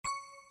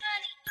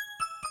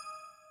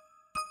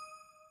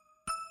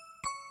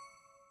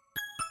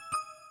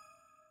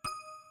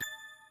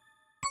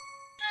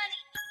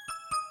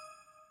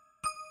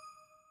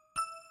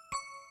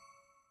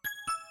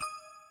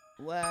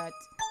What?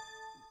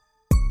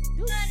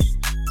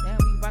 Damn,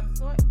 we about to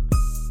start?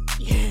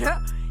 Yeah.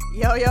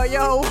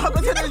 Yo.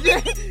 Welcome to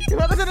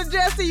the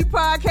Jesse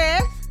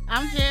podcast.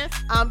 I'm Jess.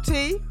 I'm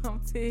T. I'm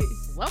T.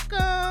 Welcome.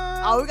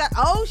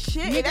 Oh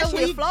shit. Nigga, That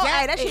shit floated.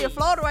 Hey, that shit it.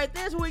 floated right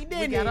this week,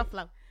 didn't We got it? a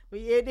flow.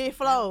 It did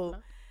flow.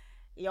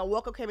 Yo,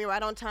 welcome came in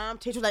right on time.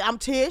 Tish was like, I'm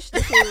Tish.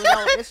 This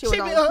shit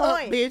was on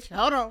point. Bitch,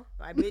 hold on.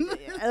 Like,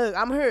 bitch, look,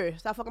 I'm here.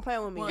 Stop fucking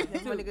playing with me.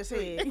 That's what nigga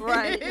said.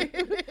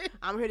 Right.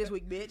 I'm here this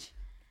week, bitch.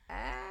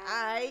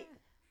 Alright.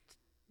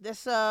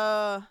 This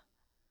I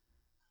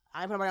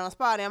ain't put nobody on the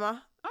spot, am I?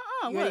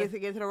 You ready to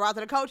get to the route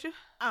to the culture?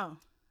 Oh.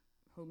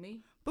 Who,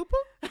 me? Boop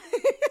boop.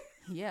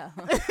 Yeah.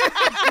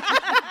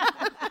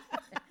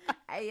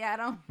 Hey, I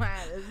don't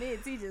mind. Me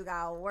and T just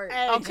got work.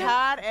 Hey,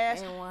 tired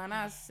ass. And when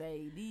I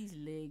say these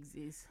legs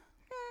is...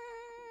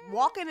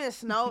 Walking in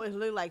snow is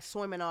literally like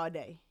swimming all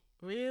day.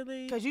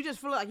 Really? Cause you just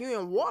feel like you're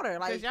in water.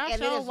 Like, Cause y'all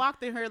and sure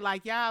walked in here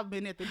like y'all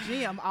been at the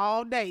gym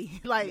all day.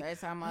 Like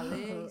that's how my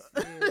legs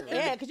feel.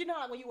 Yeah, cause you know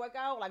how like when you work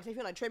out, like say you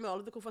feel like treadmill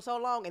elliptical for so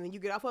long, and then you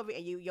get off of it,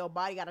 and your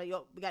body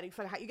you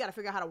gotta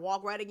figure out how to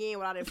walk right again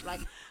without it like.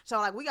 So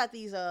like we got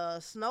these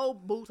snow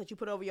boots that you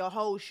put over your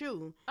whole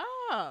shoe.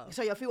 oh,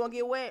 So your feet won't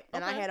get wet,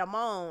 and I Okay. had them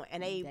on,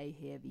 and they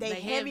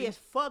heavy. heavy as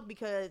fuck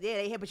because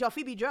they heavy, but your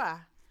feet be dry.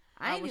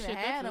 I ain't would even shit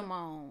had that them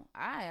on.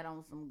 I had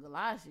on some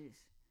galoshes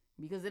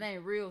because it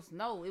ain't real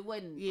snow. It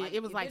wasn't. Yeah,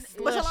 it was like But it's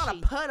a lot Slushy.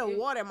 of puddle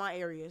water in my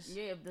areas.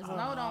 Yeah, if the snow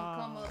don't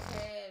come up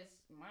past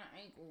my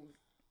ankles,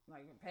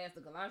 like past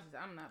the galoshes,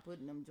 I'm not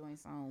putting them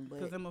joints on. But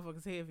Cause them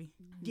motherfuckers heavy.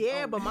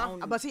 Yeah, Oh,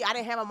 but see, I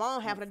didn't have them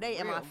on half of the day,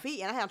 For and my real.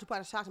 feet, and I had 2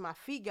 pairs of socks, and my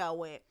feet got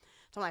wet.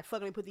 So I'm like, fuck,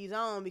 let me put these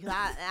on because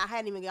I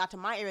hadn't even got to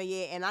my area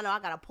yet, and I know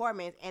I got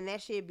apartments, and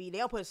that shit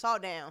they'll put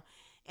salt down,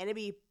 and it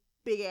be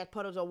big ass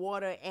puddles of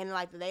water, and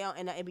like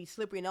it be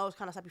slippery, and those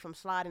kind of stop you from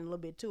sliding a little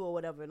bit too or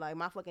whatever. Like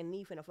my fucking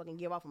knee finna fucking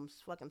give off from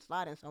fucking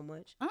sliding so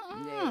much.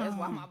 yeah, that's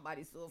why my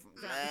body's sore from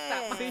trying to stop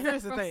myself See,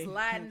 here's the from thing.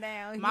 sliding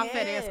down. My Yeah.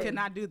 fat ass could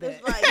not do that.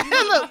 It's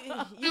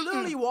like you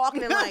literally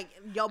walking and like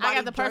your body. I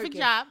got the perfect jerking.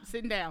 job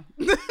sitting down.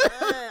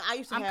 I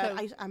used to I'm have.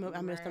 cooked.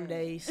 I miss them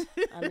days.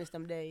 I miss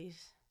them days.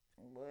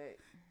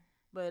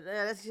 But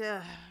let's get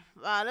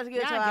Y'all into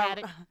got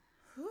it. our.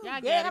 Y'all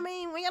got Yeah, it. I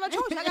mean, we ain't got no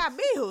choice. I got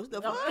bills.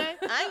 The fuck? Okay.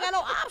 I ain't got no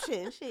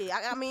option. Shit.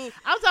 I mean,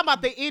 I'm talking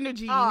about the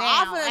energy now.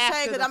 I'm finna say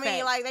after because the I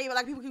mean, fact.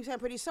 like people keep saying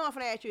pretty soon. I'm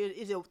finna ask you: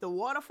 is it the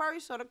water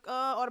first or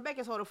the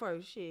baking soda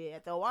first? Shit,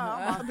 after a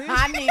while.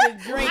 I need a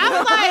drink. I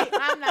was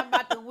like, I'm not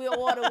about to wheel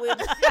water with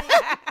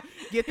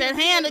shit. get that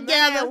hand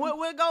together. Man,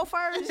 what go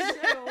first?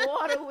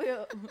 Water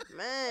wheel.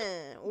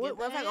 Man,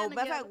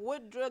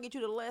 what drug get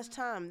you the last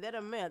time? That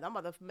or meth? I'm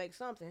about to make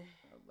something.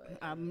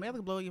 I'm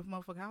gonna blow your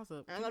motherfucking house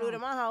up. I ain't gonna do it at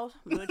my house.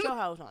 I'm do it at your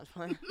house. No, I'm just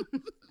playing.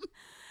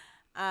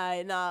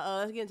 Alright, now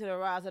let's get into the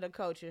rise of the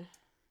culture.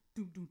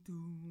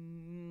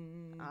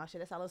 Oh shit,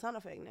 that's our little sound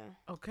effect now.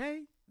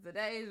 Okay.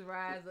 Today's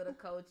rise of the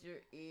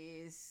culture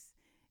is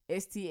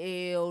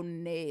STL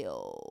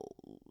nails.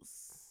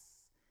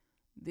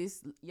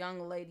 This young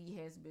lady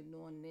has been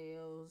doing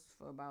nails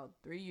for about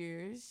 3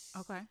 years.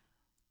 Okay.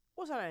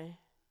 What's her name?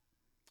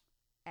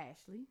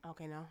 Ashley.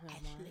 Okay, no. never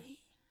mind.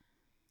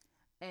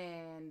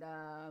 And,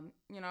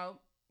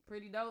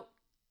 pretty dope.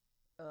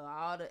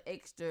 All the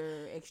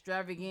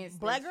extravagance.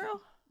 Black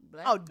girl?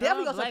 Black Oh,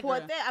 definitely gonna black support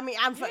girl. that. I mean,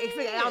 I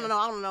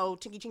don't know.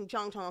 Chinky Ching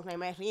Chong Chong's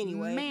name Ashley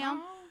anyway.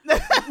 Ma'am.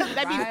 Rise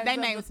They of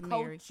names the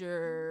married.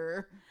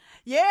 culture.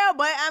 Yeah,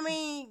 but I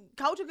mean,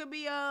 culture could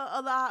be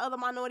other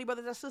minority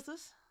brothers and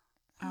sisters.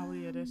 Oh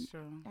yeah, that's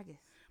true. I guess.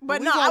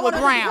 But we no, going I with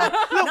want brown.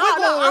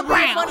 I'm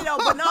brown. being funny though.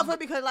 But no, funny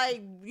because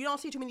like you don't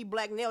see too many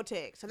black nail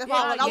techs. So that's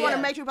why I want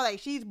to make sure like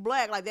she's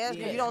black. Like that's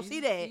because you don't see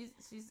that.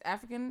 She's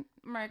African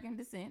American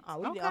descent.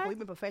 Oh, Okay. we've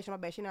been professional. I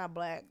bet she not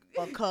black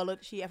or colored.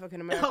 She African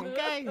American.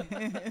 Okay.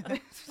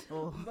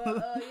 But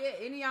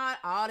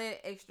all that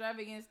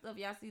extravagant stuff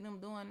y'all see them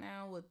doing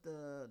now with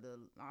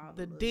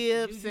The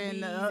dips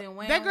and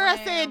wham that girl wham.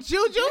 said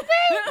juju.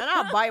 And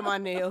I bite my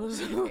nails.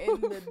 and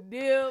the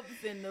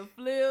dips and the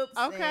flips.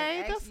 Okay,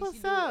 and that's actually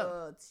what's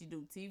up. She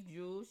do teeth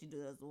jewels. She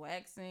does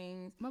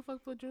waxings.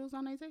 Motherfuckers put jewels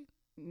on their teeth.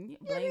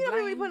 Yeah, you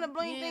know we putting a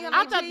bling thing on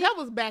I their thought teeth. that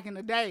was back in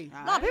the day.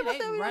 No, people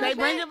still run They it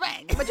bring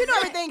back. it back. But you know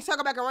everything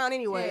circle back around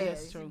anyway. Yeah,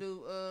 that's she true.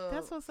 do.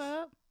 That's what's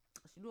up.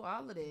 She do all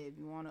of that. If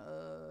you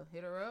wanna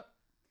hit her up,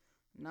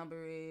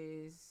 number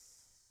is.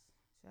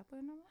 Should I put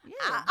a number? Yeah.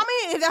 I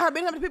mean, is that her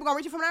business? How many people gonna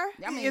reach you from there?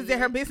 I mean, Is that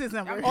her business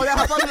number? Oh,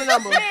 that's her personal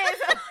number.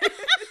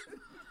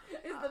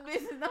 It's the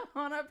business number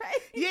on her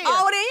page. Yeah.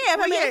 Oh, then yeah.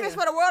 But Yeah. if it's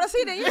for the world to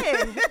see, then yeah.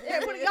 Yeah,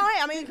 put it, go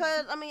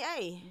ahead. I mean,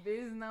 hey.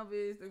 Business number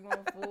is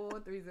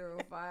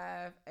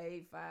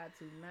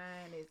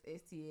 314-305-8529. It's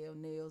STL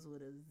Nails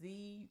with a Z.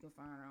 You can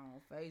find her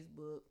on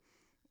Facebook,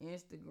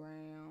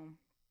 Instagram.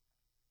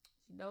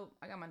 She dope.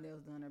 I got my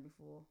nails done there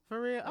before.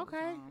 For real?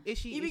 Okay. Is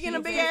she? You be is getting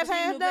she- a big ass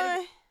hands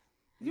done?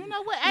 You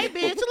know what? Hey,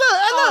 bitch, look.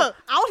 I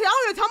don't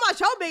even talking about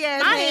your big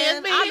ass My hands.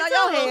 hands big I know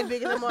your too. hands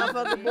big as a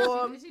motherfucker,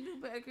 boy. She do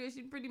pedicure.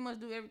 She pretty much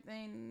do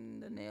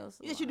everything. The nails.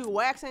 Yeah, she do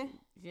waxing.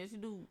 Yeah, she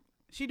do.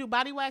 She do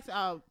body wax,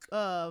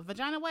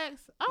 vagina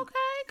wax. Okay,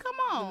 come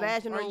on. The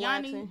vaginal or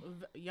waxing.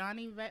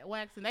 Yanni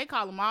waxing. They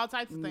call them all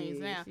types of things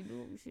now.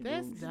 That's she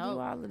do dope.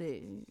 all of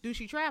that. Do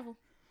she travel?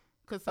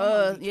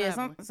 Cause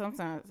yeah,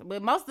 sometimes,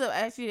 but most of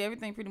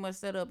everything pretty much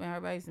set up in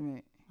her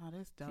basement. Oh,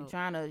 that's dope. She's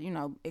trying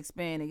to,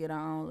 expand and get her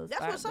own little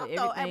That's spot, what's up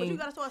though. Hey, but you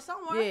gotta start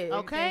somewhere. Yeah,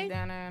 okay.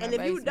 Down there in And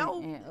her if you basement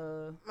dope,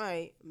 and,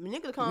 right,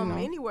 niggas come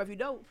anywhere if you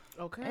dope.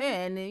 Okay.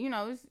 yeah, and then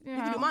it's You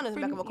can do mine in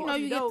the back of a car.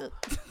 you dope.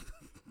 get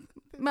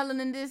the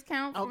melanin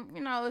discount from,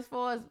 as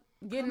far as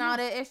getting all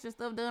that extra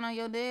stuff done on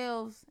your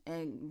nails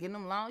and getting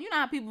them long. You know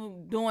how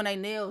people doing their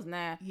nails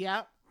now.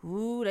 Yep.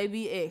 Ooh, they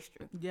be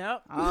extra.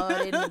 Yep. All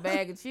that in the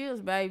bag of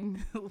chills, baby.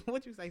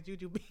 What you say,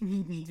 Juju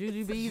bees?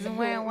 Juju bees and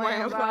wham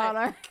whams, all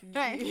that.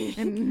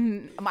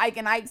 And Mike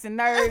and Ike's and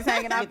nerves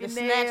hanging off Get your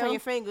the nails. snatch on your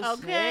fingers.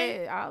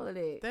 Okay. Yeah, all of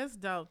that. That's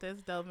dope.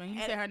 And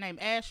you said her name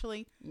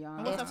Ashley.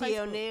 Yeah. What's her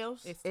STL Facebook?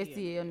 nails.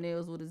 STL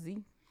nails with a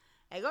Z.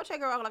 Hey, go check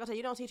her out. Like I said,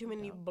 you don't see too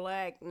many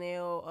black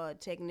nail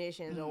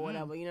technicians or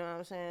whatever. You know what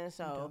I'm saying?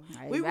 So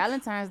Hey,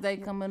 Valentine's Day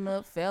coming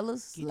up,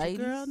 fellas, Get your ladies.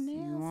 girl You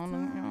nails wanna,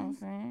 you know what I'm done.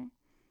 saying?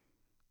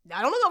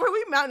 I don't look over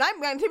here. I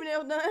ain't got TV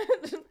nails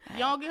done. You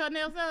don't get her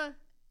nails done?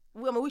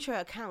 We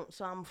share accounts,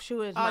 so I'm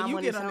sure it's Oh, my you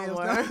money get her nails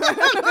somewhere. done.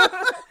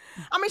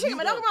 I mean, don't get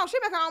me wrong, she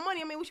make her own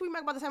money. I mean, we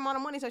make about the same amount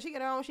of money, so she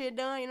get her own shit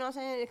done. You know what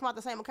I'm saying? It come out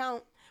the same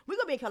account. We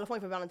gonna be in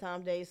California for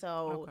Valentine's Day,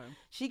 so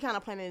she kind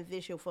of planning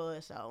this year for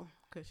us. So,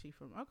 Cause she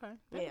from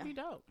that'd be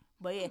dope.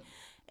 But yeah,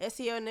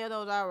 STL nail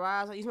those are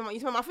rise. You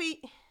smell my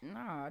feet?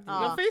 Nah,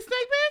 Your feet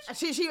stink,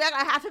 bitch. She act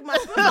like I took my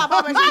foot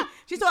off and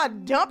she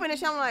started dumping and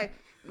shit. I'm like,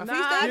 my feet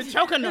You're stink.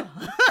 choking her.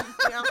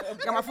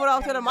 Got my foot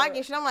off to the mic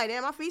and shit. I'm like,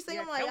 damn, my feet stink.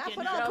 I'm like, I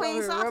put on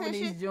clean socks and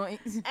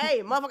shit.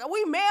 Hey, motherfucker,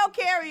 we mail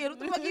carriers. What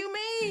the fuck you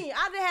mean?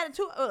 I just had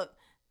two.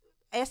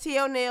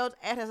 STL nails,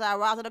 SSI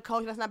rise of the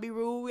coach. Let's not be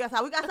rude. We gotta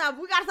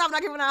stop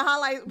not giving our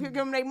highlights, giving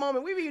them their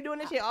moment. We be doing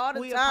this shit all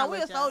the time.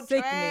 We're so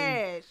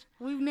trash.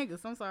 We niggas.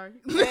 I'm sorry.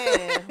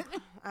 Yeah.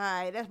 All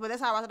right. That's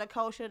how rise of the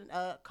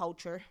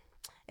culture.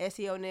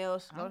 STL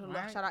nails.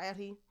 Shout out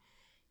LT.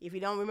 If you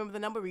don't remember the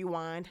number,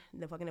 rewind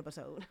the fucking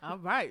episode. All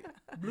right.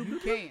 Blue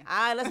can.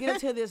 All right, let's get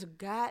into this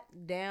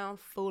goddamn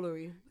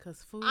foolery.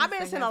 Cause food. I've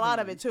been seeing a lot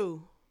of it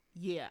too.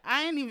 Yeah,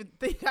 I ain't even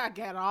think I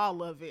got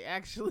all of it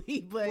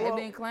actually, but They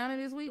been clowning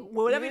this week.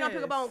 Well, whatever you don't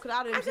pick up on, because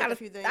I didn't see a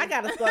few things. I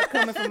gotta start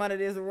coming from under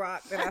this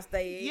rock that I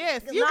stay in.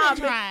 yes, you been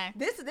trying.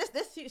 This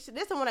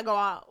the one that go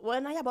out. Well,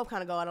 now y'all both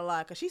kind of go out a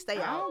lot because she stay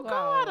I out. don't go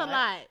out a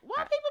lot.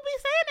 Why people be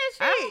saying that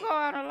shit? I don't go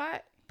out a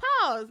lot.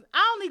 Pause.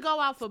 I only go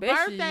out for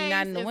Especially birthdays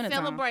not in the and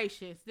wintertime.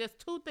 celebrations. There's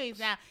two things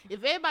now.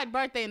 If everybody's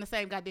birthday in the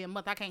same goddamn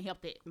month, I can't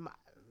help that.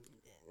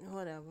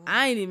 Whatever.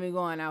 I ain't even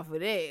going out for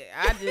that.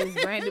 I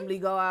just randomly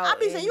go out. I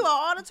be saying you out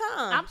all the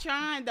time. I'm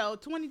trying though.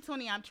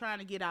 2020, I'm trying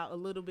to get out a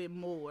little bit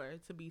more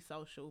to be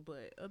social.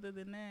 But other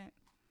than that,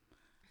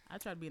 I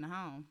try to be in the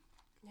home.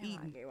 Yeah,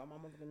 I gave my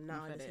mama fucking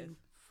knowledge.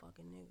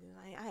 Fucking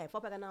niggas. I had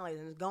 4-pack of knowledge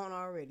and it's gone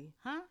already.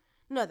 Huh?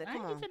 Nothing. I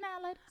Come ain't on. get your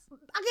now, ladies.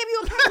 I gave you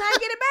a pack and I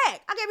didn't get it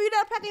back. I gave you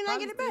that pack and I didn't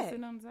get it back.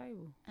 Sitting on the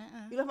table.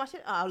 You left my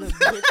shit? Oh, look,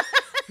 bitch.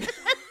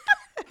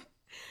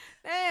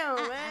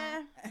 Damn,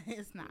 man.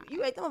 It's not.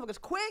 You ate them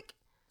motherfuckers quick.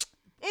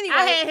 Anyway.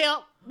 I had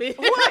help, bitch.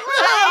 Oh,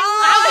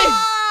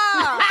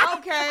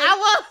 okay.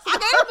 I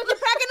gave them the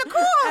pack in the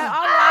car.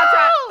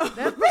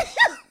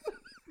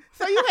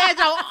 So you had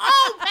your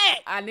own pack.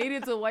 I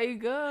needed to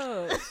wake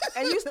up.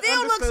 And you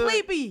still look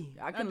sleepy.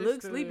 I can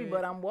look sleepy,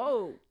 but I'm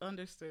woke.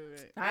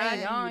 Understood. I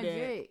ain't on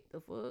yet. The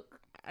fuck?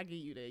 I give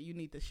you that. You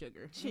need the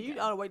sugar. Shit, you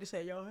all the way to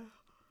say, yo.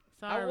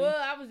 Sorry.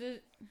 I was just.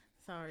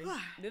 Sorry.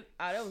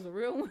 That was a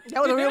real one.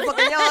 That was a real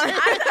fucking yawn.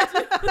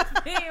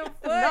 Damn,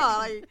 No,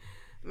 like,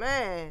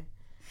 man.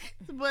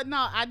 But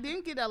no, I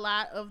didn't get a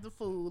lot of the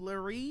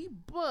foolery,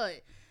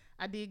 but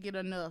I did get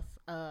enough.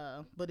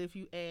 But if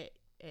you add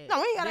No,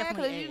 we ain't got to add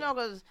because,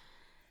 because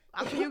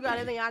I'm sure you got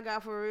anything I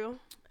got for real.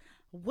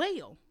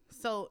 Well,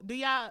 so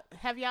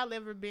have y'all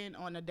ever been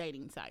on a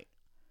dating site?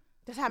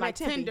 That's how I like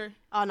met Tempe. Tinder?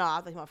 Oh, no,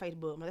 I think my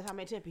Facebook. That's how I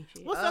met Tempe.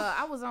 Shit.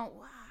 I was on.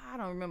 I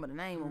don't remember the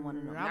name of one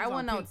of them. I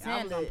wasn't on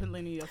Tinder. I was on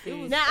Plenty of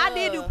Fish. Now, I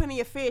did do Plenty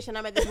of Fish, and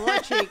I met this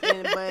one chick,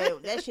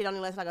 but that shit only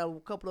lasted like a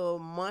couple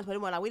of months. But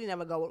it went like, we didn't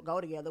ever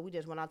go together. We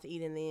just went out to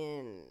eat, and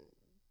then,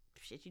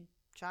 shit, you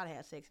try to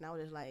have sex, and I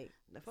was just like,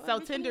 the fuck. So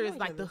Tinder is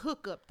like the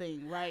hookup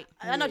thing, right?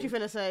 I know what you're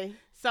finna say.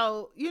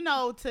 So,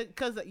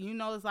 because,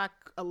 it's like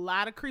a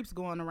lot of creeps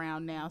going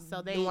around now.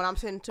 So they The one I'm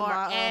sitting to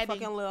my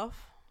fucking left.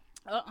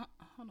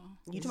 Hold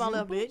on. You to my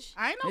left, bitch.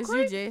 I ain't no It's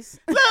creep. you, Jess.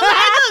 Look, you see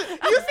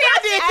I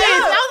did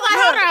this. I was like,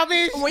 hold on,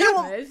 bitch. When you,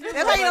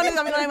 that's how you know niggas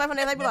gonna be my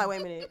friend. They be like,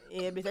 wait a minute.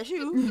 Yeah, bitch, that's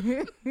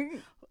you.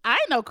 I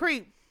ain't no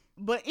creep.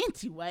 But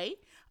anyway,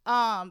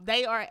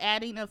 they are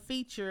adding a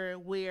feature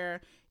where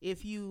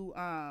if you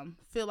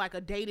feel like a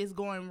date is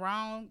going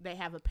wrong, they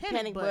have a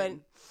panic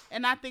button.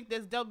 And I think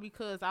that's dope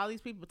because all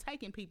these people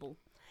taking people.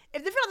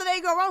 If the feel like the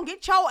date go wrong,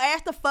 get your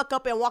ass the fuck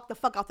up and walk the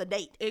fuck off the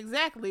date.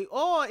 Exactly.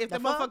 Or if the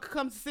motherfucker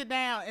comes to sit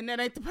down and that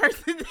ain't the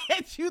person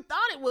that you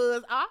thought it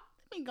was, let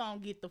me go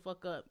and get the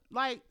fuck up.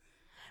 Like,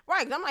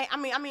 Right, 'cause I'm like,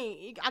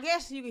 I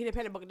guess you can hit a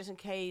panic button just in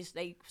case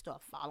they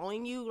start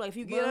following you. Like if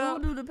you get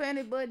up, who do the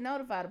panic button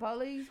notify the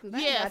police?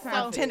 Yeah,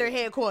 so Tinder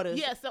headquarters.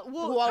 Yeah, so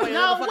Who always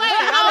no, motherfucking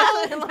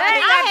wait, say, no, They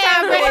ain't got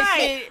time for that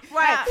shit.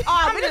 Right.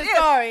 I'm just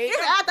sorry.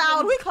 It's after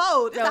hours. We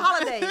closed. It's the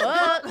holiday.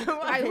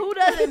 Like who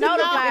doesn't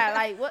notify?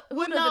 Like what? Who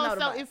well, doesn't no,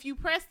 notify? so if you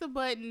press the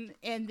button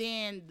and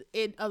then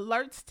it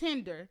alerts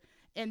Tinder,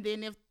 and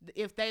then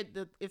if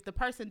the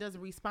person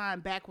doesn't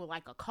respond back with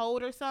like a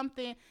code or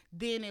something,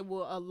 then it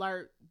will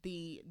alert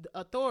the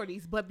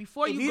authorities. But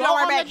before if you you go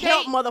don't on back the date,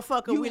 help,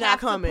 motherfucker, you we have not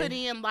coming. to put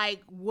in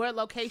like what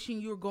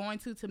location you're going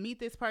to meet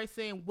this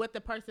person, what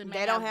the person may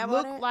They don't have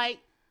look all that? like.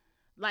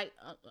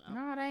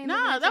 no, they ain't.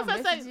 No, that's what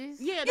I say.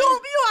 Messages. Yeah,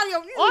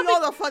 You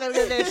know the fucking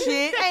that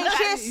shit. Ain't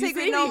shit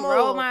secret see no me more.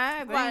 roll my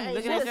eyes. Right, Right,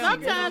 looking well, at them.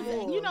 sometimes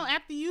Yeah.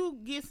 after you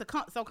get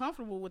so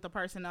comfortable with the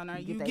person on there,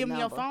 Get you they give them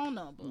your number. phone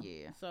number.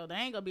 Yeah. So they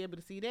ain't gonna be able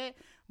to see that.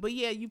 But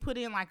yeah, you put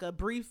in like a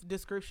brief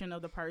description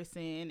of the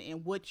person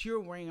and what you're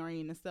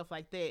wearing and stuff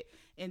like that,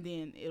 and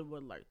then it will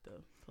alert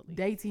the police.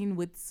 Dating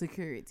with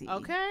security.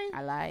 Okay.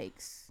 I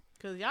likes.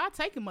 Cause y'all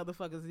taking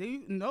motherfuckers.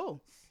 You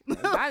know.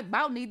 I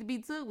about need to be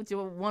took with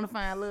your want to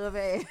find love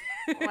ass.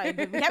 Right,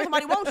 have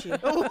somebody want you.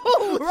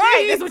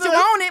 Right, that's what you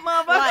wanted,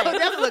 motherfucker. Right.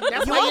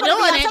 That's You why want you're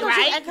somebody doing to- it,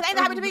 right? Cause ain't that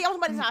happen to me? I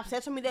want somebody to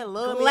obsessed with me that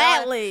love me.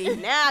 Gladly.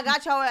 Now I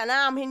got your.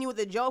 Now I'm hitting you with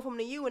a joke from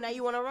to you, and now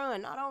you want to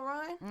run. No, don't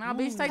run. Nah,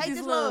 bitch, take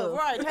this love. love.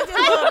 Right, take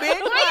this love, bitch.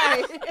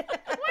 Right. Where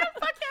the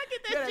fuck y'all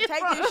get that Better shit take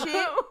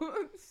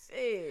from? this shit.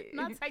 Shit.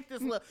 Not take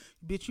this love.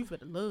 Bitch, you finna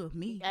love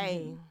me.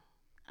 Hey.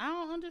 I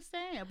don't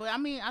understand. But I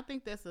mean, I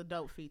think that's a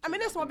dope feature. I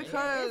mean, that's one though.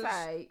 because It's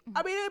alright.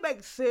 I mean it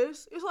makes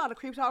sense. There's a lot of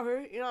creeps out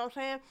here. You know what I'm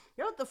saying?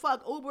 You know what the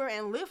fuck Uber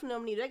and Lyft and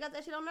them need? They got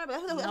that shit on there. But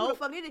that's what the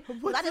fuck they did. 'Cause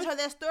I just heard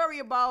that story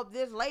about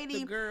this lady.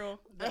 The girl.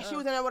 And she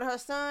was in there with her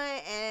son,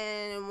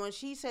 and when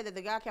she said that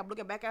the guy kept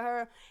looking back at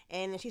her,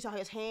 and then she saw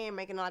his hand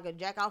making like a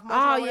jack off motion.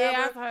 Oh or yeah,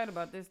 whatever. I've heard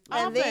about this.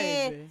 And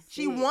then baby.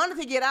 she wanted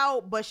to get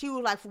out, but she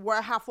was like,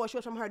 how far she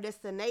was from her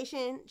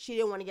destination, she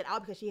didn't want to get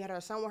out because she had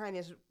her son with her, and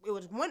it's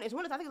winter.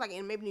 I think it's like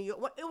in maybe New York.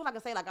 It was like I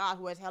say like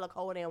where it's hella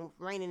cold and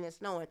raining and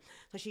snowing,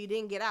 so she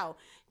didn't get out.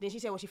 Then she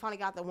said when she finally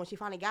got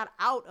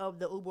out of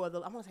the Uber, I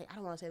don't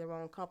want to say the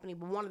wrong company,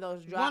 but one of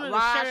those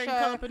sharing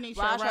companies,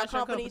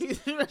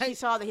 she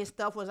saw that his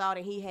stuff was out,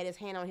 and he had his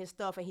hand on his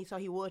stuff, and he saw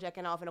he was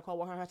jacking off in the car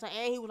with her son,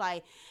 and he was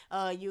like,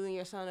 you and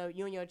your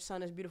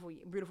son is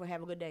beautiful,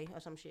 have a good day," or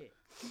some shit.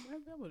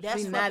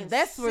 See, now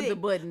that's where the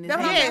button is.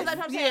 That's what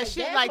Yeah. I'm saying. Yeah, shit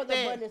That's like where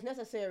that. the button is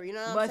necessary. You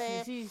know what But I'm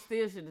saying? she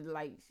still should have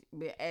like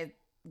been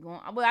going.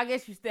 Well, I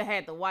guess you still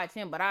had to watch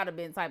him, but I'd have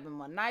been typing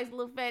my nice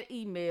little fat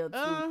email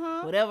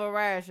to whatever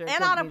ride share. And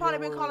I'd have company probably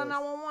that been calling was.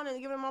 911 and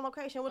giving them my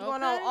location. What's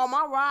going Okay. on? Oh,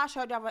 my ride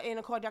share driver in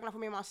the car jacking off for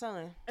me and my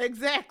son.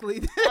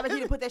 Exactly. I bet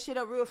you to put that shit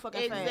up real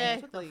fucking fast.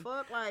 Exactly. What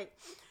the fuck? Like,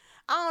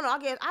 I don't know. I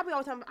guess I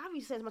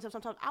be saying to myself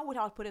sometimes, I would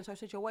always put in certain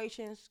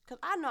situations because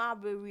I know I'll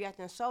be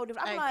reacting so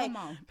different. I'm Hey, like, come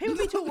on. people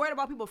be too worried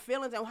about people's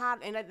feelings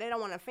and they don't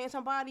want to offend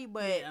somebody,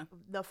 but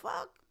the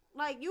fuck?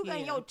 Like, you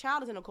and your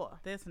child is in the car.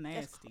 That's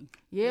nasty.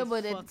 Yeah, That's but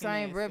at the fucking same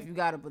nasty. breath, you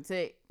gotta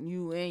protect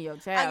you and your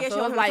child. I guess so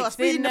you it's like like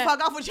speeding sitting the there.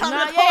 fuck off with y'all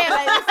No, in the car. yeah,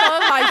 like, so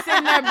it's like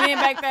sitting there being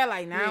back there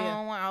like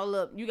 911. Oh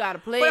look, you gotta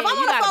play But it. if I'm You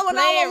on the gotta phone with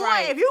play it 911,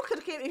 right. if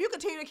you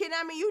continue to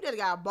kidnap me, you just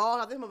got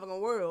balls out this motherfucking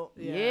world.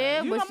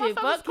 Yeah, You but know shit,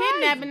 motherfuckers fuck crazy.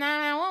 kidnapping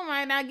 911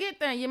 might not get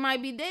there. You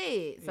might be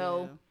dead.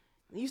 So.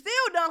 You still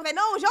dumb. They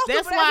know it's your That's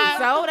stupid why- ass.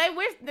 So they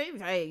wish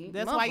hey.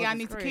 That's why y'all motherfuckers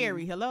need to crazy.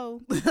 carry.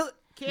 Hello,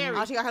 carry.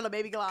 Oh, she got her little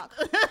baby Glock.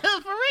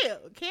 For real,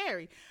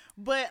 carry.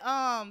 But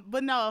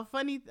no,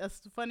 a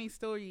funny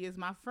story is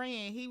my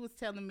friend. He was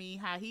telling me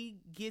how he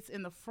gets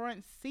in the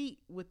front seat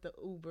with the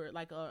Uber,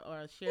 like or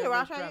a shared Yeah,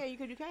 right, driver. yeah, you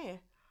can.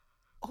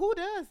 Who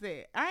does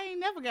that? I ain't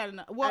never got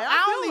enough. Well, Hey,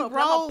 I feel only it, 'cause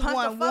I'ma rolled punch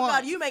one the fuck out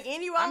once. of you. Make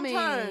any I wrong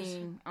turns.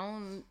 mean,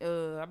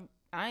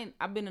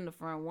 I've been in the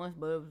front once,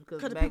 but it was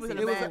because 'Cause the the back people in seat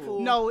the was back full. full.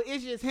 No,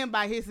 it's just him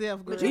by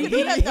himself. Girl. But you He, can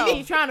do that, though.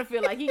 he trying to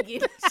feel like he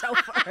get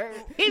chauffeur.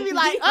 He be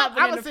like, hopping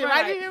I'm in gonna the sit front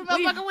right like, here, we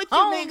motherfucker, with you,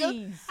 nigga.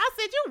 homies. I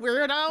said, you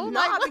weirdo. No,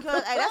 Like, what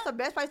because the hey, that's fuck? the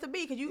best place to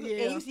be because you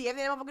Yeah. and you see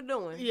everything that motherfucker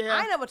doing. Yeah.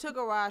 I ain't never took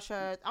a ride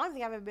share. I don't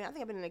think I've ever been. I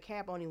think I've been in a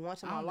cab only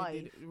once in I my only life,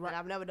 did it, right. and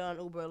I've never done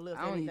Uber or Lyft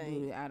I or only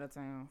anything. do it out of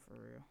town for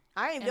real.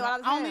 I ain't And do it out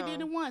of I only town.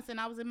 did it once, and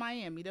I was in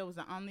Miami. That was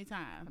the only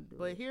time.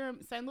 But here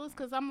in St. Louis,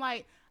 because I'm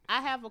like, I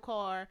have a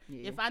car.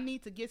 Yeah. If I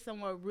need to get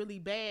somewhere really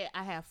bad,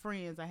 I have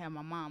friends. I have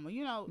my mama.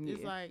 You know,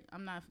 it's Yeah. like,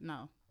 I'm not,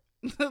 no.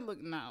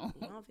 Look, no.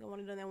 I don't think I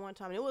want to do that one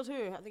time. And it was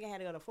here. I think I had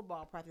to go to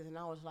football practice, and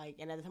I was like,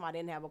 and at the time I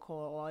didn't have a car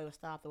or it was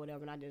stopped or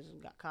whatever, and I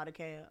just got caught a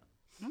cab.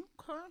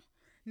 Okay.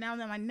 Now,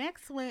 my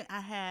next one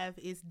I have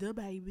is the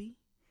baby.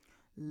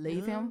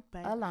 Leave him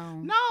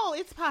alone. No,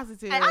 it's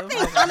positive. And I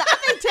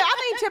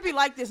think Tippy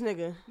like this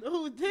nigga.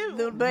 Who did?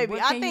 The baby.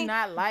 What I can you think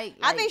not like?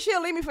 I think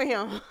she'll leave me for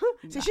him.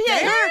 See, she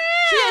ain't here.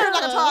 She ain't here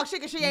like a talk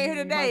shit 'cause she ain't here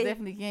You today. most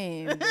definitely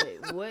can.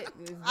 But what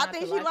is I not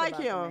think to she like about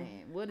the him.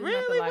 man? What is Really?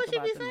 not to like What she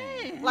about be the man?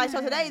 saying? Like,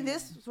 so today,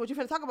 this what you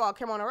finna talk about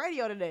came on the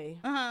radio today.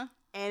 Uh-huh.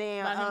 And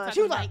then About him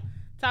she was talking like,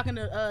 talking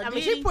to I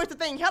mean, Diddy. she pushed the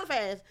thing hella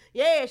fast.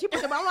 Yeah, she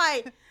pushed it, but I'm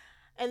like,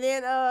 And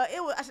then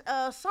it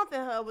was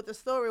something with the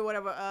story or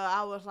whatever.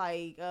 I was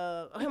like,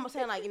 him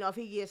saying like, if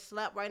he gets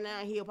slapped right now,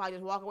 he'll probably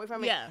just walk away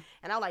from it. Yeah.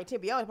 And I was like,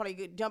 Tippy, I was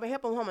probably jump and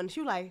help him. And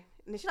she like,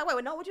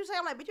 wait, no, what you say?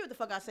 I'm like, bitch, you what the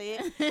fuck I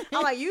said?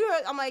 I'm like, you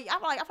heard? I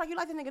feel like you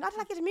like this nigga. I just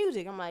like his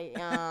music. I'm like,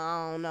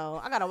 I don't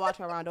know. I gotta watch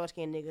her around dark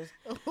skinned niggas.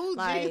 Ooh,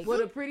 like with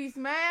a pretty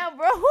smile,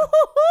 bro.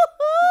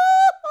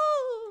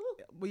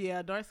 Well,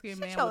 yeah, dark skinned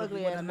man your with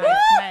ugly a ass nice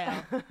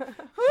smile.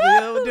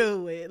 We'll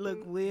do it.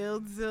 Look, we'll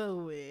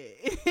do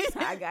it.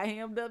 I got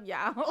hemmed up,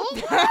 y'all.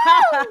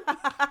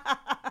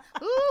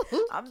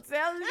 I'm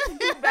telling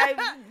you,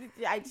 baby.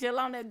 I chill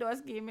on that dark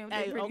skin man with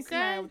that pretty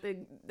smile, with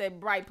that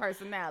bright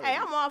personality. Hey,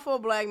 I'm all for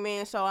black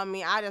men, so I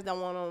mean, I just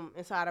don't want them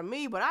inside of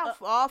me, but I'm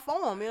all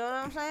for them. You know what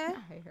I'm saying?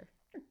 I hate her.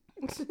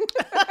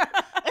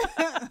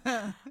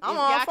 I'm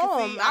all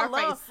for them.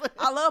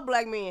 I love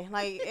black men.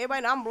 Like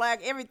everybody know I'm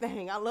black.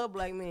 Everything. I love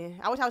black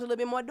men. I wish I was a little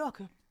bit more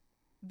darker.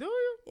 Do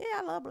you? Yeah,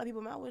 I love black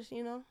people. Man, I wish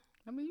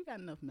I mean, you got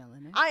enough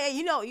melanin.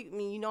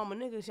 I'm a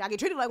nigga. Shit, I get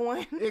treated like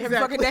one every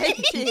Exactly. fucking day.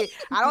 Shit,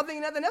 I don't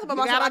think nothing else about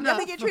myself. I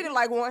definitely get treated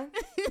like one.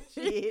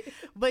 Shit.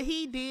 But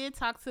he did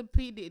talk to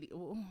P Diddy.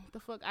 The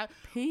fuck?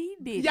 P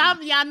Diddy.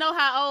 Y'all know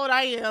how old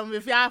I am.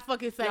 If y'all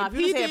fucking say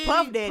P Diddy,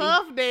 Puff Daddy.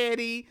 Puff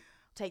Daddy.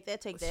 Take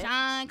that.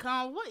 Shine,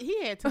 come. What?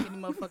 He had too many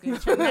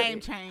motherfucking name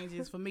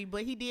changes for me.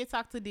 But he did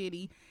talk to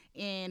Diddy,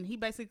 and he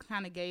basically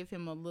kind of gave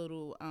him a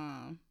little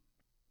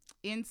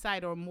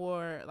insight, or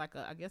more like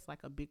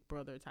a big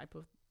brother type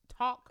of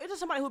talk. It's just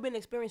somebody who's been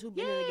experienced, who's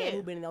been in the game,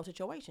 who's been in those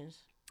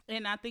situations.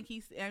 And I think he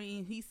said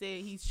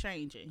he's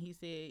changing. He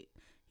said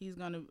he's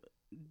gonna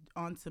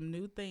on some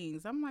new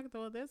things. I'm like,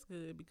 well, that's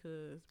good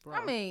because, bro.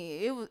 I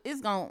mean,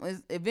 it's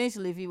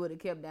eventually, if he would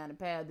have kept down the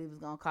path, it was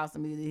gonna cost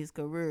him either his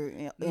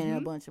career and a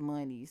bunch of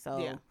money. So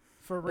yeah,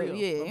 for real.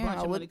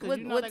 Yeah,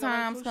 what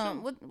times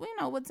come?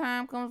 What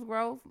time comes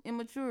growth and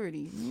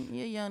maturity?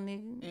 You're a young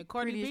nigga. And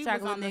Cardi B was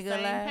on the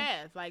same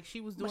path. Like she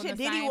was doing the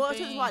Diddy same was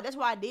thing. Too. That's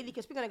why Diddy.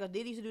 Because speaking of niggas,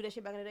 Diddy used to do that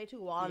shit back in the day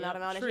too. Walling out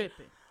and all that shit.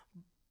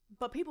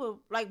 But people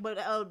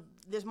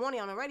this morning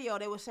on the radio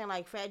they were saying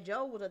like Fat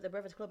Joe was at the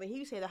Breakfast Club and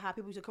he said that how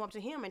people used to come up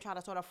to him and try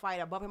to sort of fight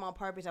or bump him on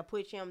purpose or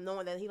push him,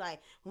 knowing that he like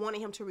wanted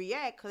him to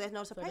react because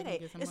it's a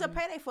payday. It's a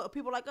payday for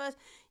people like us.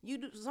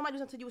 Somebody do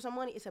something to you with some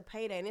money, it's a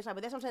payday, and it's like,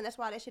 but that's what I'm saying. That's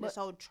why that shit is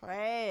so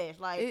trash.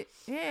 Like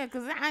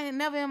because I ain't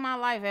never in my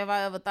life have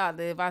I ever thought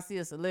that if I see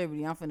a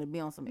celebrity, I'm finna be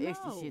on some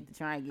extra shit to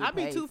try and get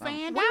paid. I be too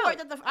fanned We out.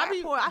 worked at the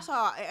airport. I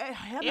saw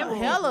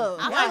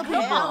hella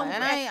people,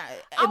 and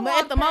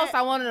at the most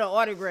I wanted an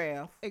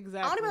autograph. Exactly.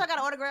 The only person I got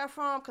an autograph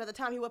from, because at the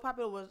time he was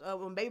popular, was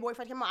when Baby Boy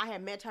first came out. I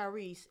had met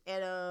Tyrese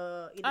at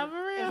for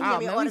real? and he gave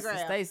me an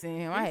autograph. Stay seeing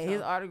him. I had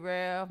his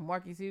autograph,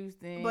 Marcus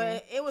Houston,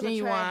 but it was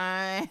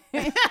Genuine.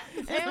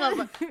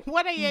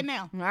 Where they at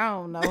now? I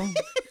don't know.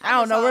 I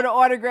don't know where the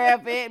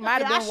autograph at.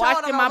 Might have been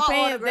washed in my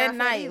pants that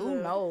night.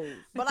 Who knows?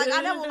 But like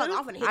I never was like,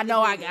 I'm finna hit I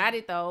know this I nigga. got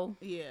it though.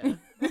 Yeah.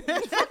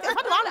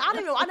 I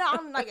don't even.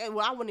 I'm like,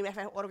 well, I wouldn't even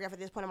have an autograph at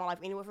this point in my life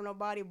anyway from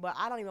nobody. But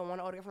I don't even want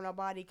an autograph from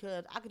nobody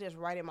because I could just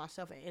write it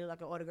myself and end it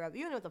like an autograph.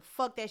 You know what the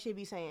fuck that shit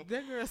be saying?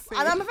 That girl said.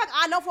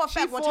 I know for a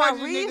fact when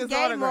Tyrese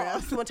gave me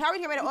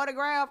an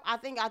autograph, I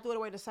think I threw it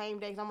away the same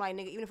day. Cause I'm like,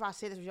 nigga, even if I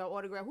said this was your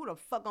autograph, who the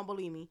fuck gonna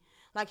believe me?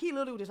 Like he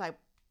literally was just like,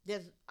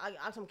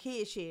 I some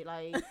kid shit.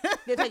 Like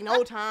didn't take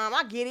no time.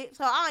 I get it,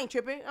 so I ain't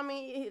tripping. I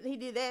mean, he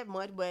did that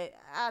much, but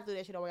I threw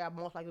that shit away. I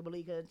most likely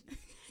believe because.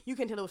 You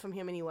can tell it was from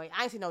him anyway.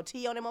 I ain't see no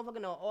T on that motherfucker,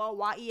 no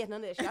R-Y-E-S,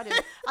 none of that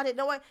shit. I didn't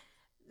know what.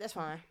 That's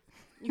fine.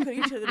 You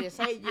should have just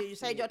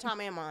saved your time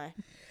and mine.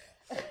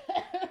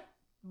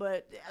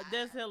 But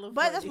that's hella.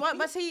 But that's what.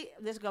 But see,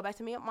 let's go back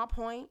to my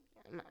point.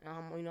 You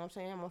know what I'm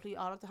saying? I'm mostly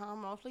all the time.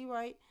 I'm mostly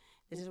right.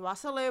 This is why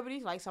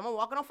celebrities, like someone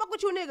walking on fuck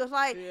with you niggas,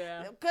 like,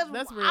 because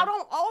I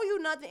don't owe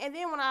you nothing. And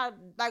then when I,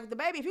 like the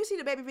baby, if you see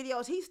the baby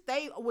videos, he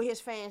stayed with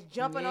his fans,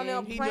 jumping on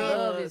them,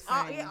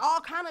 playing,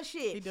 all kind of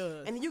shit. He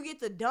does. And then you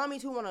get the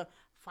dummies who want to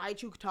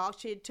fight you, talk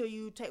shit to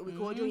you,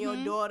 record you and your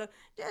daughter.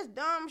 Just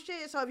dumb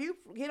shit. So if you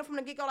get it from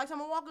the get-go like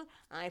someone walking,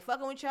 I ain't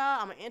fucking with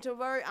y'all. I'm an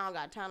introvert. I don't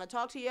got time to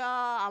talk to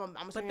y'all.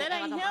 But that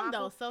ain't him,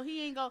 though. So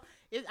he ain't go.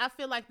 I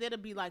feel like that'll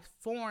be like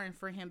foreign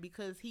for him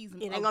because he's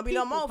it ain't gonna be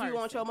no more if you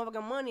want your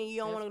motherfucking money.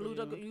 You don't want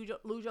to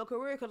lose your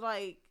career because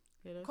like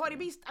Cardi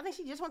B, I think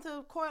she just went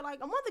to court like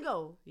a month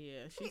ago.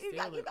 Yeah, she's still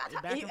back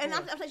and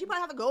I'm saying she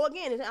probably have to go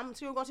again. I'm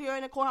sure we're gonna see her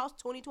in the courthouse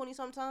 2020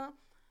 sometime.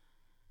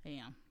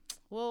 Damn.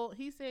 Well,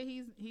 he said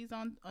he's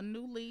on a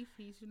new leaf.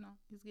 He's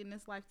getting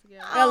his life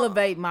together.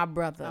 Elevate, my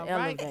brother. All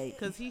elevate, right?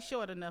 Because he's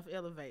short enough.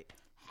 Elevate.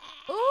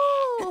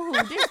 Ooh,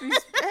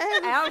 disrespect.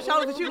 I'm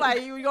sure that you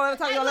like you gonna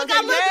tell you.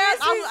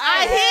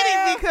 I hit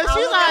it because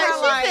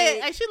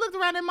she looked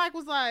around and Mike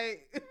was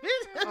like,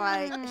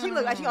 she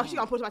looked like she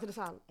gonna push him out to the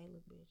side. Hey,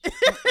 look,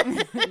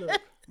 bitch.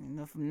 Look.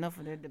 Enough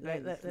of that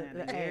debate. That's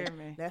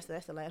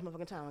the last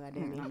motherfucking time I got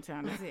damn me. I'm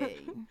trying to tell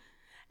you.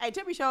 Hey,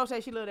 Tippy Show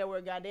say she love that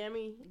word goddamn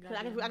me.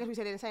 I guess we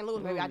said it in St.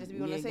 Louis, maybe I just be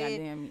on the say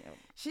it.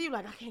 She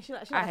like, I can't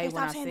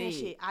stop saying that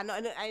shit. I know,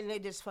 and they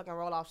just fucking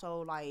roll off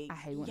so like, I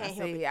hate when I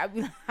say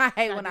it. I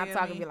hate when I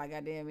talk and be like,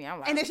 goddamn me. I'm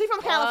like, and then she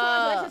from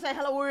California, so she say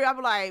hello word. I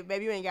be like,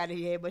 baby, you ain't got it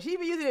yet, but she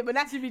be using it, but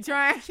not she be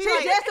trying. She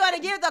like, just started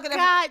to get it though.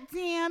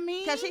 Goddamn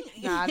me. Cause she,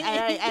 nah,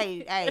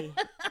 hey.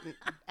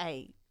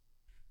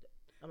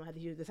 I'm gonna have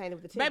to use the same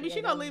with the Tippy. Baby,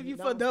 she gonna leave you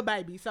for the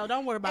baby, so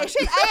don't worry about it. If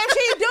she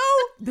do,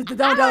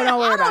 don't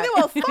worry about it. I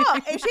don't give a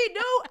fuck. If she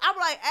do, I'm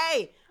like,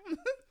 hey,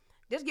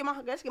 just get my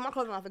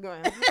clothes off the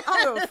ground.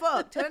 I don't give a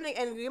fuck. Tell that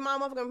nigga and get my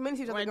motherfucking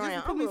miniseries off the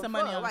ground. Put me some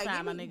money on the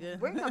side, my nigga.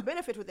 Bring some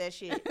benefits with that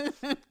shit.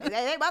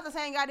 They about the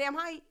same goddamn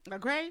height.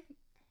 Okay.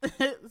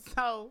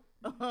 So,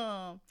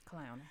 clown.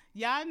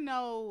 Y'all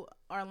know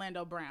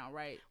Orlando Brown,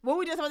 right? What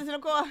we just about to in the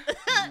car?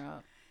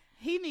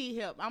 He need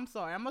help. I'm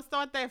sorry. I'm gonna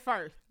start there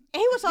first. And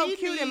he was so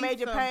cute in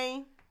Major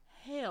Pain.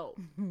 Help.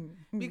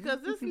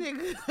 Because this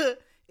nigga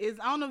is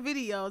on a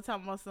video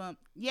talking about something.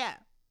 Yeah,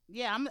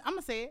 I'm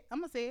gonna say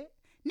it.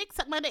 Nick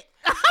suck my dick.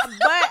 But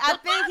I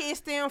think it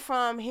stemmed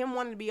from him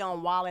wanting to be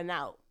on Wildin'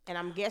 Out. And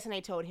I'm guessing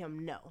they told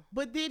him no.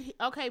 But did he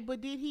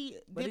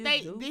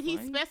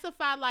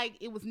specify like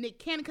it was Nick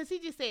Cannon? Because he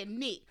just said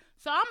Nick.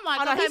 So I'm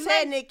like, he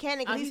said Nick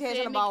Cannon because he said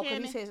something about,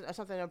 because he said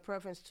something in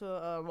preference to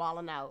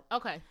Wildin' Out.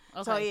 Okay.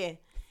 So yeah.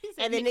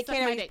 And then Nick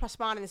Cannon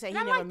responded and said he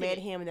never met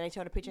him, and then they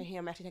showed a picture of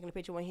him actually taking a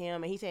picture with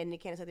him, and he said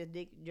Nick Cannon sucked his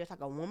dick just like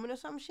a woman or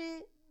some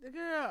shit.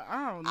 Girl,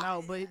 I don't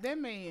know, but that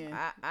man,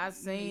 I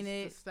seen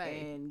it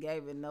and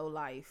gave it no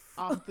life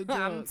off the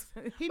drugs.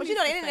 But you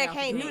know the internet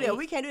can't do that.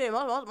 We can't do that.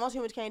 Most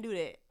humans can't do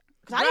that.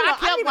 Cause I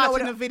kept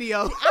watching the video.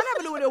 I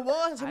never knew what it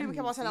was until people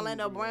kept on saying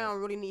Orlando Brown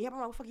really need help. I'm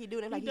like, what the fuck he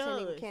doing? Like he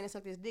said Nick Cannon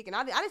sucked his dick, and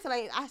I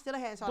still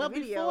hadn't saw the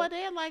video. But before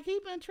that, like he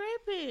been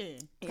tripping.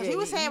 Cause he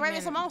was saying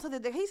Raven Simone sucked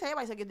his dick. He said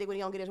everybody sucked his dick when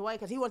he don't get his way.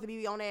 Cause he wanted to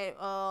be on that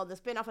the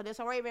spinoff of This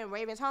on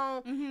Raven's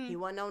Home. Mm-hmm. He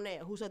wasn't on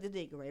that. Who sucked his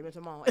dick? Raven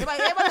Simone. Everybody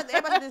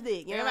sucked his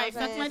dick. You know what I'm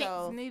saying?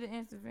 So need an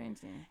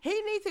intervention.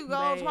 He needs to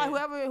go to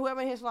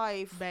whoever in his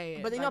life.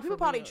 Bad. But you know people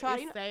probably try.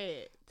 It's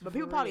sad. But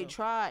people probably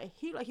try.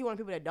 He wanted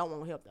people that don't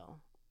want help though.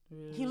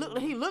 He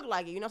looked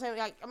like it, you know what I'm saying?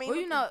 Like, I mean, well,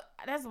 you know,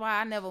 that's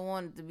why I never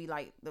wanted to be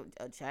like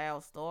a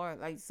child star.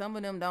 Like some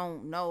of them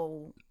don't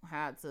know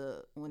how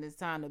to when it's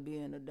time to be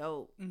an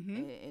adult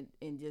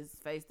and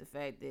just face the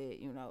fact that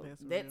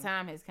that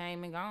time has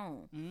came and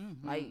gone.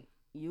 Mm-hmm. Like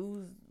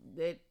use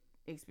that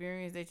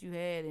experience that you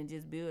had and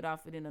just build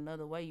off it in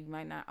another way. You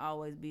might not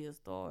always be a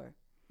star.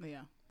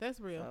 Yeah, that's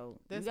real.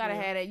 So you gotta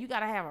have that. You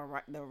gotta have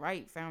the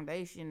right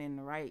foundation and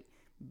the right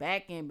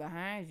backing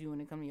behind you when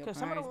it comes to your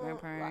parents,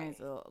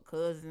 grandparents, or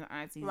cousins,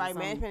 aunties, right?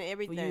 Management, and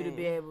everything for you to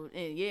be able,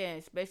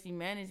 especially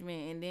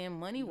management, and then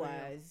money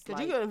wise,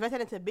 because you can invest that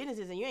into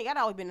businesses, and you ain't got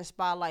to always be in the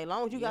spotlight. As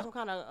long as you got some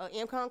kind of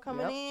income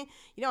coming in,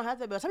 you don't have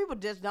to. But some people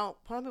just don't.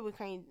 Some people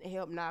can't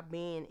help not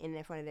being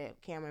in front of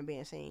that camera and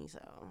being seen.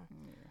 So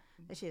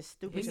that shit's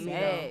stupid to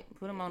me.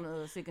 Put them on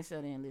the sick and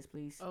shut in list,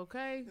 please.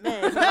 Okay,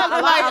 man.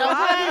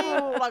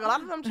 a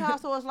lot of them child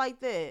stores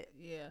like that.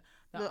 Yeah.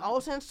 The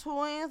Olsen's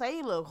twins,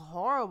 they look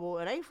horrible,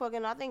 and they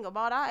fucking, I think,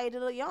 about our age, a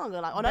little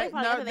younger. Like,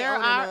 they're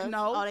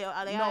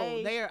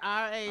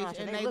our age,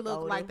 and they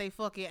look like they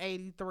fucking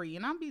 83.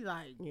 And I'm be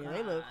like, yeah, God.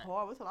 They look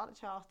horrible. It's a lot of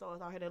child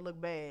stars out here that look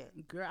bad.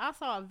 Girl, I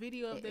saw a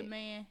video of that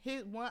man.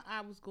 His one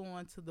eye was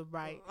going to the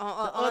right, the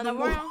other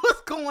one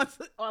was going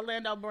to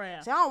Orlando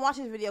Brown. See, I don't watch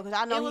his video because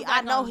I know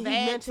he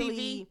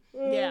mentally,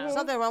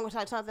 something wrong with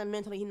something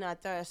mentally. He's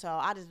not there, so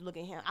I just look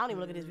at him. I don't even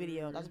look at his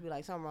videos. I just be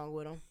like, something wrong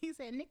with him. He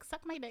said, "Nick,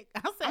 suck my dick."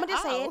 I said, I'm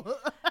just saying.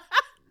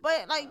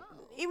 But like,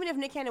 even if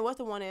Nick Cannon was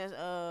the one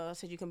that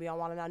said you can be on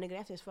Wildin' Out, nigga,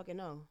 that's just fucking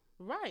no.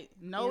 Right.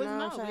 No,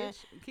 it's no, bitch.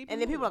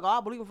 And then people are like, oh,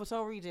 I believe him for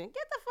some reason. Get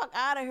the fuck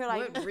out of here.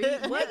 Like,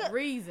 what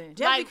reason?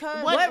 Just like,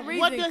 because. What reason?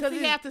 What does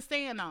he have to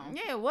stand on?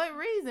 Yeah, what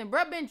reason?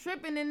 Bruh been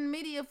tripping in the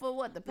media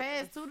for the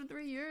past 2 to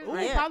 3 years?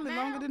 Ooh, probably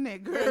longer than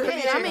that, girl.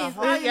 Yeah, I mean,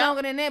 probably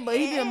longer than that, but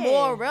he been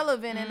more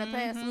relevant in the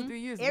past 2 to 3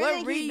 years. Everything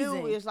what reason?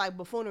 he do is like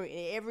buffoonery.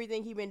 And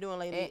everything he been doing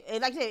lately.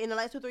 And like I said, in the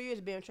last 2 or 3 years,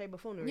 it's been straight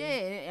buffoonery. Yeah,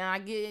 and I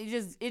get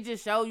it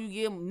just shows you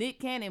give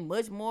Nick Cannon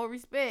much more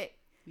respect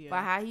for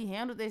how he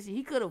handled that shit.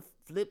 He could have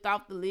flipped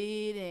off the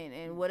lid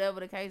and whatever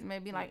the case may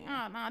be. Like,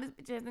 nah, this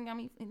bitch hasn't got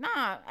me.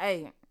 Nah,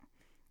 hey,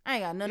 I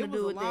ain't got nothing to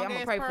do with that. I'm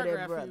gonna pray for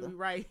that brother.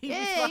 Right?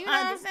 Yeah, you know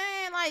what I'm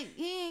saying? Like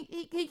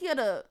he could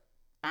have.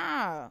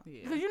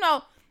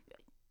 Because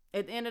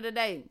at the end of the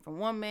day, from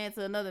one man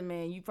to another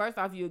man, you first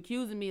off you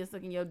accusing me of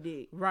sucking your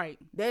dick. Right.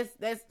 That's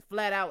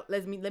flat out.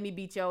 Let me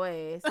beat your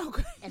ass.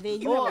 Okay. And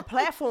then you have a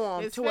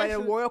platform to where the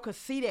world could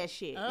see that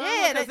shit.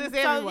 It's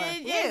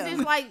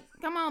just like,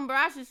 come on, bro.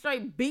 I should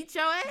straight beat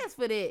your ass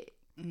for that.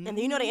 And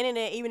you know the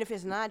internet, even if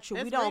it's not true,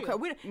 That's we don't real.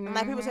 care. And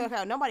like people say,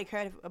 okay, nobody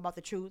cares about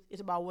the truth.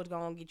 It's about what's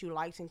gonna get you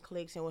likes and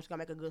clicks and what's gonna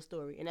make a good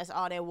story. And that's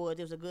all that was.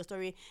 It was a good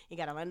story. You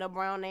got a Linda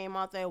Brown name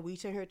out there. We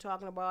sit here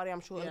talking about it.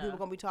 I'm sure other people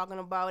gonna be talking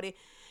about it.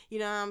 You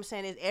know what I'm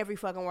saying? It's every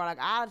fucking word. Like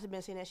I've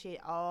been seeing that shit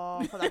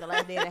all for like the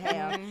last day and a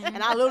half.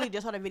 And I literally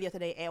just saw the video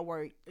today at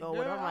work. Or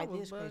whatever. I'm like,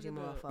 this crazy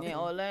motherfucker. Yeah,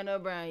 Orlando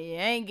Brown, you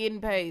ain't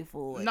getting paid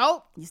for it.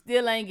 Nope. You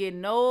still ain't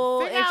getting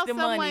no Figure out extra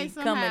some way money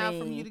somehow coming in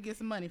from you to get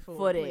some money for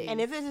for it, that. please.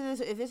 And if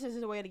this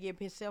is a way to get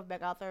himself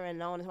back out there and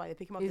knowing somebody to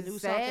pick him up to It's do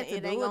sad something, to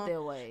it do ain't it gonna,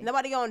 that way.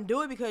 nobody gonna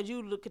do it because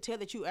you could tell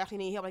that you actually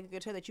need help. Like you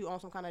could tell that you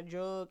on some kind of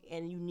drug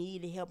and you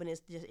need help, and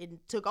it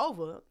took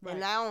over. Right. And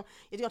now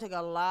it's gonna take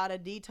a lot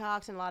of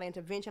detox and a lot of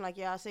intervention, like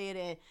y'all said,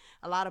 and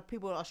a lot of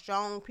people are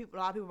strong people,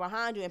 a lot of people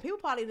behind you, and people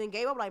probably then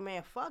gave up. Like,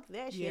 man, fuck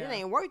that shit. Yeah. It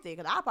ain't worth it.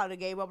 Cause I probably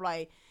gave up.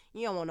 Like,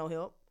 you don't want no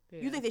help.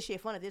 Yeah. You think this shit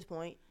fun at this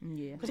point?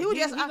 Yeah. Cause he was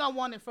just he gonna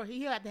want it for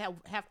he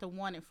have to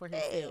want it for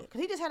himself.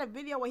 Cause he just had a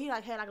video where he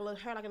like had like a little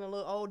hair like in a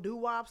little old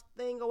doo-wops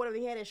thing or whatever.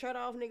 He had his shirt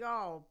off, nigga,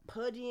 all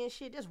pudgy and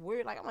shit. That's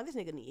weird. Like I'm like, this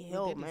nigga need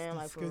help, That is man.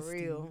 Like for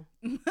disgusting. real.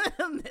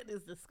 That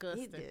is He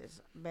disgusting.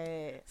 just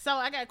bad. So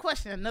I got a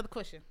question, another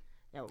question.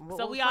 Yeah,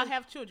 So we all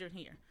have children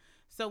here.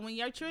 So when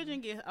your children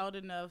get old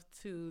enough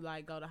to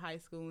like go to high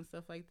school and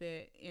stuff like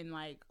that, and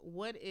like,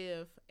 what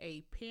if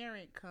a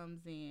parent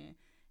comes in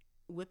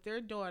with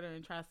their daughter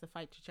and tries to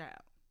fight your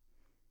child?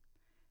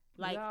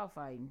 Like, y'all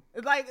fighting.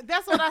 like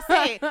that's what I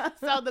said.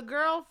 So the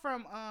girl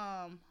from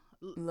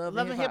Love Love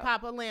and and Hip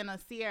Hop Atlanta,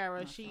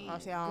 Sierra, she I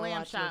don't glam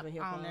watch shop Love and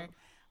Hip Hop. owner.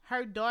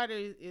 Her daughter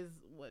is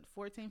what,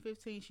 14,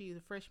 15? She's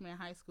a freshman in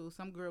high school.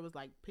 Some girl was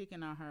like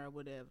picking on her or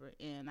whatever,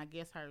 and I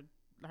guess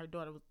her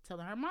daughter was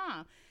telling her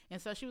mom,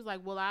 and so she was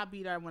like, "Well, I'll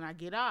be there when I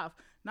get off."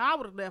 Now I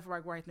would have left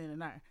right then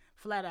and there,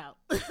 flat out,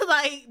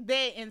 like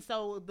that. And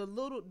so the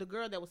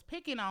girl that was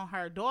picking on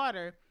her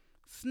daughter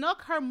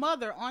snuck her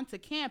mother onto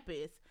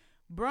campus,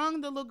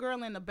 brung the little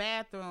girl in the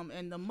bathroom,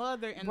 and the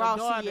mother and brought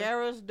the daughter,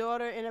 Sierra's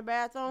daughter in the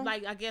bathroom.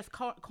 like I guess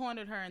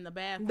cornered her in the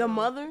bathroom. The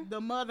mother?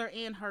 The mother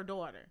and her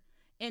daughter,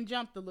 and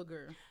jumped the little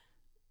girl.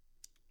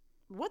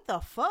 What the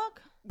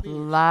fuck?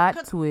 Plot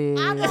 'Cause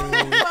twist. I don't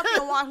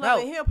fucking watch No. Love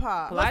and Hip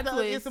Hop. Plot Is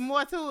twist. some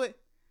more to it?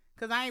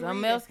 Cause I ain't Something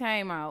reading. else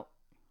came out,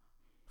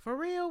 For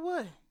real,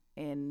 what?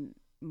 and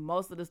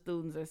most of the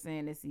students are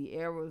saying that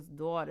Sierra's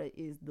daughter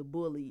is the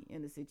bully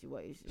in the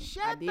situation.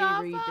 Shut I did the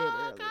read that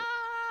fuck earlier.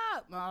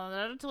 up. Oh,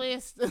 another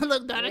twist.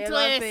 Look, another Yeah,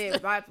 like I twist.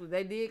 said, plot twist.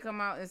 They did come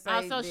out and say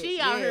Oh, so that,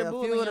 she out here a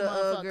bullying few of the the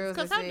motherfuckers. girls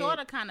Because that her said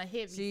daughter kind of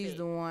heavy. she's said.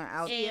 the one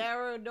out. And-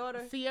 Sierra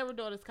daughter. Sierra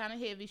daughter's kind of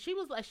heavy. She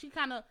was like, she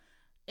kind of,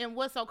 and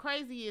what's so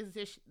crazy is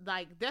that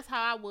like that's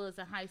how I was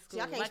in high school.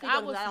 I can't Like speak I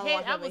on was, that. I don't he-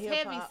 watch I Love was and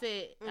Hip heavy Hop.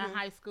 set in Mhm.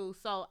 high school,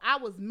 so I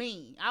was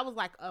mean. I was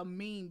like a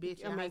mean bitch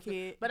in A high mean school.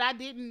 kid. But I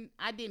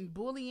didn't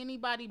bully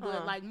anybody.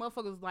 But like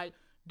motherfuckers like.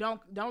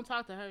 Don't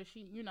talk to her. She,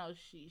 you know,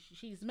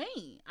 she's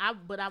mean.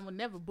 But I would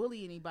never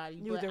bully anybody.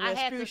 You was but the I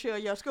had to. Respucia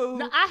of your school.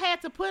 No, I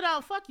had to put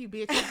on. Fuck you,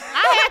 bitch. I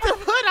had to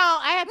put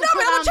I'm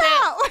on a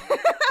that. child.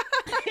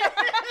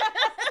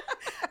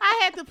 I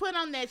had to put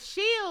on that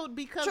shield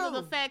because of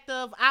the True. fact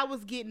of I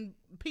was getting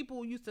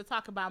people used to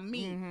talk about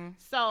me.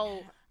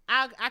 So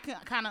I can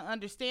kind of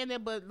understand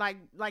that, but like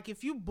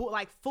if you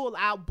like full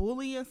out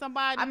bullying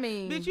somebody, I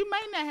mean, bitch, you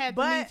may not have to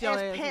But meet your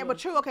ass. but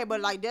true, okay,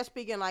 but like that's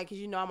speaking like, cause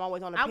you know I'm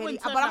always on the I petty,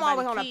 wouldn't but touch I'm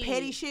always on nobody's the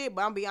petty kid. shit.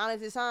 But I'm be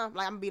honest this time,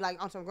 like I'm gonna be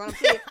like on some grown up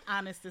shit.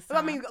 honest to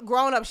I mean,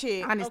 grown up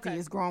shit. Honesty Okay.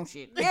 is grown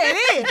shit. Yeah,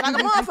 it is like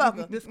a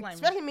motherfucker. Disclaimer.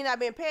 Especially me not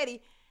being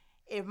petty.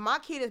 If my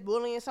kid is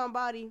bullying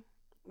somebody,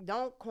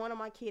 don't corner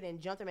my kid and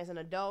jump them as an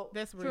adult.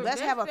 That's True. real.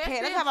 Let's have a That's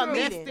let's still have a true.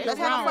 meeting. That's Let's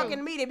still have a wrong.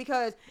 fucking meeting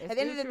because That's at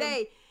the end of the still true.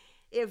 day,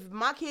 if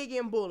my kid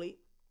getting bullied,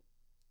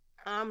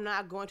 I'm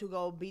not going to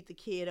go beat the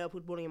kid up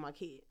who's bullying my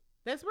kid.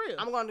 That's real.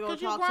 I'm going to go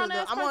 'Cause you talk to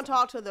grown-ass I'm going person. to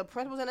talk to the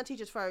principals and the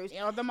teachers first.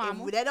 Or the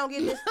mama. If they don't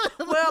get this,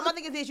 well, my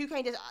thing is this: you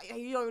can't just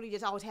you don't really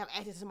just always have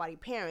access to somebody's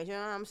parents. You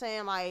know what I'm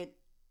saying? Like,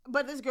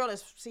 but this girl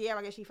is Sierra.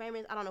 I guess she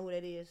famous. I don't know who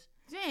that is.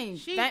 James,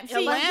 She- she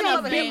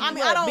Atlanta big, big- I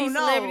mean, I don't B know.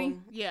 celebrity.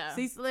 Yeah.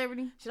 C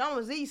celebrity. Shit, I'm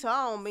a Z, so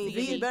I don't mean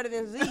Z Z. is better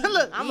than Z.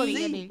 Look, I'm a E.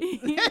 Z.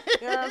 You know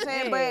what I'm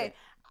saying? Yeah. But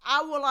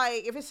I would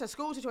like if it's a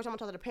school situation, I'm gonna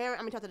talk to the parent.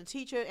 I'm gonna talk to the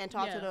teacher and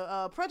talk Yeah. to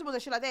the principals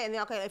and shit like that. And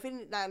then okay,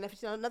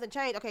 if nothing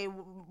changed, okay,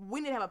 we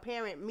need to have a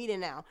parent meeting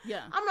now.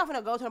 Yeah. I'm not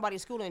gonna go to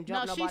nobody's school and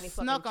jump No, she nobody's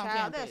fucking snuck on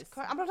child. campus.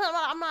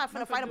 I'm not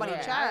finna fight nobody's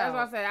Yeah, child.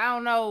 that's what I said. I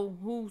don't know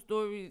whose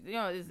stories. You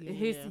know, it's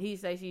his. Yeah. He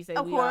say, she say.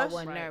 Of We all course.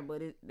 wasn't Right. there,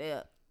 but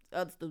the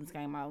other students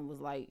came out and was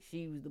like,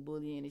 she was the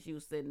bully and she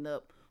was setting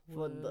up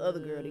for the other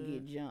girl to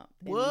get jumped.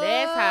 And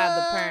that's how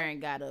the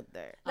parent got up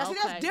there. Now see, Okay.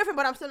 that's different,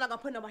 but I'm still not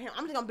gonna put nobody.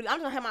 I'm just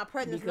gonna have my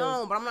presence Because,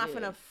 known, but I'm not yeah.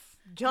 finna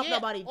jump Yeah,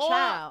 nobody's or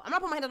child. I'm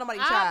not putting my hand on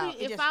nobody's I'll child. be,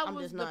 It if just, I I'm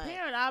was just the not.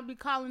 parent, I'll be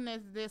calling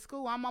that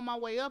school. I'm on my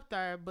way up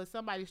there, but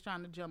somebody's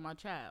trying to jump my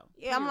child.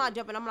 Yeah, I'm not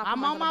jumping. I'm not. I'm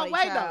putting on my hand way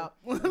nobody's child.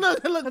 though.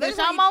 look, Cause bitch, that's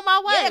I'm what on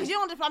my way. Yeah, because you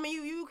don't just. I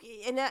mean, you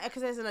and that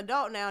because as an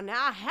adult now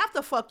I have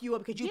to fuck you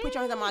up because you put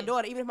your hands on my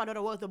daughter, even if my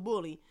daughter was the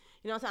bully.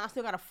 You know what I'm saying? I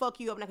still gotta fuck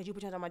you up now because you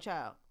put your hands on my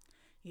child.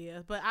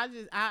 Yeah, but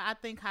I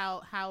think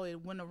how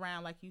it went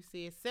around, like you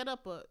said,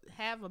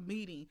 have a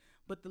meeting,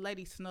 but the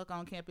lady snuck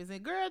on campus.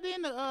 And girl,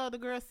 then the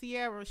girl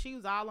Sierra, she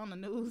was all on the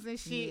news and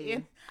shit. Yeah.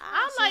 And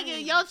I'm like,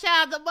 your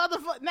child, the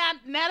motherfucker. Now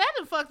that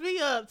done fucked me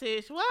up,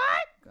 Tish. What?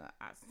 God,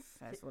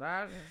 that's what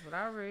I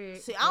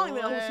read. See, I don't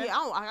even know who she.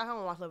 I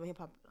don't watch Love and Hip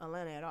Hop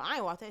Atlanta at all. I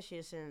ain't watched that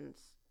shit since.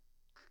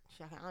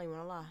 I don't even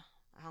wanna lie.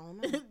 I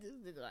don't know.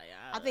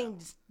 I think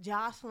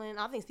Jocelyn.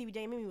 I think Stevie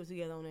J and Mimi was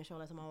together on that show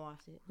last time I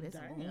watched it. That's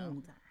I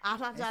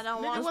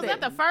don't watch Was that.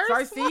 that the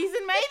first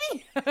season,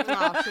 maybe?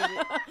 No,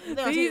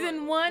 shit.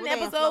 Season 1,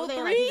 episode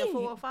 3. Like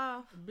 4 or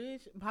 5.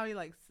 Bitch, probably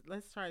like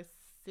let's try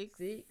 6,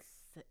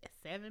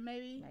 7,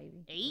 maybe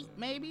 8,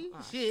 maybe.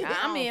 Shit.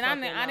 I mean,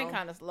 I didn't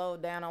kind of slow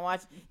down on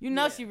watching. You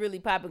know, she really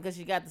popping because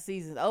she got the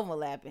seasons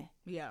overlapping.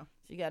 Yeah.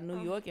 She got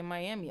New York and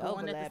Miami going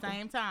overlapping at the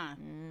same time.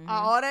 Mm-hmm.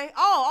 Are they?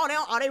 Oh,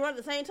 they run at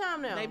the same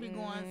time now. They be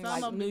going. Some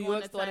like of them New be York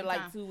going started like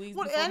time. 2 weeks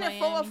What? before And Miami.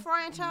 there 4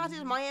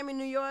 franchises: Miami,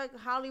 New York,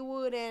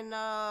 Hollywood, and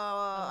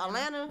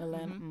Atlanta.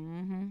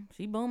 Mm-hmm.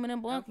 She booming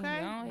and bunking.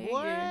 Okay, Go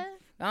what?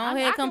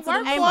 ahead, come to the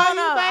work Hey, for Mona,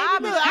 you,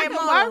 baby. I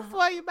can work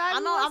for you, baby.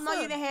 I know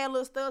you done had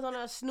little studs on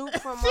there. Snoop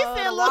from She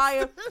said The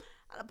Wire.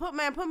 Put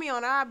me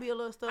on. I'll be a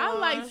little stud. I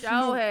like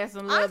Show had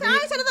some I love.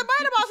 ain't said it's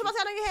about about somebody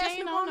said you had She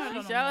Snoop ain't on on there.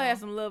 there. She sure had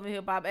some love and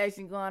hip hop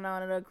action going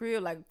on in her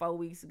crib like 4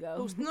 weeks ago.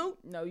 Who, Snoop?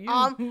 No, you.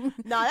 No,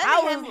 that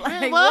I nigga was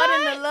had- like, What? what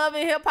in the love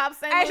and hip hop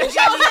scene? Hey, she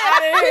said,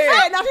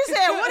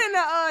 what in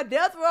the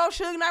Death Row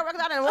Suge Knight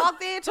records I done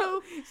walked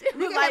into? She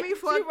You was got like, me she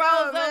fucked rolls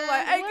up, up man.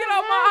 like, hey, What get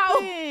off my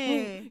house.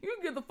 happened? You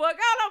get the fuck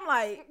out. I'm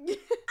like,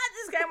 I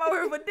just came over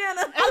here for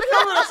dinner.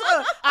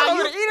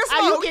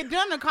 You get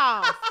done the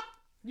calls.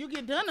 You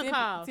get done the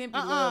calls. Tempe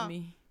love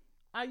me.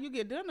 You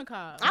get done the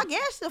calls. I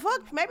guess the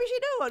fuck, maybe she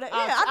do. Yeah,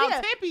 I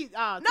did. Tempe.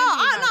 No, I'm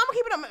gonna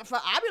keep it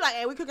up. I be like,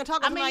 hey, we cooking tacos.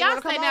 I mean, y'all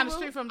stay down the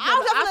street from each I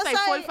other. was I'll just stay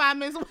gonna say, 45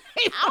 minutes away.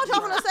 I was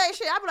just gonna say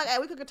shit. I be like, hey,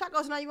 we cooking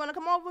tacos tonight. You wanna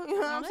come over? You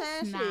know what I'm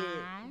saying? Nice.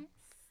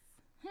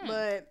 Shit.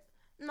 But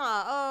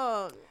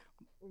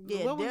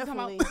yeah, What was you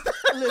definitely. talking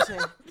Listen,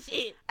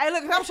 Shit. hey,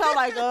 look, I'm sure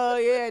like,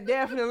 yeah,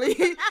 definitely.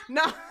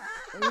 No,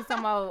 We talking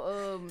about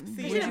would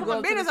shit, you go to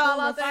the business school all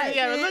and out there. fight?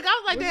 Yeah, look,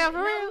 I was like, damn, for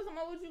No, real. we talking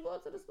about would you go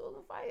to the school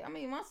and fight? I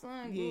mean, my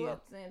son grew Yeah.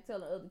 up saying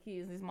telling other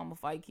kids his mama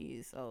fight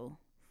kids. So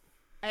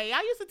Hey,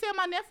 I used to tell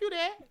my nephew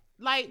that.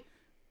 Like,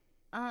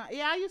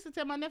 I used to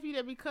tell my nephew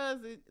that because,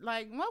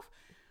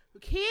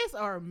 kids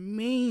are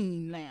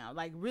mean now.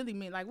 Like, really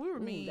mean. Like, we were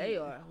mean. they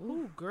are.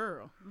 Ooh,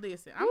 girl.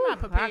 Listen, I'm not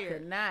I could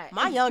prepared. not.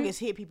 my youngest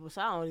hit people,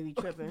 so I don't really be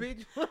tripping.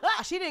 Bitch.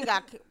 She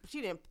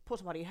didn't pull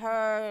somebody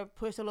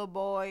push a little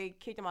boy,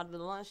 kicked him out of the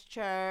lunch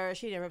chair.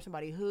 She didn't rip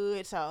somebody's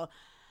hood. So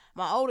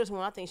my oldest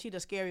one, I think she's the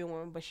scary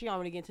one, but she don't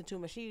really get into too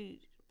much.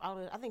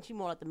 I think she's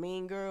more like the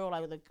mean girl,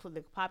 like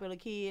the popular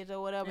kids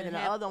or whatever. And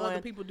then the other one,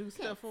 people do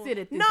stuff for. Sit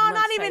at this no, lunch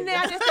not even table.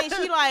 that. I just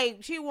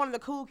think she one of the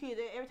cool kids.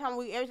 Every time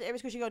every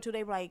school she go to,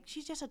 they be like,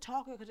 she's just a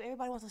talker because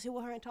everybody wants to sit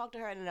with her and talk to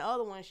her. And then the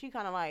other one, she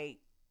kind of like.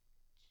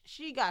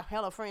 She got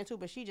hella friends too,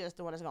 but she just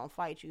the one that's gonna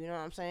fight you. You know what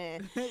I'm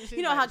saying?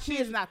 You know how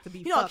kids not to be.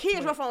 You know,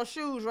 kids rough on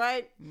shoes,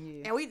 right?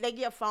 Yeah. And they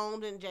get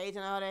phones and J's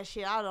and all that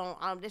shit.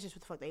 That's just what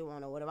the fuck they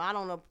want or whatever. I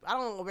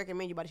don't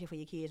recommend you buy shit for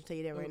your kids. I'll tell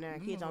you that right now.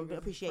 Kids don't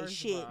appreciate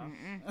shit.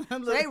 So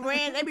they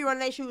be running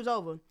their shoes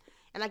over.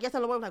 And I guess the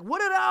little boy was like,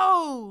 what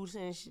are those?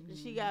 And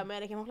she got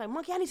mad at him. I was like,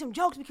 Monkey, I need some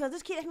jokes because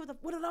this kid asked me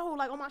what are those?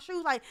 Like on my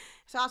shoes. Like,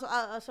 so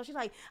she's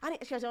like, they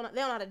don't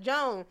know how to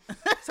Joan.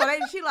 So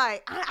she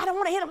like, I don't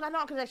want to hit him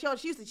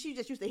because she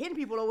just used to hitting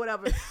people or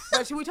whatever.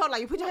 But we told her,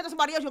 like, you put your hand on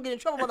somebody else, you'll get in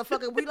trouble,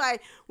 motherfucker.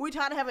 We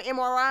tried to have an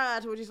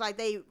MRIs, which is like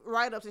they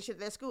write-ups and shit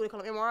at that school. They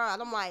call them MRIs.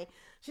 I'm like,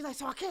 she's like,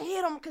 so I can't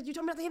hit him because you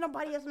told me not to hit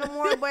nobody else no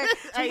more. But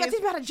so you got to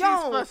teach me how to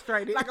Joan.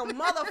 Frustrated. Like a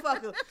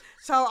motherfucker.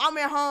 So I'm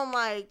at home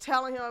like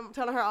telling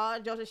her all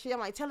jokes and shit. I'm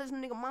like, tell this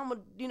nigga mama,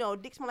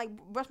 dick smell like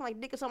breath smell like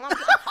dick or something.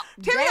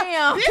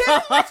 Damn.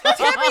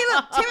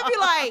 Timmy be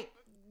like,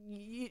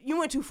 you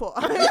went too far.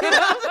 So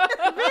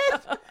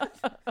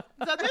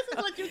this is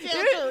what you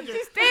tell children.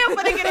 She's still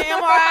gonna get an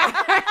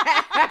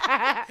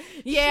MRI.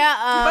 Yeah.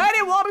 But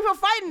it won't be for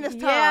fighting this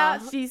time. Yeah.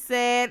 She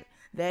said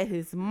that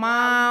his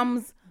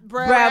mom's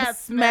breath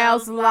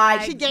smells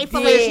like she gave dick.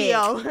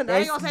 fellatio.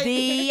 That's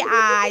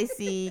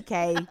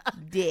D-I-C-K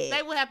dick.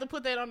 They would have to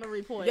put that on the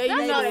report. Yeah, you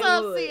That's know they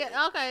what's would.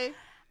 up, okay.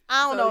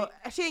 I don't So know.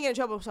 She didn't get in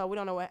trouble, so we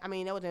don't know what. I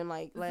mean, that was in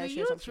like last So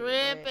year. you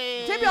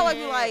tripping. Timmy always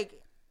be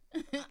like,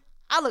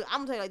 I'm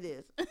gonna tell you like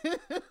this.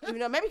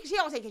 Maybe she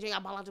always say, because you ain't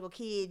got biological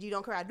kids, you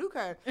don't care. I do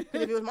care.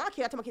 Because if it was my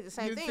kid, I tell my kid the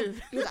same You thing. too.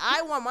 Because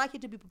I want my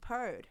kid to be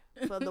prepared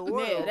for the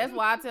world. Yeah, that's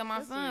why I tell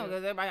my son,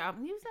 because everybody,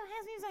 you so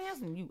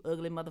handsome, you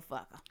ugly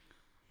motherfucker.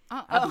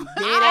 I be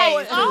dead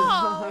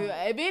ass too.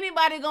 If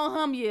anybody gonna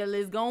hum you,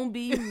 it's gonna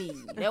be me.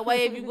 That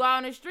way, if you go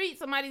on the street,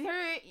 somebody's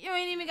heard, you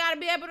ain't even gotta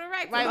be able to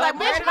recognize. Right, like,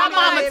 bitch, my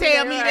mama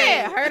tell me that.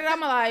 Yeah, heard it all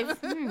my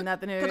life.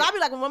 Nothing heard. Cause I be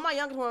like, when my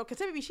youngest one, cause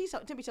Tiffany, she's so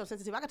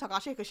sensitive. I can talk all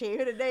shit cause she ain't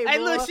here today. Hey,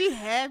 boy. look, she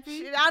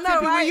happy. I know,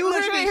 Tiffany, right? when you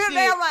Look, she hear ain't this here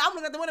today. shit. I'm like, I'm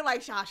looking at the window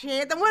like, she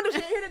ain't at the window. She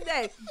ain't here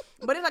today.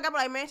 But it's like, I be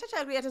like, man, shut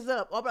your ugly asses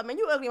up. Or I be like, man,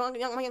 you ugly. My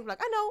young be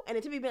like, I know. And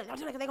then Tiffany be like, don't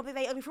you like they gonna think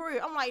they ugly for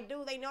real? I'm like,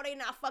 dude, they know they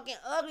not fucking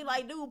ugly.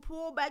 Like, dude,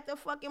 pull back the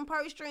fucking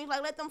purse strings.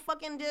 Like, let them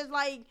fucking just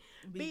like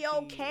be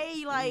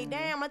okay. Like,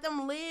 damn, let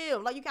them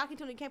live. Like, you can't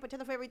protect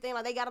them for everything.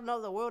 Like, they gotta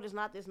know the world is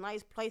not this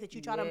nice place that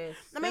you try to.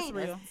 I mean,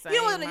 real. you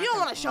don't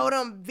want to show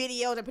them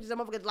videos and pictures of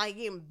motherfuckers like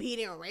getting beat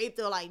and raped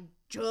or like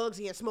drugs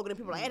and smoking and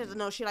people like that. There's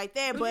no shit like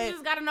that. But you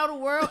just gotta know the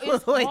world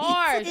is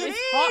harsh.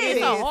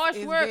 It's a harsh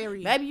world.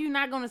 Very. Maybe you're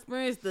not gonna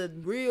experience the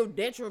real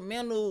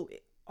detrimental,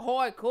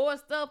 hardcore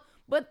stuff,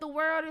 but the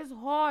world is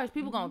harsh.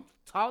 People gonna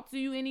talk to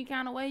you any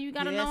kind of way. You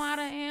gotta know how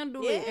to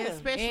handle it,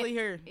 especially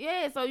her.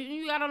 Yeah, so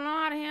you gotta know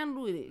how to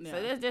handle it. Yeah.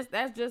 So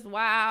that's just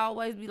why I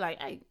always be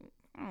like, hey,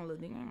 I don't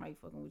look, nigga, I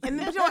ain't fucking with you. And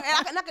then,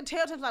 and I can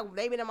tell since like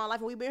they've been in my life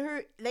and we've been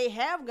here, they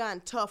have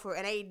gotten tougher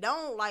and they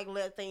don't like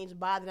let things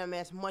bother them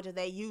as much as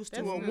they used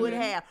to or would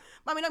have.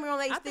 But I mean, don't get me wrong,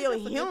 they still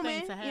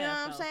human. You know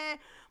what I'm saying?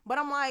 But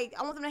I'm like,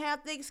 I want them to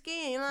have thick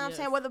skin. You know what I'm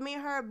saying? Whether me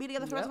and her be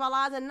together for the rest of our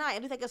lives or not,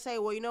 at least they can say,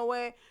 well, you know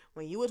what?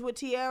 When you was with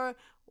Tiara,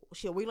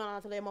 shit, we learn how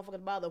to let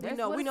motherfuckers bother. We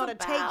know to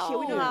take shit.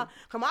 We know how.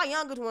 Cause my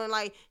youngest one,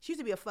 like, she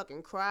used to be a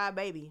fucking cry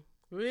baby.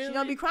 Really? She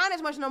don't be crying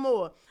as much no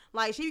more.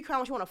 Like, she be crying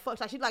when she want to fuck.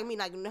 Like, she like me,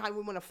 like, how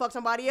we want to fuck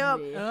somebody up.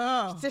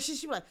 Yeah. So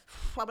she be like,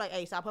 I'm like,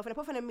 hey, stop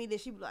puffing at me. Then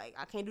she be like,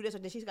 I can't do this. So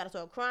then she's got to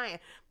start crying.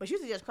 But she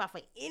used to just cry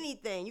for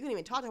anything. You couldn't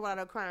even talk to her without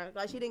her crying.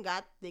 Like, she didn't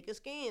got thicker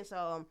skin.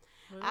 So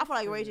I feel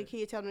like raise your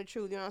kids, tell them the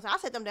truth. You know what I'm saying? I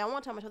set them down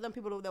one time and told them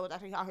people that was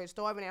actually out here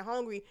starving and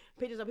hungry,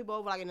 pictures of people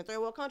over like in the third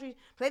world countries,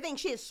 because they think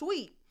shit's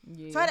sweet.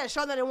 Yeah. So I had to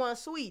show them it wasn't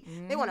sweet.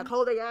 They want to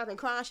close their eyes and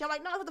cry and shit. I'm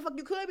like, no, what the fuck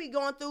you could be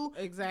going through.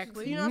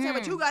 Exactly. You know what I'm saying?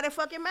 But you got it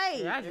fucking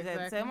made. Yeah, I just had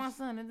to tell my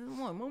son at this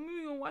morning, Mom,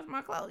 you gonna wash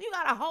my clothes? You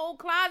got a whole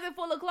closet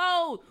full of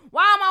clothes.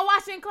 Why am I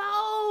washing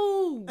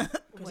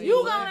clothes?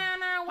 You go down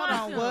there and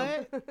wash them.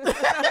 What?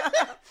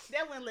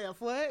 That went left.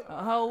 What?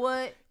 A whole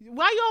what?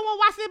 Why you don't want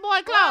to wash this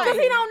boy clothes?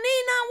 Because he don't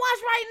need nothing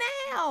washed right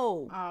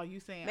now. Oh, you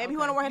saying maybe he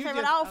want to wear his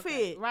favorite outfit.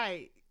 Okay.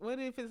 Right. What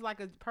if it's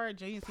like a pair of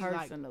jeans?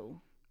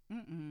 Personal.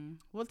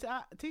 Well,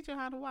 teach her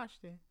how to wash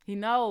then. He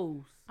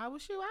knows. I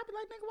was sure. I'd be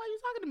like, nigga, why you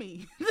talking to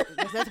me?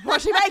 That's the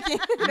point she making.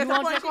 You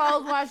want your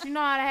clothes washed, you know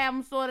how to have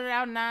them sorted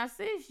out and I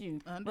assist you.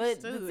 Understood.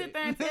 But to sit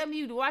there and tell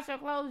me to wash your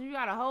clothes, you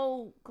got a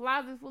whole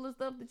closet full of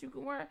stuff that you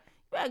can wear. You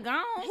better go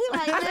on. He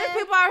like, There's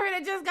people out here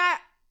that just got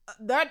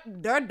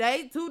their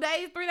day, 2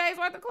 days, 3 days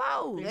worth of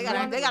clothes. They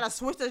gotta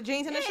switch the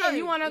jeans and the shirt.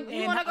 You wanna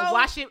go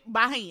wash it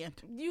by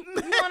hand. You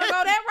wanna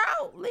go that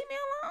route? Leave me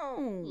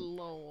alone.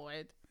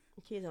 Lord.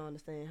 Kids don't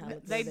understand how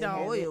they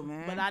don't. Oil,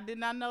 man. But I did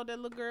not know that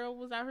little girl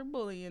was out here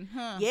bullying.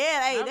 Huh?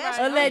 Yeah, hey, that's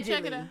right.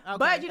 Allegedly. Okay.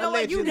 But you know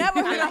what? You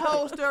never hear the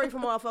whole story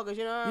from motherfuckers.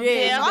 You know what I'm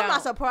saying? So I'm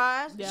not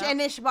surprised. Yeah. And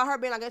then about her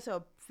being like, it's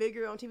a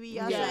figure on TV.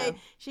 I say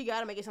she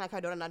gotta make it sound like her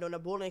daughter not doing the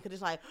bullying because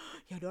it's like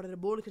your daughter the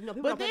bullying because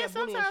people. But then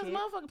sometimes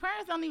motherfucking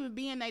parents don't even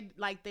be in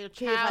their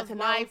child's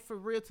life for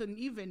real to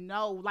even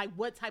know like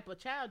what type of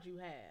child you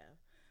have.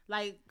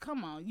 Like,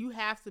 come on, you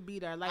have to be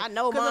there. Like, I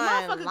know mine. Because a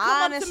motherfucker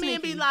come up to me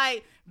and be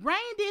like, Rain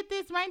did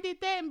this, Rain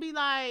did that, and be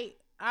like,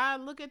 I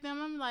look at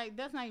them, I'm like,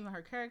 that's not even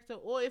her character.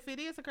 Or if it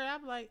is her character,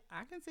 I'm like,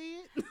 I can see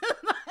it.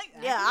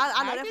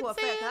 I know that for a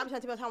fact. I'm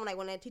trying to tell you, like,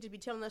 when that teachers be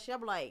telling us shit,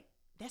 I'm like,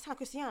 that's how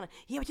Christiana.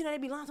 Yeah, but you know, they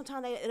be lying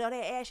sometimes. They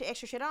add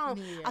extra shit on.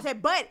 Yeah. I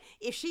said, but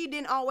if she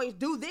didn't always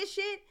do this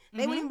shit,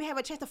 they wouldn't even have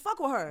a chance to fuck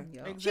with her.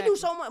 Yeah. Exactly. She do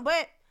so much,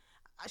 but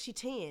she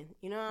 10,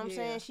 you know what I'm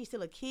saying? She's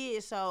still a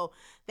kid, so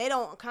they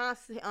don't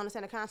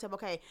understand the concept.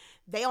 Okay,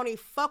 they only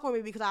fuck with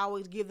me because I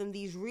always give them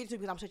these reasons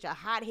because I'm such a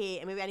hothead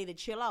and maybe I need to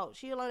chill out.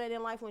 She'll learn that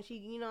in life when she,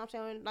 you know what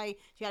I'm saying? Like,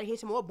 she gotta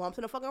hit some more bumps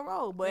in the fucking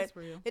road, but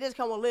it just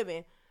come with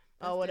living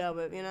or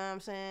whatever, you know what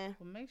I'm saying?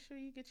 Well, make sure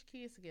you get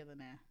your kids together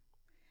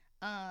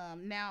now.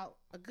 Now,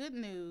 a good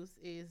news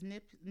is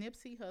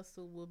Nipsey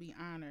Hussle will be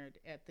honored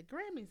at the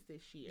Grammys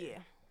this year. Yeah.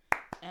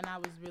 And I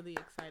was really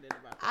excited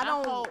about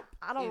that.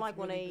 I don't like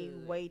when they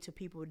wait till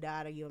people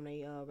die to give them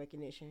their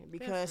recognition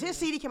because his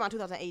CD came out in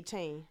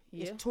 2018.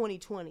 Yeah. It's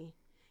 2020.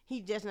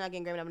 He just not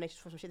getting Grammy nominations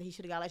for some shit that he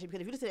should have got last year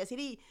because if you listen to that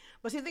CD,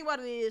 but see the thing about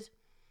it is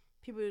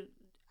people.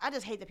 I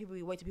just hate that people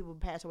wait till people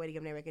pass away to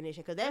give them their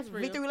recognition because that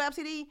Victory Lap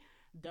CD,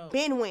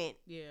 Ben went.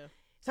 Yeah.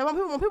 So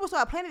when people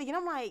start playing it again,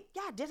 I'm like,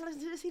 y'all just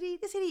listen to this CD.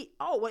 This CD,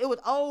 well, it was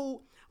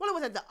old. Well, it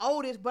wasn't the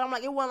oldest, but I'm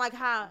like, it wasn't like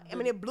how. I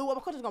mean, it blew up.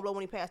 Of course, it's gonna blow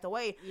when he passed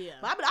away. Yeah.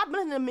 But I've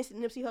been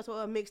listening to Nipsey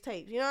Hussle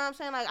mixtapes. You know what I'm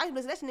saying? Like I used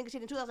to listen to that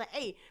shit in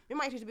 2008. We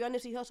might used to be on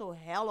Nipsey Hussle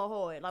hella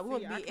hard. Like we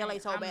want to be LA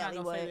so badly. I'm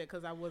not gonna say that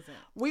because I wasn't.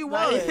 We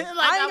was. I ain't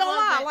gonna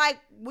lie. Like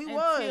we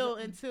was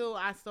until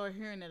I started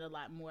hearing it a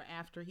lot more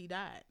after he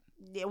died.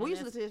 Yeah, we used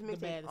to listen to his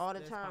mixtape all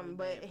the time,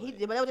 but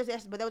that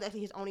was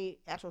actually his only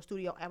actual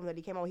studio album that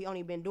he came out. He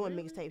only been doing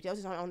mixtapes. That was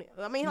his only.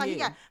 I mean, like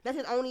that's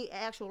his only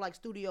actual like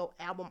studio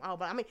album out.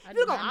 But I mean, if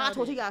you look on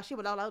iTunes, he got shit,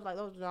 but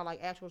those are not like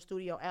actual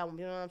studio albums.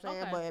 You know what I'm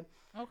saying? Okay.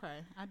 But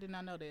I did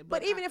not know that.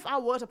 But even if I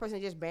was a person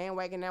that just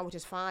bandwagon now, which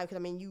is fine, because I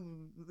mean,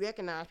 you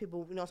recognize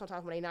people, you know,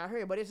 sometimes when they not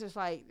heard, but it's just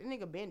like the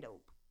nigga been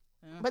dope.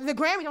 But the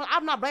Grammys,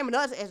 I'm not blaming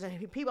us as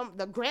people.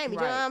 The Grammys, you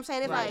know what I'm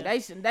saying? It's like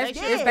that's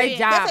their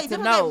job to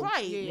know.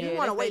 Right? You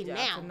want to wait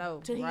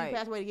now till he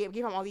passed away to give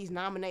him all these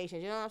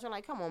nominations. You know what I'm saying?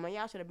 Like, come on, man,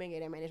 y'all should have been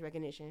getting that man this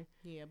recognition.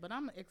 Yeah, but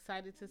I'm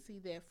excited to see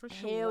that for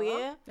sure. Hell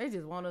yeah! They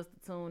just want us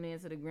to tune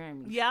into the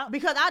Grammys. Yeah,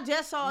 because I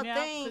just saw a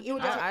thing. It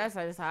was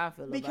that's how I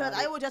feel. Because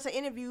it was just an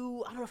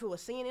interview. I don't know if it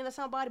was CNN or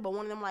somebody, but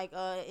one of them like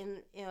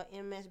in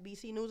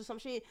MSNBC News or some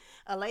shit.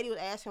 A lady was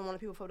asking one of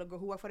the people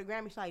who work for the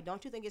Grammys, like,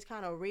 don't you think it's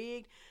kind of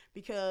rigged?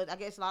 Because I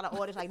guess a lot of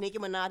artists like Nicki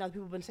Minaj,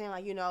 people have been saying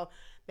like, you know,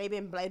 they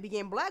be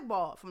getting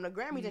blackballed from the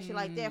Grammys and shit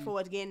like that for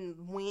us getting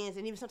wins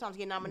and even sometimes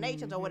getting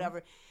nominations or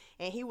whatever.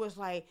 And he was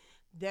like,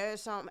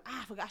 there's some,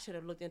 I forgot, I should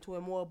have looked into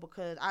it more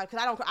because I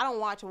don't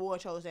watch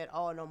award shows at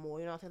all no more.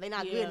 You know what I'm saying? They're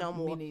not good no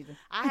more. Me neither.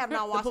 I have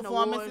not watched an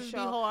award show.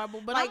 Be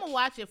horrible, but like, I'm gonna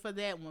watch it for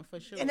that one for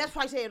sure. And that's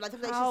why I said, like,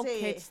 I'll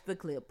catch the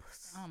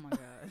clips. Oh my god.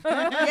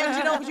 Yeah,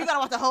 you know, because you gotta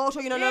watch the whole show.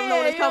 You never know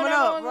what's coming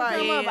up,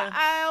 right? Yeah.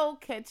 I'll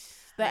catch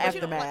the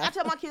aftermath. Like, I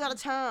tell my kids all the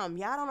time,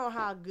 y'all don't know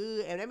how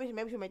good, and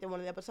maybe we should make that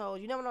one of the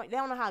episodes. You never know, they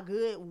don't know how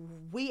good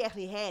we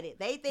actually had it.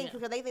 They think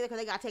because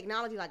they got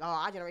technology, like, oh,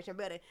 our generation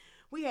better.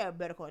 We had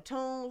better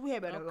cartoons. We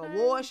had better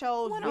award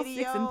shows,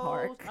 videos. In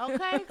Park.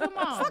 Okay, come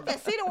on. Fuck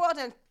that. See the world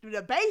in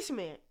the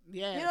basement.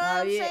 Yeah. You know what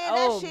I'm saying?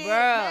 Oh, that shit, bro.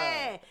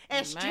 man.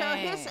 And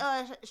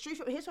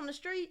his from the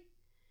street.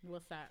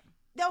 What's that?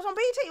 That was on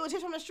BT. It was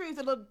His from the Street.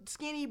 The little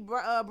skinny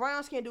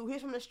brown skin dude.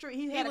 His from the Street.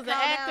 He was an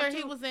actor.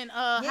 He was in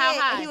How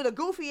High. He was a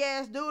goofy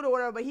ass dude or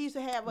whatever. But he used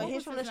to have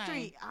His from the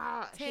Street.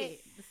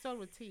 Shit. The start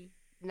with T.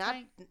 Not.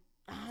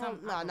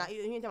 No.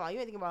 You ain't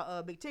thinking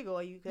about Big Tigger,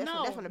 are you?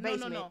 That's from the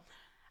basement. No.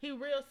 He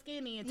real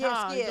skinny and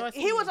tall. Yeah.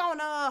 He was on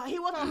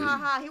How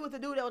High. He was the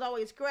dude that was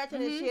always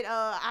scratching and shit.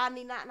 I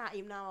need not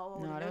even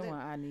know. No, that one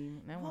I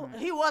need. That one.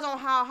 He was on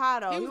How High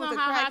though. He was a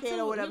crackhead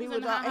or whatever. He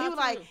was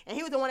like, and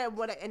he was the one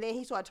that, and then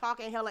he started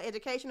talking hella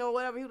educational or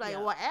whatever. He was like,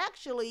 well,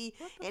 actually,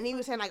 and he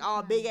was saying like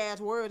all big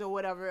ass words or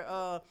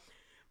whatever.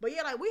 But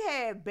yeah, like we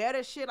had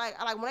better shit. Like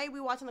when they be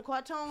watching the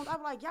cartoons, I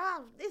was like,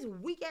 y'all, this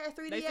weak ass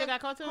 3D. They still got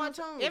cartoons.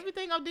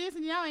 Everything on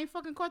Disney, y'all ain't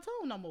fucking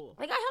cartoon no more.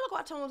 They got hella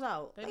cartoons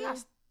out. They got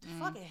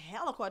fucking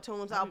hella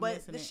cartoons out,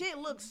 but the shit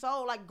looks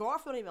so like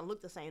Garfield don't even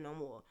look the same no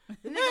more.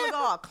 The nigga look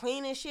all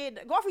clean and shit.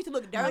 Garfield used to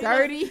look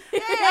dirty. Yeah,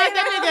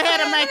 that nigga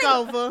had a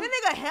makeover. The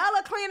nigga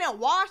hella clean and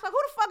washed. Like who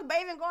the fuck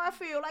bathing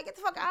Garfield? Like get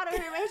the fuck out of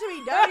here, man. He should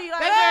be dirty.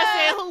 Like that girl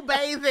said who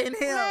bathing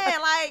him? Man,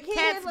 like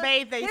cats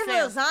bathe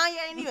themselves. His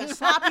lasagna ain't even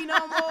sloppy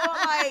no more.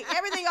 Like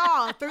everything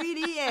all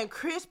 3D and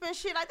crisp and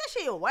shit. Like that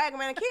shit whack,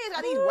 man. The kids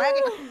got these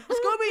wacky.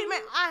 Scooby,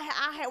 man.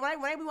 I had when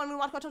they want me to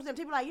watch cartoons,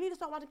 people like you need to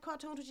start watching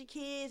cartoons with your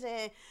kids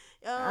and.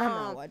 I'm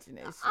not watching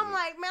that shit. I'm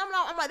like, man,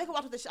 I'm like, they can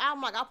watch the shit. I'm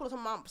like, I'll put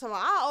some of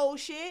our old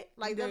shit.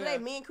 Like the other day,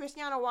 me and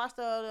Christiana watched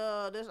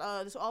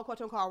this old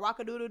cartoon called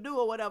Rock-a-Doodle-Doo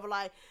or whatever.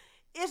 Like,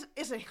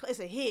 it's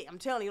a hit. I'm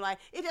telling you, like,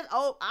 it's just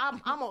old. I'm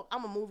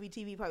a movie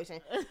TV person.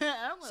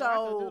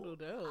 So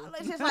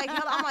it's just like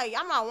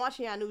I'm not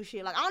watching y'all new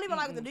shit. Like I don't even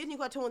like the Disney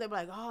cartoon. They be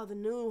like, oh, the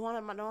new one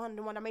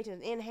that makes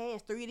it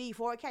enhanced 3D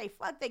 4K.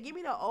 Fuck that. Give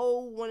me the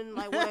old one,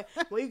 like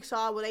where you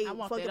saw where they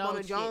fucked up on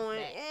the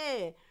joint.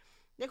 Yeah.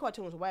 Their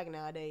cartoons whack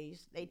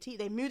nowadays.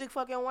 They music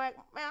fucking whack.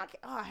 Man,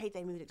 I hate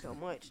their music so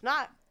much.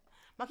 My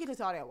kids listen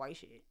to all that white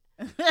shit.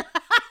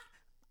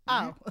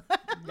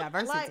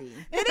 Diversity. Like,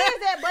 it is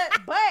that,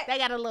 but they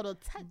got a little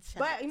touch.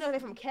 But you know they're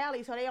from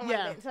Cali, so they don't like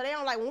that. So they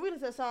don't like when we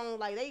listen to a song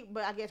like they.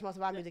 But I guess most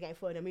of our music ain't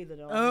for them either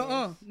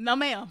though. No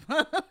ma'am.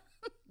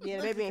 Yeah,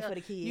 the baby ain't for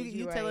the kids.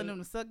 You right. telling them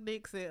to suck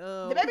dicks and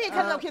the baby ain't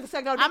telling them kids to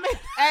suck no dick. I mean,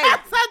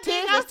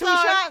 hey, that's 2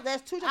 shots.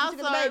 That's 2 shots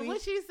to the baby.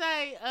 What she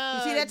say?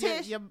 You see that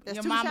Tish? Your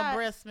mama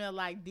breast smell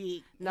like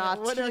dick. Nah,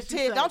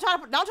 Tish, don't try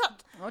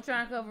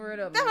to cover it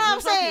up. That's what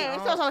I'm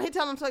saying. He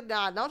telling him to suck.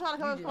 Don't try to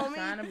cover it for me.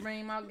 Trying to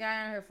bring my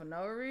guy in here for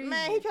no reason.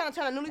 Man, he trying to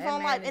turn a newly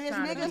phone light, and it's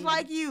niggas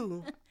like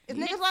you. It's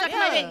niggas like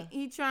her.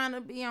 He trying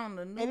to be on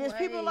the new. And it's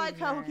people like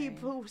her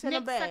who send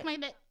him back.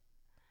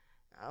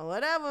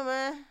 Whatever,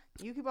 man.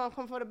 You keep on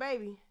coming for the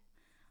baby.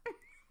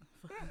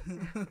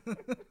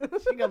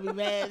 She gonna be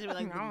mad. She be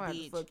like, I'm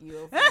gonna fuck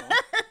you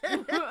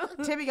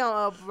up. Tippy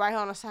gonna write her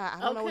on the side.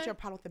 I don't know what your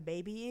problem with the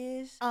baby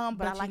is,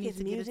 but I like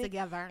his music.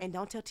 Together. And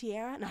don't tell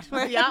Tiara.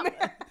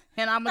 Yep.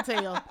 And I'm gonna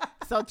tell.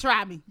 So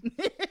try me.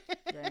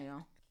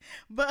 Damn.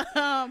 But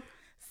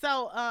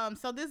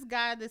so this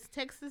guy, this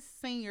Texas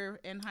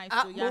senior in high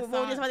school, we were just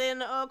about that in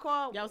the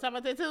call. Y'all was talking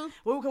about that too?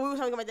 We were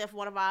talking about that for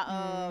one of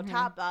our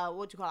top,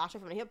 what you call, our show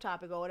from the hip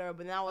topic or whatever.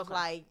 But then I was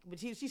like, but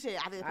she said,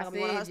 I think it's gonna be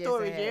one of her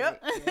stories.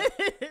 Yep.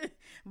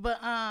 But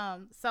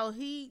so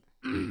he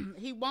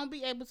won't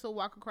be able to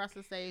walk across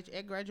the stage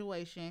at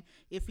graduation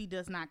if he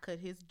does not cut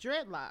his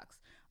dreadlocks.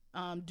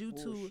 due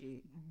Bullshit.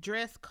 to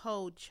dress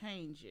code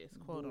changes,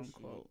 quote Bullshit.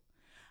 unquote.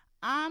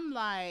 I'm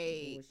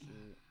like,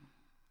 Bullshit.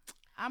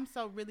 I'm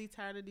so really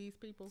tired of these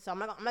people. So I'm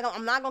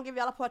not gonna give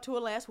y'all a part 2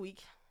 of last week.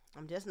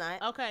 I'm just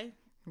not. Okay.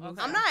 Woosah.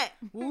 I'm not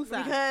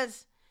Woosah.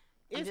 because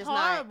I'm It's just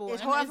horrible. Not.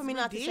 It's and hard it's for me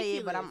not to say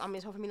it, but ridiculous.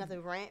 it's hard for me not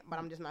to rant. But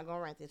I'm just not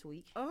gonna rant this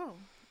week. Oh.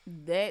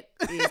 That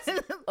is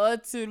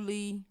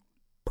utterly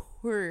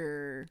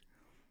pure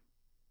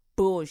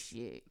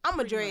bullshit. I'm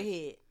a Pretty much.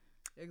 dreadhead.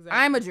 Exactly.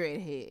 I'm a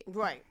dreadhead.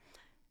 Right.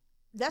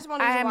 That's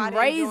one I reason why am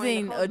they joined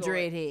raising the a Coast Guard.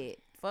 dreadhead.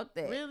 Fuck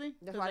that. Really?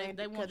 That's why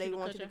they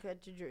want you to cut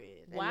cut your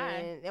dreads. And Why?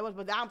 then that was,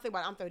 but I'm thinking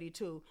about. I'm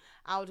 32.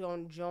 I was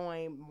gonna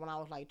join when I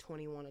was like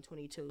 21 or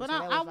 22. But so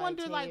that was I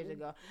wonder, 10 like, years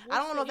ago. what's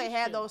I don't know if the they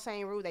had issue? those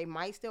same rules. They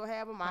might still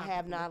have them. I have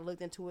Probably. not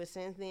looked into it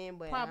since then.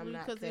 But Probably I'm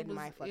not 'cause it cutting was-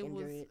 my it fucking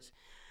was- dreads.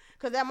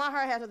 Because that my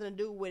hair has nothing to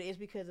do with it. It's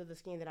because of the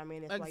skin that I'm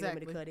in. That's why you want me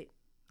to Exactly. cut it.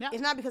 Yeah.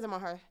 It's not because of my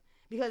hair.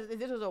 Because if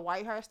this was a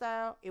white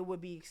hairstyle, it would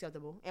be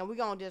acceptable. And we're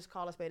going to just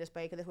call a spade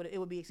because that's what it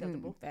would be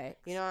acceptable.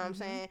 Facts. You know what I'm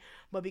saying?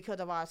 But because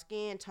of our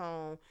skin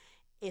tone,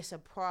 it's a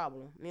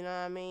problem. You know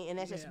what I mean? And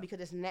that's just Yeah. because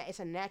it's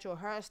a natural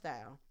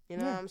hairstyle. You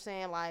know what I'm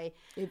saying? Like,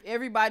 If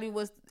everybody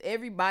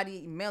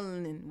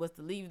melanin was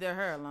to leave their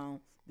hair alone,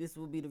 this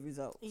would be the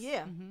result.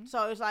 yeah.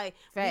 So it's like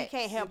Facts. we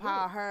can't help It how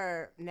our would.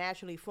 hair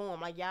naturally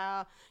form. Like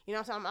y'all, you know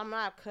what I'm saying? I'm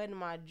not cutting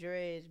my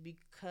dreads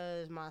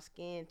because my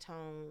skin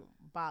tone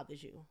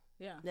bothers you.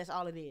 Yeah. That's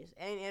all it is.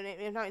 And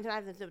it's not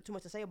even too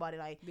much to say about it.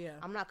 Like, Yeah.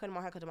 I'm not cutting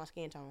my hair because of my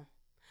skin tone.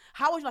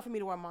 How would you like for me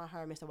to wear my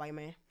hair, Mr. White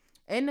Man?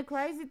 And the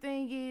crazy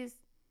thing is,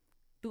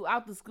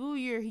 throughout the school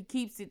year, he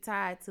keeps it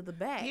tied to the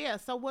back. Yeah.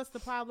 So what's the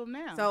problem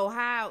now? So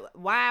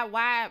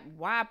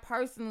why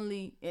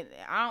personally?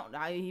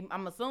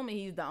 I'm assuming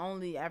he's the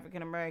only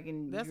African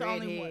American that's the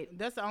only one. redhead.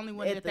 That's the only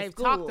one at that the they've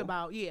school. talked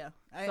about. Yeah.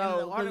 And the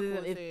So article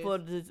 'cause says for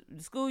the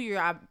school year,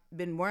 I've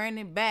been wearing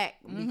it back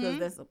because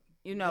that's a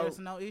there's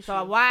no issue.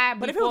 So why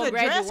But if it before was a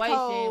dress graduation?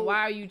 code- Why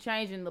are you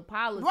changing the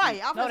policy?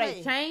 Right, I was No, gonna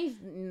they say.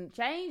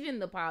 changing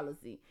the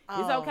policy.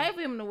 Oh. It's okay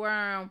for him to wear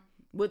them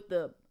with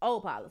the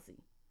old policy.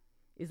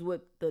 It's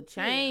what the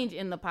change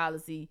in the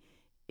policy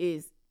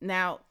is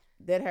now.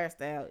 That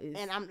hairstyle is.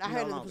 And I no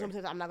heard longer.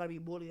 that I'm not going to be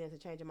bullied into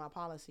changing my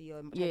policy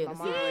or Yeah, changing my the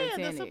mind. Yeah, the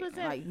superintendent.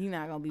 superintendent. Like he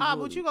not gonna be. Oh, bullied.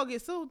 but you gonna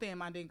get sued then,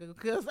 my nigga,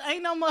 because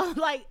ain't no more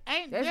like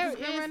ain't That's there is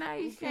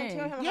discrimination. You can't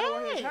tell him how to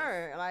wear his Yes.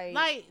 hair.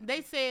 like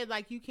they said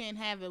like you can't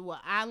have it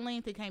eye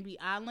length. It can't be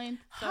eye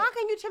length. So, how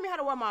can you tell me how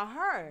to wear my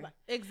hair?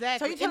 exactly.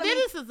 So you and telling then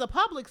me- this is a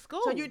public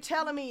school. So you're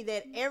telling me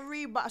that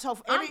everybody? So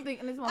I'm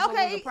thinking this motherfucker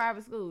okay. was a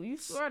private school. You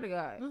swear to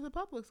God. This is a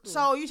public school.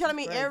 So you telling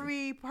me Crazy.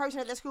 every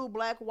person at that school,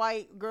 black,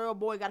 white, girl,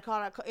 boy, got to call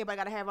out? Everybody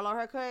got to have a long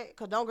haircut?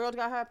 Because don't girls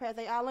got hair past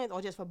their eye length,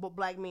 or just for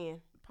black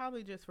men?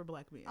 probably just for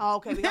black men. Oh,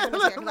 okay, because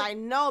I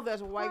know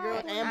there's white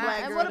girls and black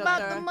And girls. what up about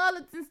there. the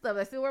mullets and stuff?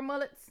 They still wear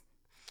mullets.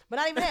 But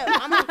not even that.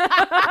 I mean, but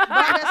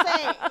I'm just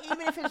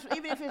saying,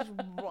 even if it's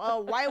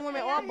white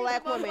women or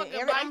black women,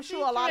 I'm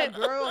sure a lot of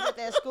girls at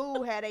that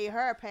school had a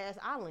hair past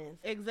eye length.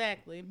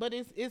 Exactly, but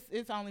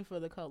it's only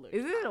for the color.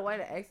 Is it a way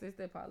to access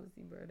that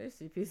policy, bro? That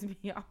shit pisses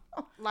me off.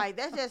 Like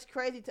that's just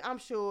crazy. I'm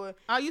sure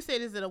Oh, you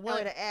said is it a a way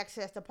what? to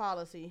access the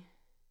policy.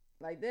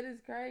 Like that is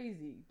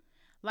crazy.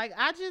 Like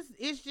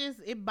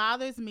it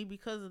bothers me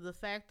because of the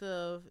fact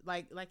of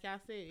like y'all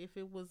said, if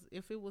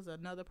it was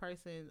another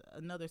person,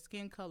 another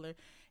skin color,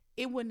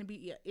 it wouldn't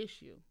be an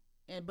issue.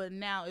 But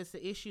now it's an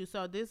issue.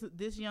 So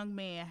this young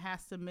man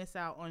has to miss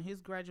out on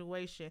his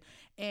graduation,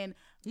 and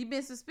He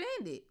been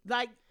suspended.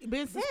 like been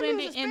been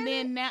suspended, and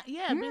then suspended?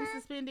 now been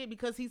suspended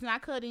because he's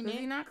not cutting Cause it.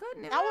 he not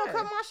cutting it. I won't hair.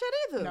 cut my shit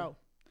either. No,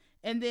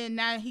 and then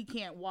now he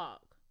can't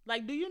walk.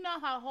 Like, do you know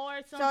how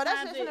hard So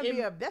sometimes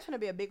that's gonna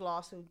be a big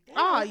lawsuit.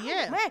 Oh, Damn,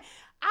 yeah. man.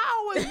 I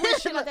always wish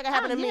shit like that could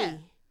happen to me. yeah.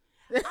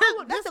 That's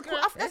This a girl-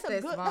 that's that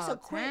a good that's a small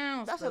quick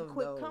town that's a stuff,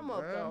 quick though, come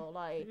up bruh. though.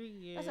 Like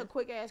Yeah. that's a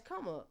quick ass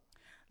come up.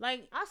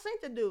 Like, I seen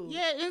the dude.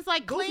 yeah, it's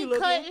like Goofy clean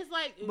cut. looking, It's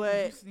like,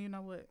 but- you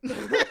know what?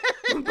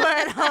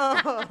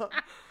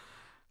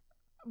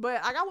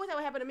 But like I wish that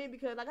would happen to me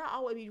because like I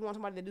always want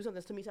somebody to do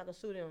something to me so I can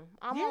sue them.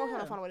 I'm always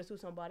trying to find a way to sue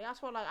somebody. I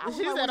swear like I She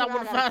wish said I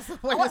want to find some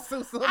way to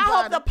sue somebody. I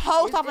hope the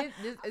post office.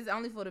 It's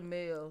only for the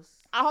males.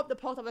 I hope the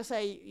post office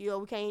say,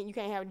 yo, you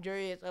can't have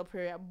dreads up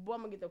here. Boy,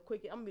 I'm gonna get the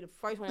quick. I'm gonna be the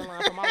first one in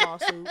line for my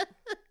lawsuit.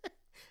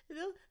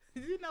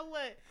 You know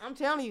what? I'm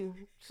telling you,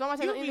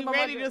 somebody You take be anything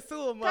ready about to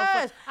sue him, Cuz,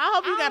 motherfucker. I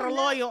hope you I got a don't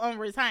lawyer on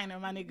retainer,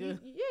 my nigga.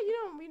 Yeah,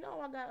 you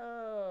know, I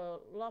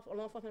got law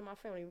enforcement in my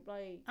family.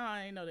 Like, Oh,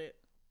 I ain't know that.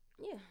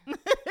 yeah,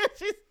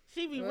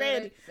 she be Well,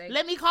 ready. they-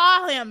 Let me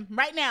call him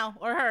right now,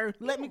 or her.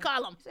 Let me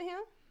call him. is it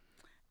him?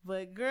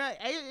 But girl,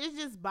 it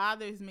just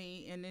bothers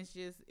me, and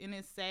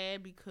it's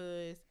sad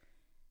because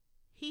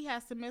he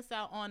has to miss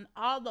out on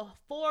all the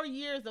 4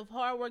 years of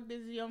hard work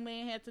this young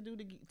man had to do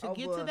to get to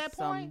Over that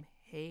some point.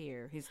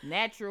 hair, his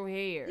natural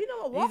hair. You know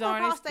what? These Walking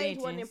aren't across stage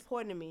wasn't extensions.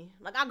 important to me.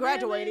 Like, I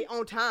graduated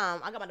on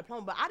time. I got my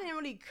diploma, but I didn't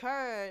really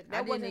care. That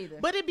I wasn't didn't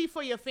either. But it be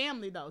for your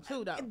family though,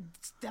 too, though.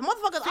 The motherfuckers.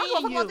 I don't Seeing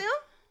fuck about you. them.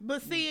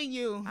 But seeing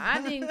you,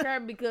 I didn't care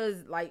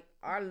because like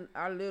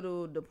our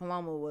little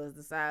diploma was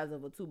the size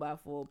of a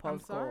 2x4 I'm sorry?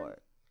 postcard.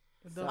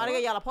 The Oh, they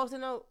got y'all a post-it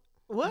note.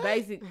 What?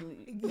 Basically.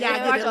 Yeah,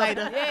 I get it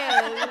later.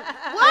 Yeah.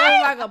 What? It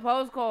was like a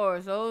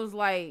postcard. So it was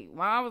like,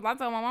 I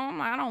told my mom, I'm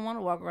like, I don't want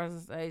to walk across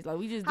the stage. Like,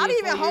 we just How did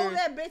do you even 4 hold years.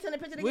 that bitch in the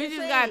picture to We get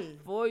just saved?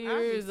 got 4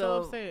 years so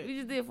of, upset. we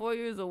just did 4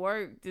 years of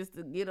work just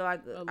to get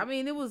like, I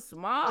mean, it was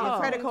small. Your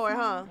credit card,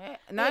 huh?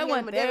 No, it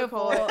wasn't there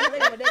for. They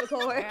got a debit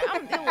card. It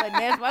wasn't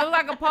that small. It was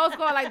like a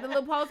postcard, like the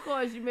little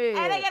postcards you made.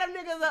 And they got them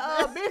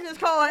niggas a business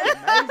card.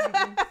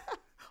 Basically.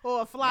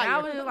 Or a flyer. And I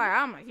was just like,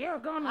 I'm like, you're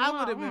going to I walk.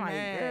 would have been I'm like,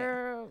 mad.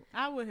 girl.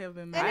 I would have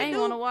been I mad. ain't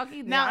want to walk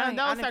either. Now, I in didn't-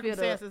 I those didn't feel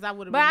circumstances, I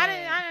would have But been I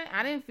mad.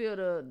 I didn't feel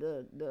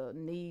the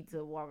need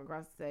to walk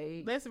across the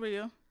stage. That's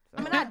real.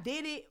 I mean, I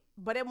did it,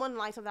 but it wasn't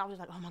like something I was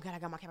just like, oh my God, I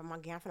got my cap on my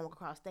gown. I'm finna walk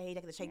across stage. I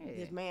get to shake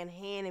this man's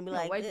hand and be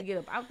like, wait to get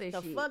up out that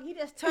the shit. fuck? He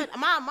just touched,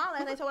 my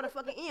last name told what the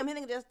fucking M. He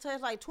nigga just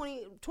touched like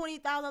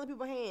 20,000 other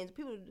people's hands.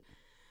 People,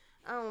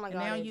 I don't like And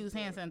all they don't that use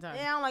shit. hand sanitizer.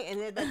 Yeah, I don't like,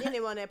 and then they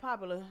wasn't that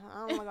popular.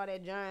 I don't like all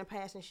that germ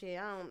passing shit.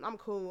 I'm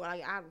cool.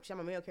 I'm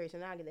a mail carrier, so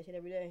now I get that shit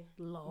every day.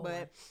 Lord.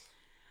 But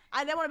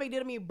that wasn't a big deal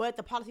to me, but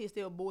the policy is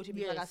still bullshit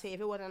because, like I Yes. said,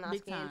 if it wasn't our Big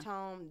skin time.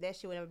 tone, that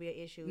shit would never be an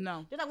issue.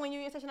 No. Just like when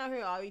you're in station out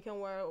here, all you can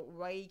wear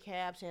raid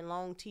caps and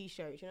long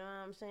t-shirts. You know what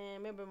I'm saying?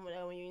 Remember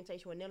when you're in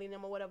station with Nelly and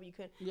them or whatever, you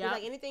couldn't. Yeah. It's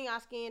like anything our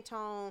skin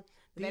tone,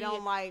 they Yeah.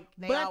 don't like.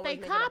 But always they make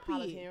it a copy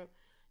policy. it.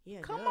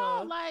 Yeah, Come duh.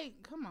 on,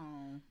 come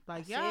on.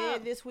 Like, I y'all.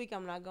 said this week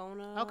I'm not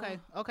gonna.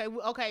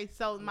 Okay.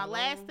 So my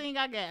last No. thing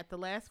I got, the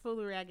last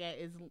foolery I got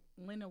is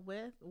Lena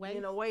Waithe.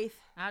 Lena Waithe.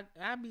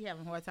 I be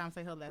having a hard time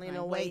saying her last Lena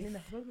name. Waithe.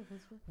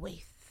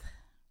 Waithe.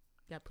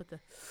 Got put the.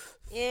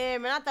 Yeah,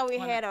 man, I thought we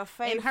had a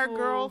faithful. And her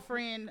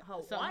girlfriend. her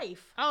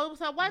wife. Oh, it was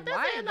her wife. That's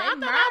Wife, it. they I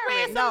thought I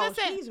read married.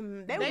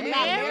 something that They said.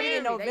 got They married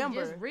in They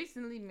November. just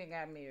recently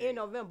got married. In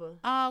November.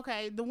 Oh,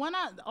 okay. The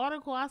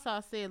article I saw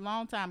said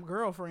long time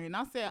girlfriend.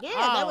 I said, Yeah,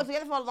 they oh. was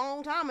together for a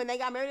long time, and they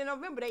got married in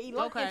November. They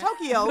eloped in Okay.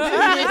 Tokyo.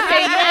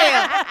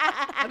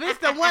 Yeah. This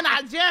the one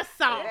I just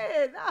saw.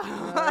 Yeah,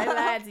 No, no. they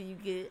lied to you,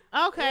 kid.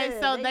 Okay, Yeah,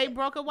 so they- they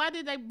broke up. Why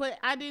did they? But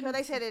I So didn't.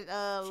 they said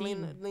that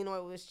Cheating. Lena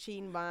Waithe was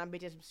cheating, buying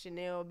bitches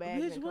Chanel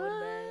bags Bitch, and Coach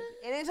what? bags.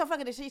 And then so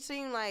fucking that she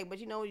seemed like, but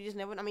you know, you just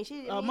never. I mean,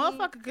 she. A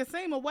motherfucker can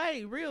seem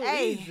away real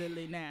Hey.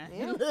 easily now.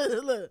 Yeah.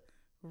 Look,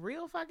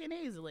 real fucking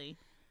easily.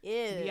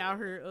 Yeah. Be out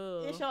here.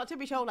 It show to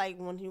be show like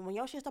when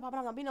your shit stop popping,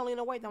 I'm gonna be no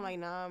Lena Waithe. I'm like,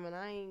 nah, man,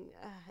 I ain't.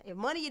 If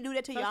money you do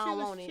that to you, So I she don't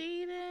was want it.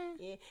 cheating.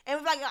 Yeah, and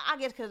it's like I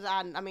guess because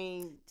I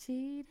mean,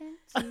 Cheating.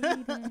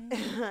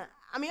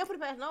 I mean, I put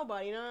it past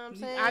nobody. You know what I'm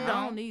saying? I I don't.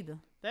 don't either.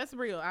 That's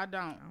real. I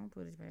don't. I don't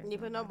put it past. You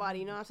put nobody.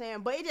 You know what I'm saying?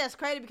 But it's just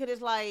crazy because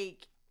it's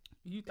like.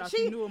 You thought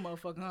She- you knew a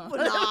motherfucker, huh?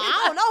 Well, no,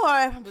 I don't know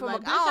her. From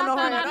like, I bitch, don't know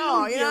I her thought at I all.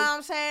 knew You you. know what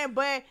I'm saying?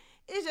 But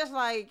it's just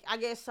like I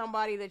guess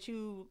somebody that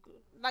you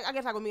like. I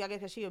guess like with me, I guess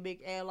because she a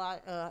big ally,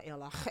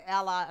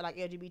 like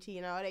LGBT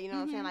and all that. You know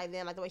what I'm saying? Like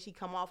then like the way she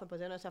come off and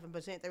present herself and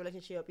present the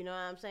relationship. You know what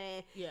I'm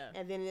saying? Yeah.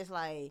 And then it's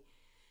like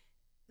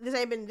this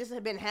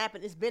has been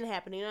happening. It's been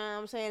happening. You know what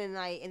I'm saying? And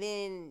like and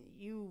then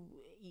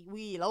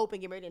we elope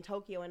and get married in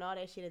Tokyo and all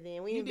that shit. And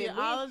then we You ain't did been,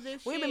 all of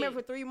this We've shit. been married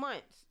for 3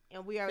 months.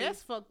 And we are.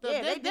 That's fucked up.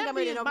 Yeah, they that think I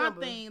married is in my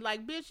November. thing.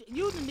 Like, bitch,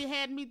 you done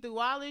had me through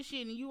all this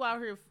shit, and you out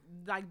here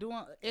like doing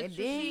And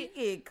extra then you shit.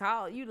 get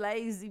caught. You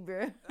lazy,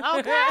 bro.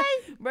 Okay.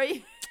 Bro,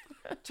 you,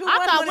 2 I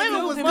months thought when it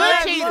women do was too good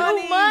much cheaters.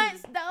 money. 2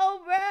 months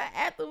though, bro.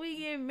 After we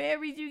get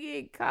married, you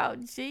get caught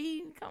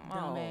cheating. Come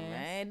on, Dumbass.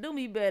 man. Do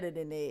me better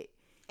than that.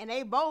 And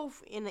they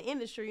both in the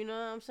industry, you know what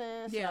I'm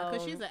saying? Yeah,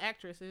 because So, she's an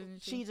actress,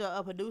 isn't she? she's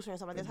a producer and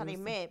stuff like that. That's how they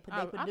met. But I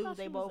they produced. thought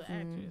They she both. was an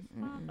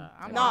actress.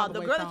 I'm No, all the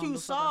way girl that toned you the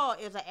fuck saw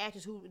is an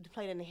actress who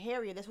played in the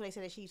Harriet. That's what they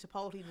said that she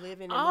supposedly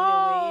living in.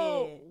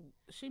 Oh, Yeah.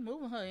 she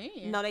moving her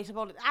in. No, they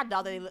supposedly. I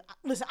doubt they.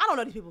 Listen, I don't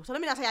know these people, so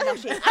let me not say I know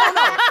shit. I don't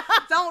know.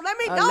 Don't let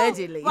me.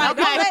 Allegedly. Don't, right,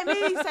 Okay. don't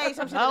let me say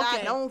some shit that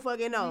Okay. I don't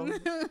fucking know.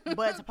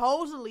 But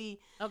supposedly,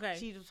 Okay.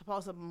 she's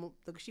supposed to.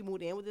 She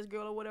moved in with this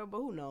girl or whatever. But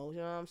who knows?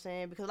 You know what I'm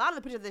saying? Because a lot of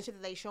the pictures and shit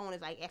that they showing is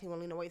like actually when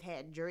Lena Waithe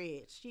had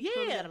dreads. She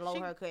clearly Yeah, got a low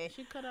she- haircut.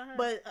 She cut her hair.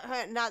 But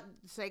her, not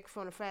sake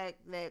from the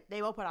fact that they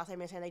both put out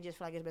statements saying they just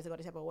feel like it's best to go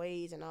their separate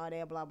ways and all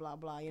that, blah, blah,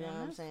 blah. You know what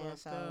I'm saying?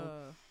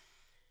 So,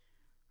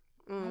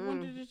 I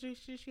wonder did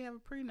she have a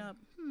prenup?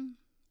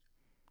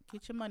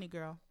 Get your money,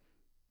 girl.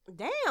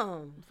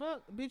 damn.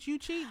 Fuck, bitch, you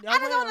cheat. I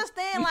just don't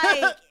understand,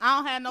 like, I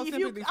don't have no if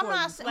sympathy you, for I'm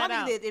not, you. my Flat thing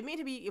out. is this, it means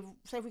to be, if,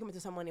 say if we come into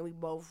some money and we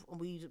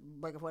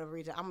break up for whatever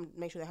reason, I'm going to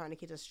make sure that her and the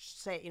kids are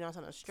set, you know what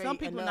I'm saying, straight. Some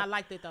people enough. not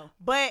like that though.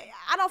 But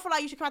I don't feel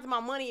like you should come after my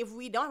money if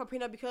we don't have a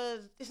prenup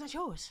because it's not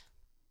yours.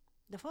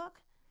 The fuck?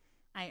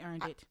 I ain't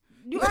earned it.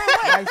 You ain't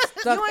what? I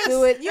stuck you ain't,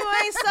 to it. You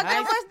ain't sucking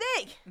that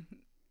much dick.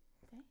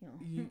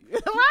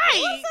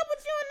 Right. What's up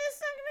with you and this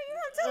sucking? You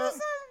want to tell us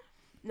something?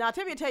 Now,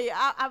 Timmy will tell you,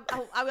 I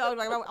was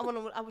like,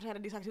 I wish I had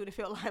to do something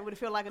to would it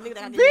feel like a nigga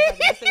that had to do the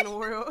best thing in the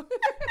world.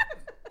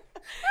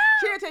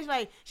 She'll tell you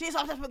like, she ain't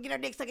so obsessed with getting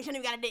her dick sucked, she don't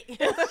even got a dick.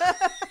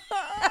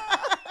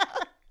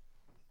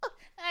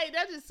 Hey,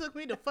 that just took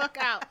me the fuck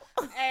out.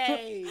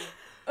 Hey.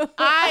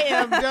 I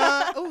am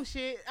done. Oh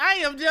shit, I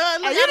am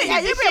done. Look,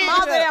 You been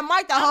mouthing that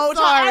mic the whole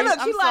time.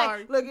 Look, she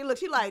sorry. look,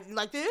 she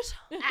like this.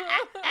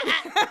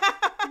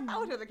 I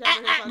wish there was a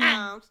camera here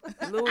sometimes.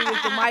 Louis,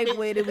 if the mic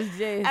wet, it was just.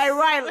 Hey,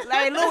 right,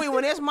 hey Louis,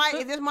 when this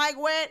mic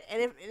wet,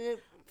 and if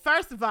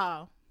First of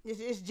all,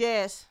 it's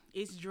Jess.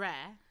 it's dry.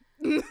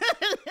 You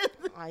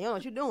know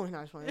what you doing?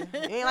 I'm just playing.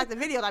 You ain't like the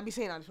videos I be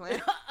seeing. I'm just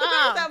playing.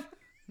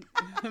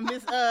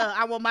 Miss,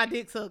 I want my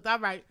dick sucked. All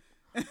right.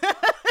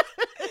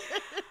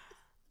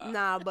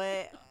 Nah,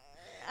 but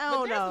I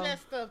don't know.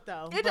 That's that stuff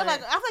though. It's just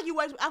like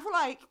I feel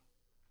like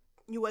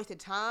you wasted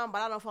time,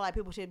 but I don't feel like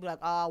people should be like,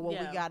 oh,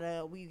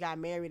 well, we got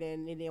married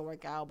and it didn't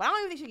work out. But I don't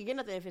even think she could get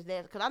nothing if it's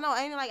that, because I know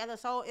ain't like after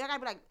so it gotta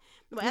be like.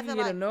 But after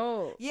like,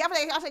 yeah,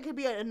 I think it could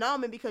be an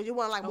annulment because you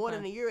want like more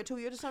than a year or 2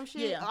 years or some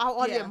shit. Yeah.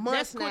 Or yeah.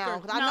 months now.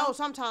 Because I know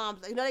sometimes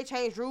they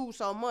change rules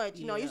so much.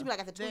 You know, it used to be like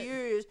after 2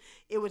 years,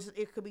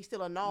 it could be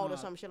still annulled or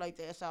some shit like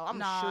that. So I'm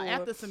sure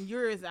after some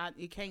years,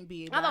 it can't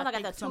be. I thought like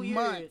after 2 years.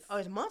 Months. Oh,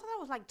 it's months. I thought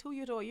it was like 2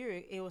 years or a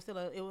year. It was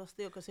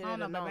still considered. I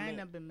don't know, an I ain't annulment.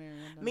 never been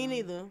married. Me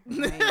neither.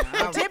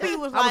 Timmy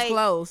was I was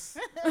close.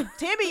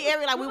 Timmy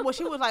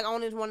she was like on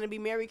this wanting to be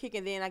married kick,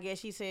 and then I guess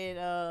she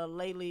said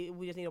lately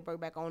we just need to break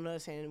back on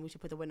us and we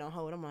should put the wedding on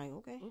hold. I'm like,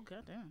 okay. Oh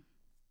goddamn.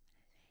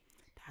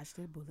 Dodge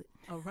that bullet.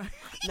 All right.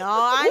 No,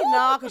 I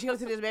know, because she goes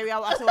to this baby.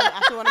 I still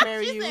want to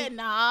marry you. She said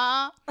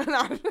nah.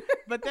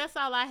 But that's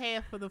all I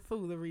had for the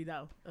foolery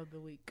though of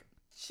the week.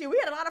 Shit, we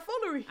had a lot of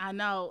foolery. I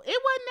know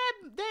it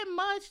wasn't that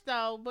much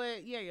though,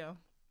 but yeah.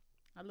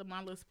 I love my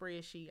little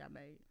spreadsheet I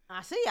made.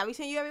 I see. I be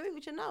seeing you every week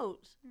with your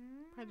notes.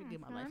 Probably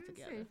get my life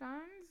together.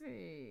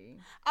 Fancy.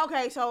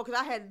 Okay, so because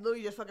I had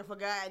Lily just fucking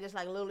forgot, just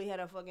like Lily had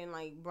a fucking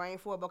like brain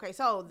for it. Okay,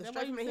 so the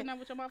straight from the hip.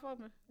 With your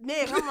motherfucker?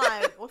 Nick, I'm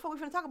like, what the fuck we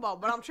finna talk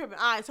about? But I'm tripping.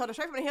 All right, so the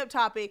straight from the hip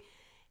topic,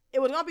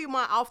 it was gonna be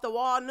my off the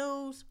wall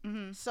news.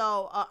 Mm-hmm.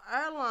 So an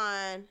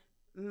airline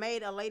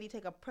made a lady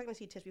take a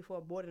pregnancy test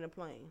before boarding a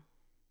plane.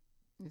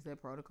 Is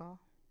that protocol?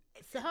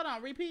 So hold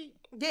on, repeat.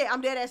 Yeah,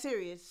 I'm dead ass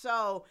serious.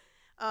 So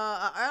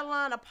an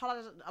airline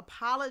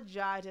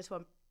apologizes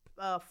for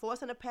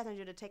forcing a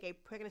passenger to take a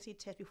pregnancy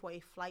test before a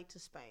flight to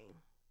Spain.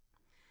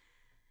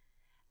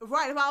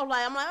 Right, if I was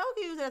like, I'm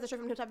okay, use that as a straight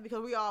from the topic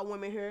because we all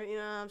women here, you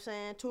know what I'm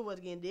saying? 2 of us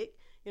getting dick,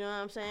 you know what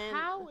I'm saying?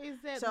 How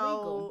is that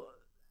legal?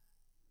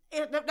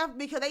 That's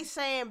because they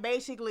saying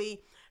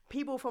basically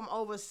people from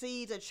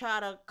overseas are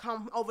trying to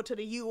come over to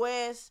the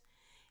U.S.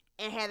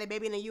 and have their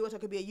baby in the U.S. or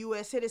could be a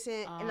U.S.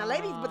 citizen. And the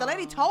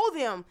lady told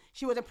them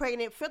she wasn't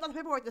pregnant, filled out the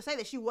paperwork to say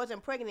that she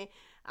wasn't pregnant.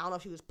 I don't know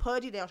if she was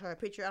pudgy. They don't show her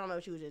picture. I don't know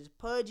if she was just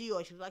pudgy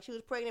or she was like she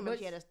was pregnant. But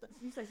she had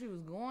you said she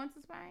was going to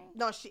Spain?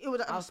 No, it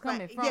was a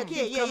Spain. Spain.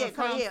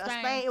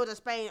 It was a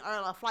Spain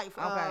flight.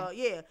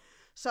 Yeah.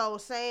 So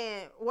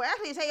saying,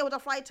 actually they say it was a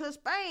flight to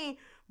Spain.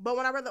 But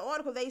when I read the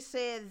article, they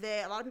said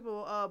that a lot of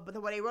people, but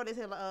the way they wrote it,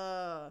 they said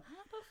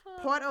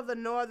part of the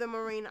Northern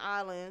Marine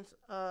Islands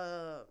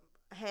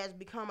has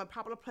become a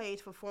popular place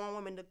for foreign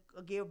women to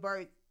give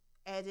birth,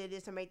 as it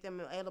is to make them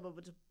eligible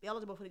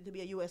to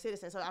be a U.S.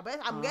 citizen. So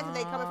I'm guessing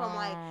they coming from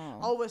like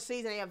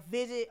overseas and they have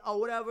visit or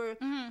whatever,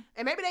 and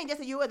maybe they ain't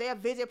just a U.S. They have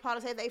visit.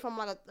 Probably say they from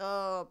like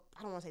I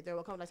don't want to say third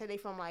world country. Like say they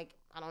from like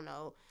I don't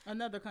know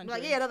another country.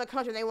 Like another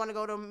country. They want to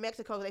go to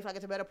Mexico because they feel like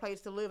it's a better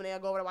place to live, and they'll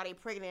go over there while they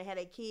pregnant and had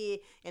a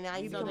kid, and now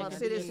you become a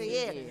citizen.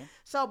 Yeah.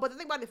 So, but the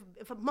thing about it,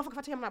 if a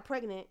motherfucker tell me I'm not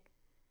pregnant.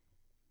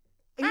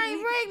 I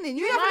ain't pregnant.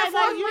 You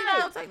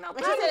don't take no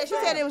pregnancy. She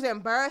said it was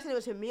embarrassing, it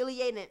was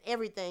humiliating, and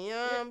everything. You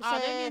know what I'm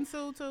saying? They getting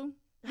sued too.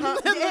 You know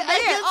what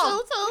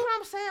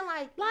I'm saying?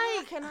 Like,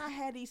 can I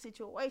have these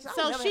situations?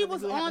 So she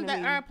was on the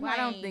airplane. Well, I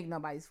don't think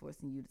nobody's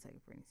forcing you to take a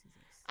pregnancy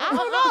test. I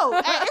don't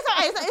know.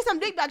 It's some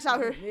dick docs out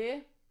here.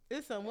 Yeah.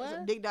 It's some what?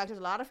 Some dick docs. There's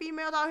a lot of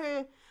females out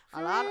here.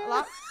 A lot.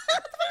 What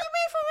the fuck you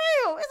mean for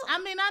real? I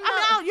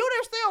know. You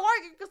there still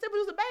working, can still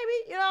produce a baby.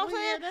 You know what I'm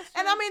saying? Yeah,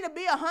 and I mean to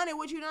be 100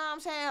 with you know what I'm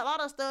saying. A lot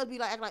of studs be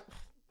like acting like.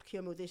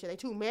 Kill me with this shit. They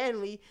too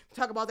manly to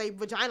talk about their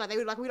vagina.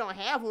 They like we don't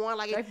have one.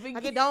 Like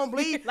it don't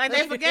bleed. Like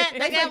they forget.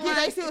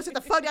 They still sit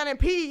the fuck down and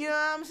pee. You know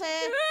what I'm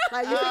saying?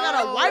 Like you still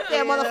gotta wipe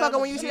that motherfucker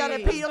when you sit down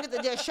and pee. You don't get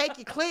to just shake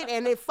your clit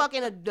and then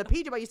fucking the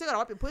pee. But you still gotta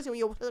wipe your pussy when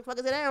you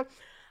fucking sit down.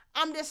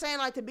 I'm just saying,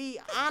 like, to be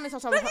honest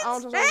on some real. Because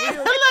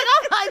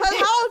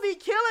hoes be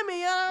killing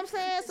me, you know what I'm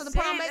saying? So the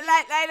problem is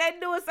like they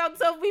doing something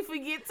tough we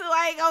forget too.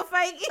 I ain't gonna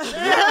fake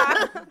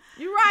it.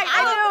 You right,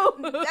 I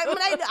do.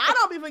 I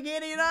don't be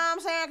forgetting, you know what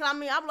I'm saying? Because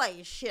I'm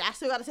like, shit, I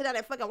still gotta sit down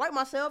and fucking wipe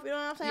myself, you know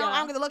what I'm saying? Yeah. I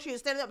don't get the luxury of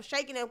standing up,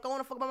 shaking, and going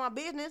to fuck about my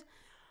business.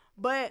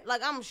 But like,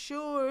 I'm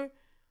sure.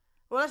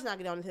 Well, let's not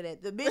get on into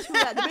that. The bitch who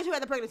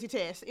had the pregnancy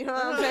test, you know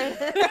what I'm saying?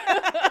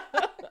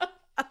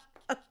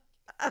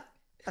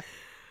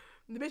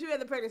 The bitch who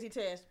had the pregnancy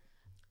test,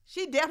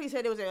 she definitely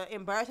said it was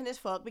embarrassing as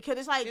fuck because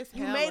it's like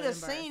you made a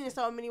scene in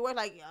so many words.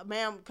 Like,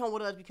 ma'am, come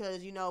with us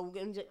because you know,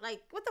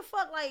 like what the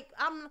fuck? Like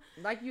I'm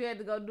like you had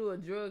to go do a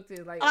drug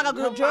test. Like a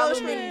good drug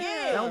screen.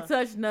 Yeah. Don't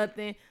touch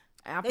nothing.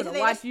 I'm gonna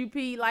watch you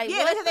pee. Like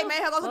yeah, they said they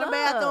made her go to the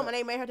bathroom and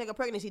they made her take a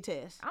pregnancy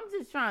test. I'm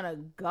just trying to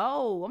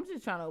go. I'm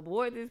just trying to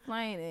board this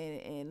plane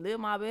and live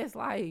my best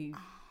life.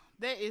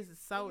 That is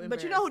so embarrassing.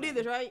 But you know who did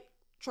this, right?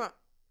 Trump.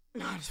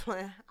 No, I'm just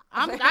playing.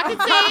 I can see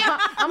it.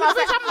 I'm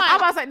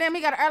about to say, damn,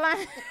 he got an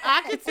airline.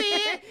 I can see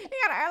it. He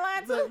got an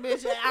airline too. Look,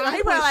 bitch,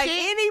 He probably like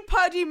any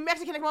pudgy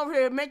Mexican that come over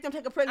here make them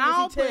take a I pregnancy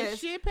don't put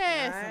test. shit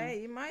past him. Right,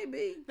 you might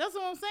be. That's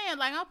what I'm saying.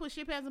 Like, I don't put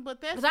shit past him,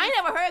 but that's Because I ain't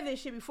never heard this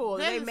shit before.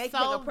 That They is make so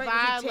you take a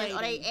pregnancy test, or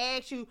violating. they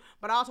ask you,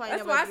 but also I ain't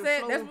That's never. why I said.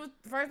 flown. That's what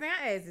the first thing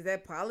I asked. Is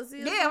that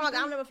policy? Or Yeah, I'm like,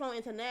 something? I've never flown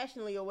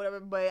internationally or whatever,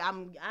 but I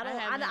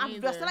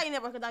still ain't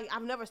never, cause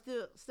I've never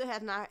still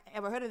has not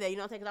ever heard of that. You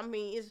know what I'm saying? Because I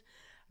mean, it's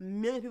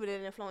millions of people that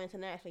didn't fly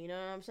internationally. You know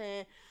what I'm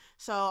saying?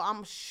 So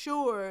I'm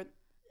sure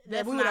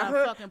that we would have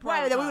heard,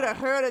 right, that we would have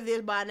heard of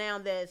this by now.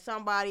 That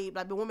somebody,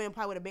 like the woman,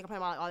 probably would have been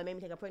complaining about, like, oh, they made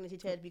me take a pregnancy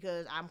test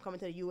because I'm coming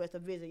to the U.S. to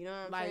visit. You know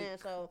what I'm saying?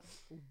 So,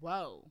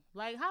 whoa,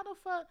 like how the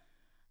fuck?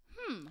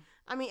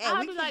 I mean,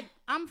 I'll be like,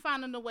 I'm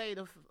finding a way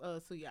to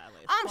sue y'all.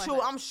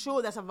 I'm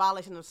sure that's a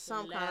violation of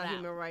some kind of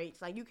human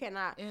rights. Like you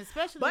cannot, and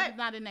especially but if it's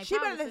not in that she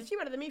better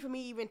than me for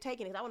me even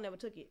taking it. I would never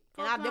took it,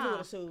 and I definitely would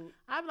have sued.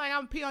 I'd be like,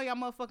 I'm pee on your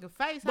motherfucking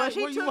face. But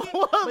she took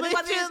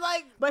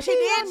it. But she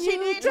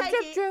did take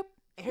it.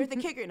 And here's the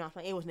kicker. No, I'm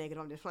playing. It was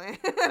negative. I'm just playing.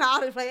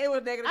 I was playing. It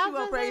was negative. She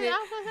wasn't pregnant.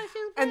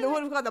 And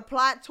what was called the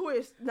plot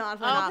twist. No, I'm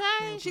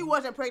playing. Okay. She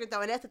wasn't pregnant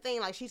though, and that's the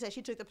thing. Like she said,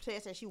 she took the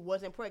test and she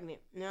wasn't pregnant.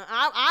 You know,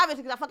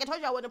 obviously, because I fucking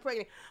told you I wasn't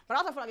pregnant. But I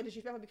also feel like it's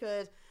disrespectful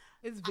because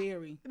it's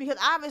very because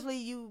obviously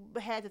you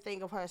had to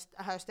think of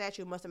her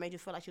statue must have made you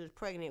feel like she was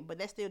pregnant, but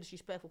that's still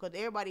disrespectful because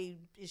everybody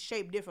is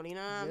shaped differently. You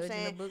know what I'm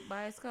saying? The book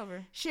by its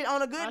cover. Shit,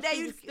 on a good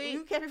day,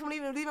 you kept me from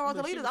leaving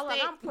Rosalitas. I'm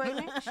like, I'm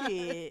pregnant.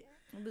 Shit.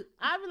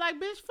 I'd be like,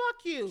 bitch,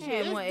 fuck you.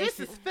 This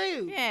is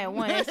food. Yeah,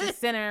 one extra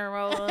cinnamon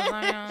rolls.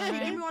 She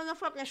gave me one of them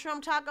fucking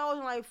shrimp tacos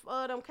and like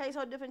them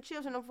queso different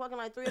chips and them fucking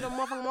like 3 of them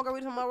motherfucking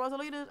margaritas and my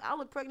Rosalitas. I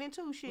look pregnant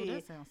too. Shit.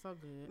 That sounds so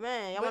good.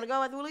 Man, y'all want to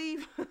go after we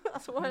leave? I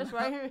swear it's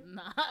right here.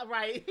 Nah,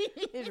 right.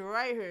 It's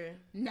right here.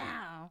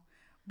 Now.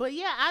 But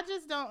yeah, I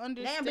just don't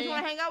understand. Damn, bitch, you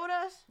want to hang out with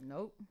us?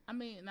 Nope. I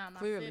mean, nah, my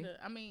Clearly. sister.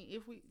 I mean,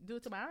 if we do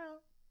it tomorrow,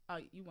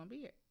 you won't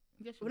be here.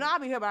 Yes, you No, I'll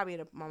be here, but I'll be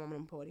at my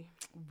mama's party.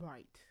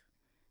 Right.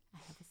 I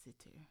have to sit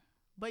there.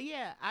 But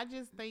yeah, I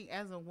just think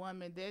as a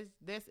woman,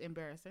 that's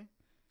embarrassing.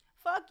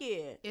 Fuck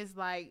yeah. It's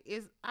like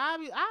I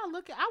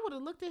would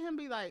have looked at him and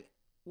be like,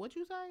 "What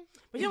you say?"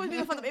 But you know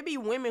what's fucked up? It be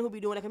women who be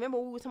doing it. Remember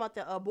we were talking about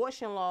the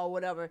abortion law or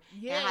whatever.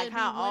 Yeah, and like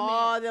how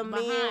all the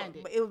men,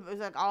 it was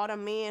like all the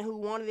men who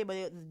wanted it, but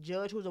the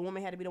judge who was a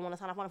woman had to be the one to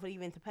sign off on it for it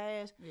even to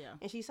pass. Yeah.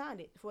 And she signed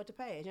it for it to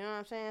pass. You know what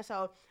I'm saying?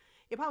 So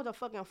it probably was a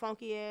fucking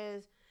funky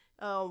ass.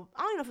 I don't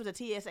even know if it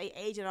was a TSA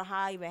agent or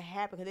how it even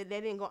happened because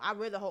they didn't go. I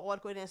read the whole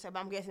article, it didn't say, but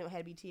I'm guessing it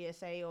had to be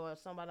TSA or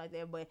somebody like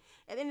that. But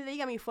at the end of the day,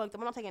 you got me fucked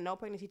up. I'm not taking no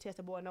pregnancy test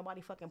aboard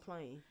nobody fucking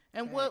plane.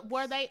 And what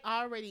were they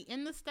already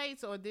in the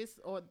States or this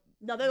or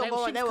no? They were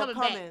coming.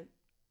 Back.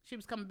 She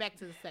was coming back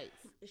to the States.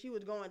 She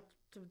was going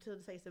to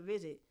the States to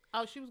visit.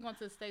 Oh, she was going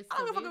to the States. I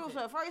don't give a fuck. It was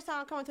her first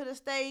time coming to the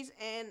States,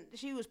 and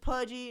she was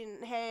pudgy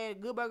and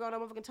had good burger on her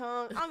motherfucking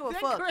tongue. I don't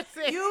give a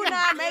fuck. You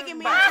not making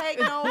me take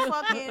no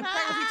fucking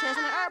pregnancy test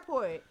in the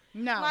airport.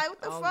 No. Like,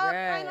 what the fuck? God.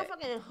 I ain't no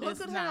fucking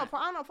hooker.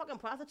 I ain't no fucking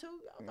prostitute.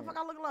 What the fuck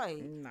I look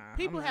like? Nah.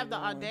 People have the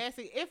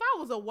audacity. If I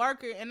was a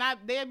worker and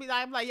they'd be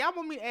like, y'all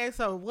want me to ask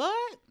her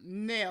what?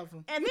 Never.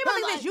 And people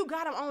think that you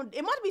got them on.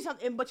 It must be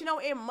something, but you know,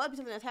 it must be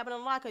something that's happening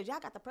a lot because y'all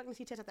got the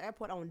pregnancy test at the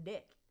airport on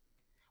deck.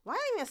 Why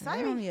ain't even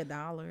say only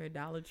 $1,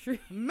 Dollar Tree.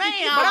 Man,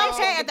 but I'm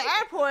saying at the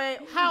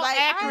airport, how like,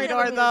 accurate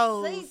are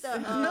those?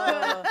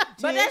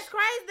 But that's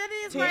crazy. That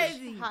is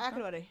crazy. How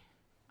accurate are they?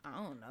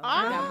 I don't know.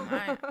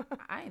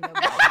 I ain't never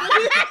bought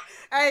one.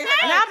 Hey,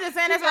 I'm just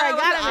saying that's where I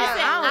got it.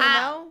 I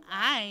don't know.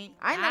 I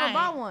ain't never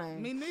bought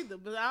one. Me neither.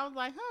 But I was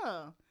like,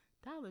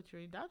 Dollar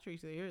Tree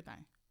said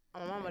everything.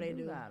 Oh, mama, they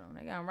do. Got them.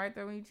 They got them right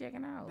there when you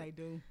checking out. They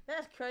do.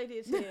 That's crazy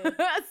as hell.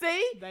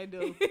 See? They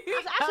do.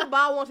 I should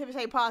buy one to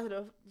say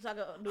positive so I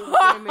can do it.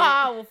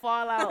 I will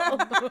fall out.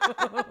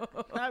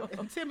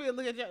 Timmy will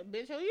look at you,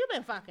 bitch. Who you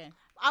been fucking?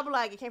 I'll be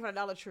like, it came from the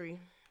Dollar Tree.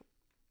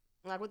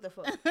 Like, what the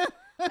fuck?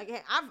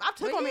 Like, I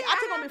took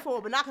on before,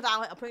 but not because I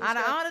was a pregnant.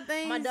 Out of all the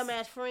things, my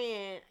dumbass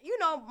friend, you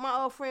know, my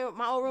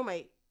old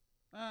roommate,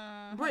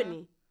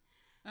 Brittany.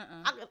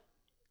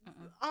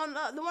 On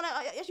the one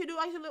yes you do.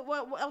 I used to live.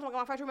 What else?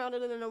 My first roommate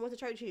went to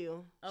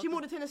Churchill. Okay. She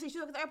moved to Tennessee. She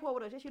took at the airport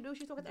with us. Yes you do.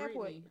 She took at the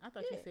airport. I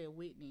thought you said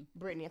Whitney.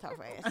 Brittany, I talk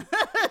fast.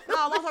 No,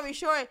 long story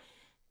short,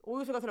 we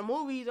used to go to the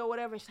movies or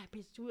whatever. And she's like,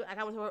 bitch,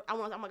 I went to her. I'm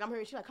like, I'm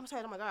here. She's like, come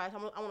upstairs. I'm like, all right.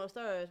 I went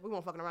upstairs. We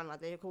weren't fucking around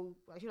like that. Cool.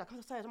 Like, she's like, come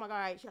upstairs. I'm like, all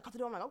right. She's like, come to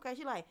the door. I'm like, okay.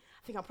 She's like,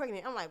 I think I'm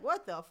pregnant. I'm like,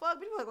 what the fuck?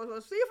 Bitch, we're going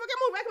to see a fucking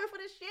movie. I come here for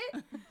this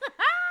shit.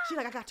 She's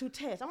like, I got 2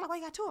 tests. I'm like, why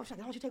you got 2? She's like,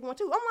 why don't you take one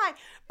too? I'm like,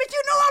 bitch,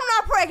 you know I'm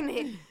not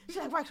pregnant. She's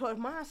like, right, so if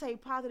mine say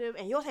positive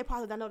and yours say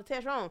positive, I know the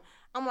test wrong.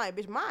 I'm like,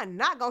 bitch, mine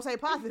not gonna say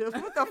positive.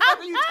 What the fuck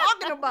are you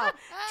talking about?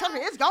 Trust me,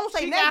 it's gonna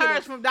say negative. Got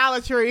hers from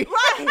Dollar Tree.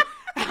 Right.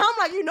 I'm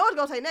like, you know it's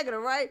gonna say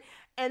negative, right?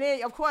 And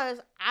then, of course,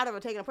 I'd never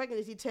taken a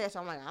pregnancy test.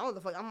 So I'm like, I don't know what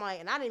the fuck. I'm like,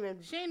 and I didn't even.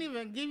 She didn't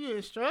even give you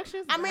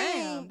instructions? I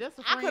mean,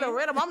 I could have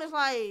read them. I'm just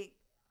like,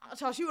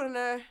 so she went in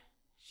there.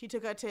 She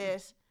took her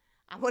test.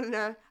 I went in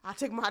there. I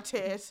took my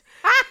test.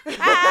 Hey,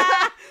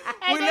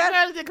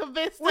 that girl to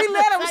convince We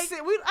let him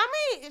sit.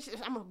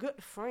 I'm a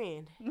good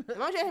friend. If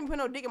I'm just put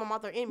no dick in my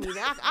mouth or in me,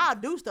 then I'll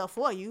do stuff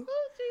for you.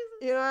 Oh,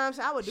 Jesus. You know what I'm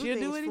saying? I would do She'll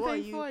things do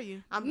anything for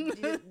you.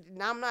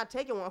 I'm not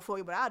taking one for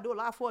you, but I'll do a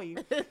lot for you.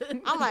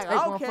 I'm like, Take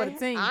okay. one for the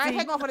team, I ain't T.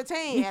 taking one for the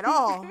team at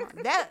all.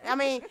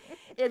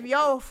 If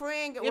your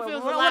friend, If it was a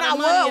when lot of I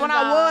money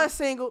was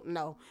single,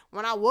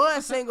 when I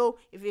was single,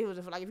 if you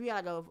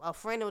had like a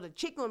friend that was a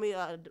chick with me,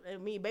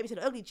 me babysit an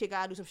ugly chick,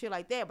 I'd do some shit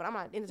like that. But I'm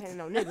not entertaining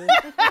no nigga.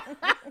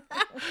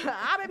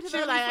 I babysit She an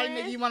was like, ugly hey, friend.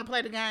 nigga, you want to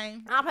play the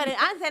game? I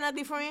didn't say an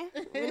ugly friend.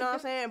 You know what I'm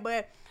saying?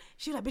 But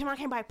she was like, bitch, mine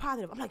came back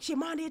positive. I'm like, shit,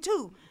 mine did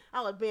too.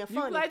 I was being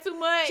funny. You play too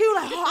much. She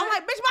was like, oh. I'm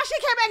like, bitch, my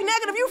shit came back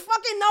negative. You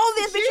fucking know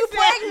this, bitch. You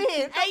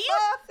pregnant. Hey, you.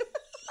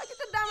 Like, get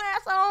your dumb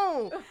ass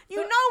on.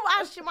 You know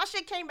my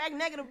shit came back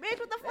negative, bitch.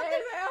 What the fuck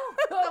is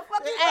What the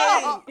fuck is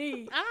wrong?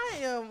 Hey. I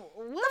am.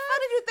 What the fuck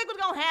did you think was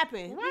gonna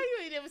happen? Why you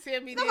ain't never tell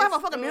me You this? gonna have a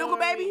fucking miracle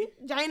baby?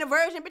 Jane the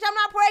Virgin? Bitch, I'm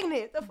not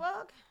pregnant. The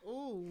fuck?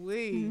 Ooh,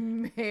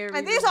 wee.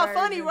 And this so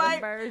funny,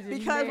 right?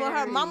 Because when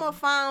her mama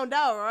found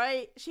out,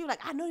 right, she was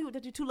like, I know you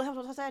that you two levels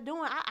was outside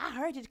doing. I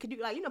heard you. Could you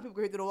like, you know, people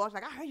go through the walls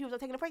like, I heard you was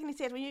taking a pregnancy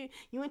test when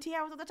you and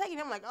T.I. was taking.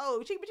 I'm like, oh,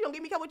 but you gonna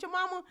get me come with your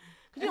mama?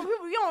 Cause you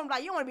don't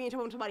want to be in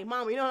trouble with somebody's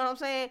mama. You know what I'm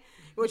saying?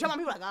 With your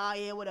mama, people like, oh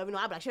yeah, whatever. You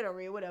know, I be like, shit, I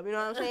read whatever. You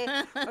know what I'm saying?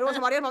 But when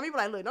somebody else, my people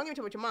like, look, don't get me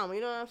trouble with your mama.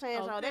 You know what I'm saying?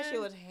 So that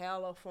shit was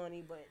hella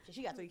funny. But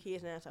she got 3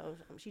 kids now, so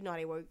she know how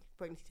they work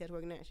pregnancy test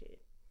working that shit.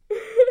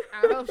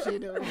 I hope she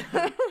do.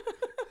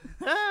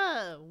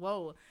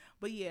 Whoa.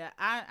 But yeah,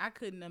 I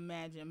couldn't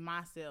imagine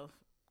myself.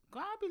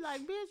 I'd be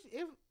like, bitch,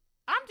 if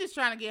I'm just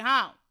trying to get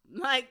home.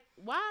 Like,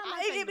 why am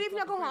I Even if you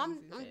don't go home,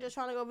 I'm just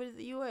trying to go visit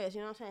the U.S.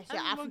 You know what I'm saying?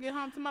 I'm just gonna get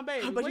home to my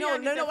baby. But you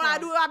know what I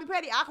do? I be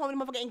petty. I come to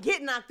the motherfucker and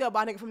get knocked up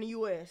by a nigga from the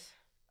U.S.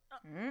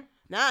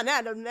 Now I'm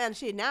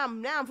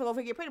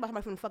finna get pretty about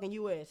somebody from the fucking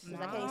U.S.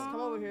 Since I can't come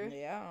over here.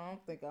 Yeah, I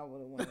don't think I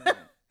would have went in there.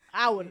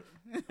 I would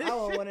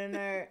went in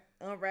there,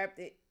 unwrapped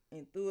it,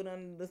 and threw it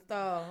under the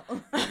stall.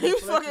 You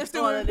fucking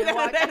stupid. They would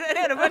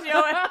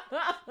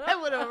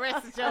have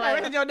arrested your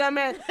arrested ass. your dumb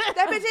ass.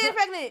 That bitch is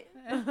pregnant.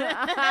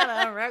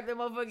 I unwrapped that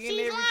motherfucker in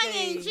She's everything.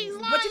 lying. She's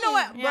lying. But you know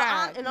what?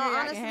 Yeah, But in all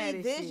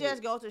honesty, this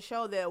just goes to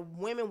show that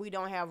women, we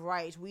don't have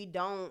rights. We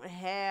don't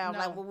have,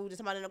 like what we were just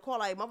talking about in the call,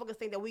 like motherfuckers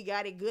think that we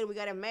got it good, we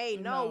got it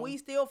made. No, we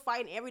still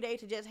fighting every day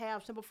to just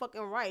have simple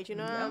fucking rights. You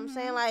know what I'm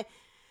saying? Like,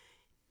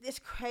 it's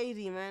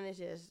crazy, man. It's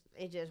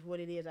just what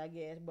it is, I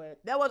guess. But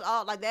that was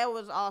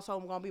also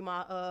gonna be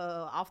my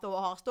off the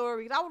wall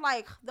story. I was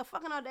like, the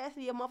fucking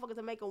audacity of motherfuckers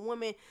to make a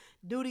woman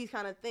do these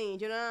kind of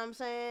things. You know what I'm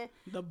saying?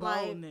 The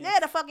boldness.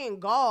 Like, the fucking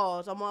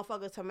galls of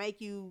motherfuckers to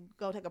make you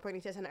go take a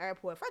pregnancy test in the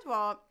airport. First of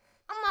all,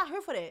 I'm not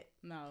here for that.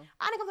 No.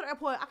 I didn't come to the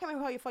airport. I came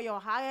here for your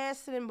high ass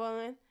sitting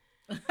bun.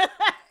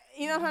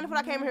 You know what I'm saying? That's what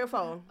I came here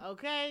for.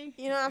 Okay.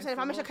 You know what I'm saying? If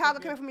I'm in Chicago,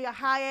 I came from your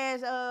high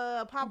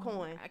ass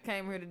popcorn. I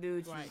came here to do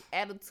with you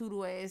attitude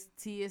ass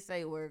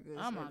TSA workers.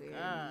 Oh my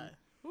God.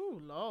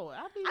 Ooh, Lord.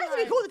 I used to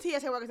be cool with the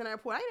TSA workers in the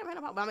airport. I ain't never had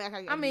no problem.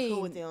 I mean, be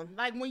cool with them.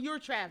 Like when you're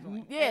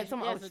traveling. Yeah, as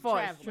a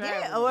traveler.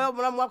 Yeah, well,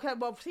 when I'm walking,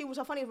 but see what's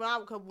so funny is when I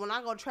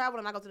go travel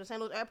and I go to the St.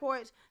 Louis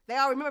airports, they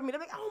all remember me. They're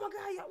like, oh my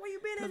God, where you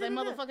been? Because they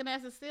motherfucking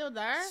ass is still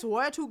there.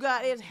 Swear to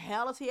God, there's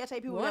hella TSA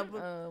people. One of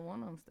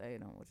them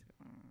stayed on with you.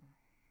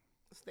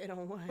 Stayed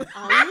on what?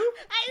 On you?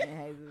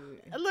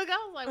 Look, I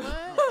was like,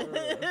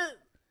 what?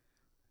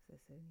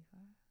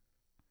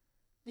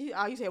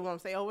 You said one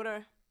stay over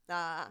there?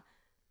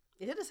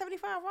 Is it the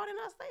 75 route in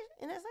that station?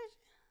 No.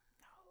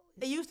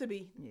 It used to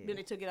be. Yeah. Then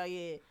they took it out,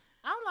 yeah.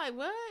 I'm like,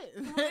 what?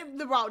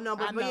 The route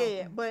number, but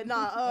yeah. But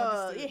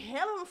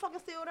hell of them fucking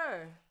still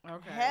there.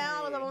 Okay.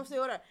 Hell of them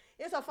still there.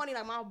 It's so funny,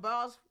 like my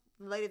boss,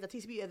 the lady at the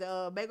TCB, at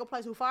the bagel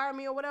place who fired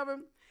me or whatever,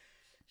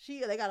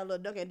 they got a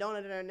little Dunkin'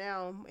 Donut in there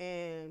now,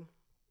 and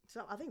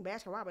so I think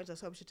Baskin Robbins or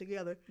some shit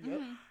together.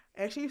 Yep.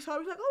 And she saw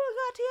me like, oh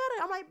my God,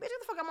 Tiana. I'm like, bitch, get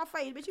the fuck out my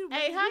face, bitch.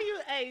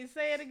 Hey,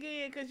 say it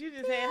again, because you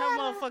just had her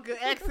motherfucking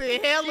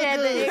accent hella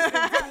good.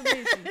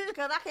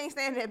 Because I can't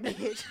stand that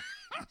bitch.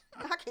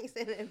 I can't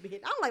stand that bitch.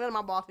 I don't like none of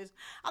my bosses.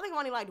 I think I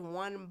only liked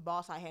one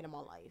boss I had in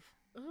my life.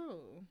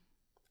 Ooh.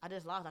 I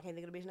just lost. I can't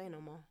think of the bitch name no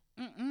more.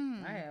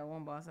 I had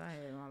one boss I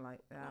had in my life.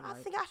 I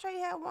think I straight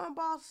had one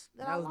boss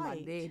that I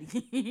liked. That was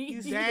my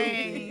daddy.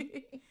 Dang.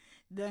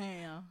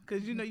 Damn,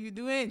 because you know you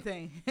do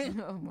anything.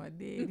 Oh, my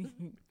daddy.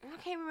 I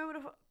can't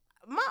remember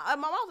when I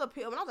was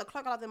a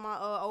clerk, I liked my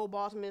old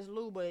boss, Miss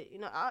Lou, but you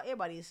know,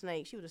 everybody is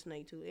snake. She was a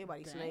snake too.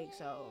 Everybody's snake,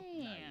 so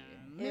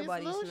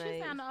everybody's Miss Lou, snake.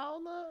 She sound an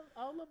old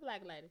little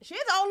black lady. She's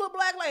an old little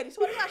black lady.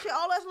 So she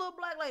old ass little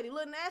black lady,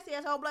 little nasty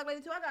ass old black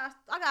lady too. I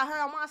got her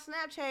on my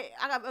Snapchat.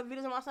 I got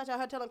videos on my Snapchat,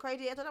 her telling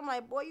crazy ass. I'm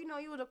like, boy, you know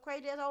you was a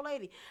crazy ass old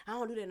lady. I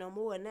don't do that no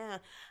more now.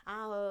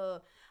 I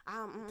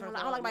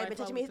don't like my bitch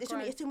touching me.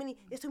 It's too many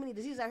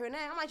diseases out here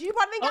now. I'm like, you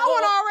probably got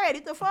one already.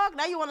 What the fuck?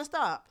 Now you want to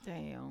stop?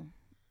 Damn.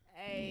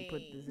 Hey. You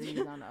put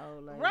disease on the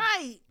old lady.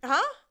 Right.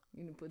 Huh?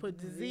 You put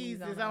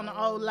diseases on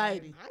the old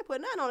lady. I ain't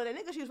put nothing on it. That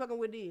nigga she was fucking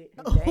with did.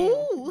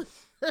 Ooh.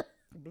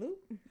 Blue.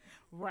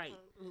 Right.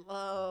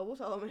 What's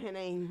the old man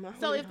name?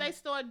 So if they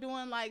start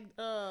doing like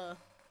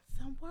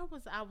where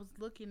was I was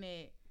looking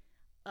at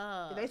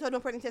if they start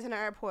doing pregnancy tests in the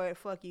airport,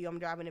 fuck you. I'm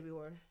driving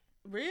everywhere.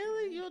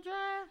 Really? You'll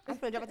drive? I'm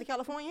finna drive out to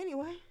California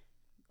anyway.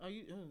 Oh,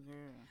 you? Oh,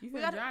 girl. You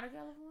finna drive to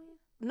California?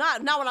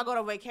 Not when I go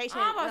to vacation.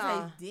 I'm about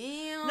to say,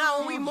 damn. No,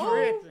 when we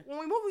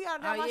move, we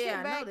gotta drive Oh, my yeah, shit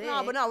I back. know No,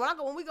 that. but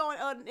no, when we go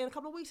in a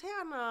couple of weeks,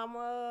 hell no, I'm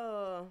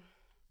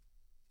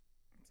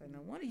So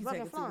no wonder you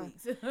fucking taking 2 flying.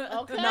 weeks.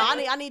 Okay. No,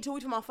 I need 2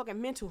 weeks for my fucking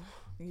mental.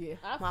 Yeah.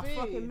 My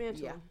fucking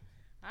mental. Yeah.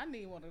 I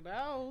need one of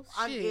those.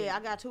 I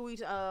got 2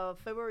 weeks.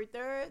 February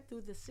 3rd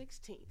through the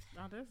 16th.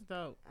 Oh, that's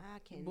dope. I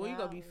can't. Boy, you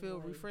gonna be feel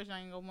refreshed. I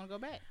ain't gonna want to go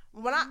back.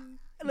 When I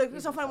look,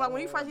 it's so funny. Like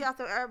when you first get off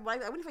the airplane,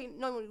 like when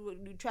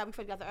you travel, you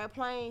first get off the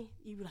airplane,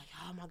 you be like,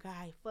 oh my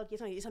god, fuck,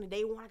 it's only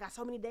day one. I got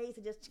so many days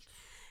to just.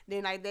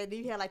 Then like that,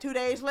 you had like 2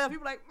 days left. You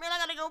be like, man, I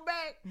gotta go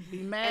back. Be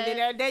mad. And then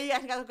that day you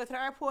actually gotta go to the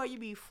airport, you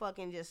be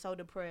fucking just so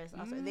depressed.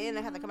 Also, then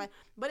they have to come back,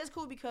 but it's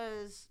cool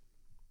because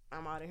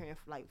I'm out of here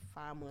for like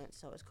 5 months,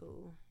 so it's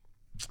cool.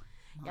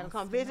 Y'all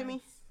come visit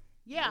me?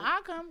 Yeah,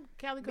 I'll come,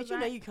 Cali. But you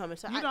know you coming.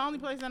 So you the only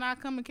place that I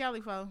come in Cali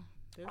for.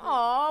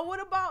 Oh,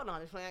 what about? No,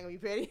 this plan ain't gonna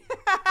be petty.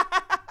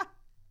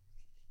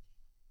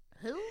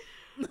 Who?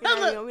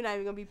 We're not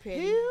even gonna be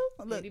petty.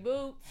 Who? Petty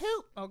boots.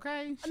 Who?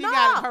 Okay. She No,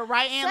 got her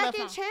right and left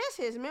second on.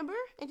 chances, remember?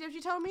 Ain't that what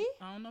you told me?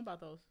 I don't know about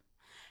those.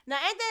 Now,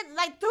 ain't that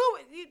like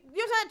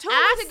you said 2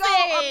 I weeks ago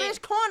a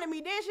said- bitch cornered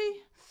me, didn't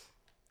she?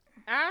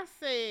 I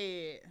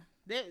said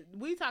that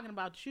we talking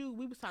about you.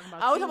 We was talking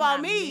about Oh, we you, talking about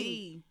not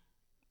me.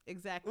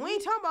 Exactly. We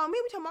ain't talking about me,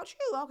 we talking about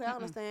you. Okay, I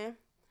understand.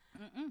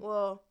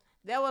 Well,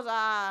 that was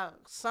our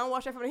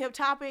somewhat straight from the hip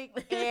topic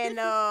and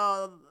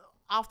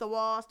off the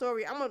wall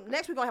story.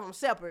 Next week gonna have them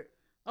separate.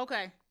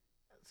 Okay.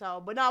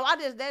 So, but no,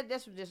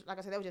 that's just like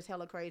I said, that was just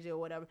hella crazy or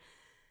whatever.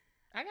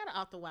 I got it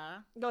off the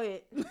wire. Go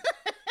ahead. Go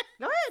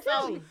ahead,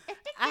 tell me.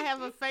 I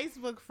have a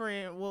Facebook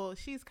friend. Well,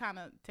 she's kind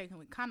of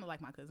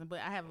like my cousin, but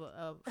I have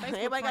a Facebook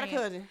Everybody got a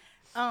friend.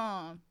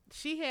 cousin.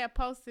 She had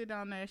posted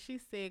on there. She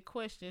said,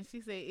 "Question." She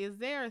said, "Is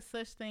there a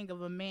such thing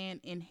of a man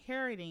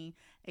inheriting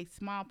a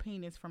small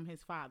penis from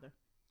his father?"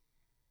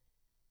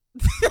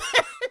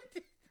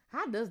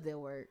 How does that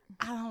work?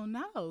 I don't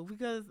know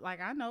because, like,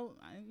 I know,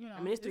 you know,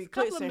 I mean, it's 3 a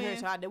couple clips of in here,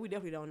 men- so we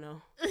definitely don't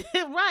know.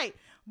 right?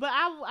 But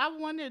I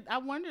wondered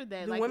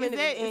that. Do like, women is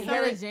that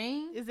inherit-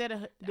 gene? Is that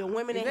a Do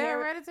women Is that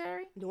inherit?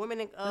 hereditary? Do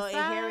women size?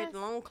 inherit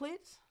long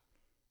clits?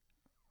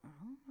 I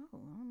don't know.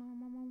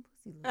 My mom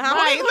pussy.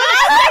 right?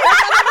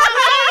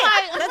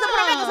 That's a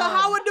problem. So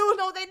how would dudes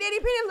know what their daddy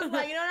penis look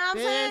like? You know what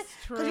I'm saying?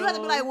 That's true. Because you have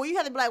to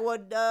be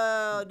like,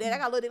 Dad, I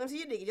got a little dick. Let me see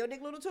your dick. Is your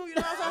dick little too? You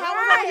know what I'm saying? How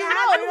Right, would you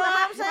how know? do You know what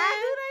I'm they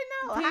saying?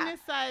 Penis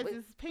size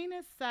is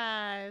penis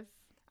size.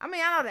 I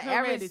mean, I know the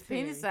average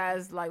Hereditary. penis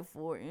size is like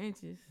 4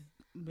 inches.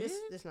 This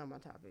not my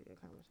topic of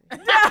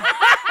conversation.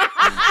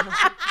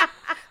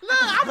 Look,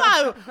 I'm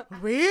like,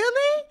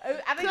 really?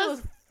 I think it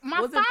was.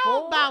 My was it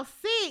phone 4? about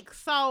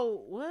 6.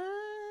 So what?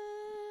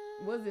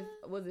 Was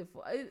it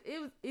 4?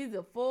 It was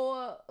either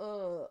 4.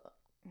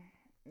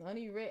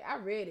 I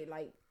read it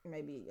like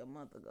maybe a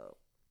month ago.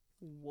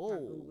 Whoa!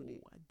 Googled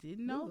it. I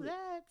didn't know Googled it.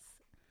 that.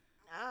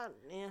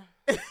 Yeah.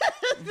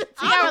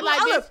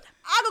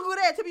 I Google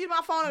that. Tip use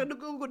my phone to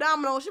Google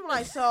Domino. She be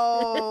like,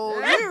 so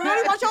you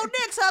really want your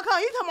dick sucked? Huh?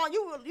 You talking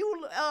about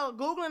you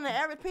Googling the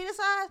average penis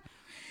size?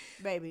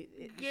 Baby,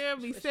 Girl,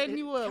 be setting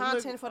you up.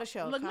 Content for the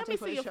show. Look, let me Content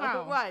for see the your show.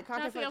 phone. Right, Can I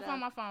content see for your the phone?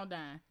 show. My phone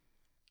dying.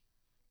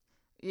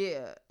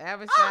 Yeah,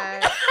 average Oh,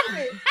 size.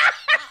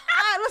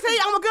 Let's say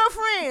I'm a good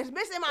friend.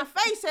 Bitch in my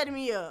face setting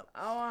me up.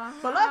 Oh,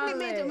 But luckily,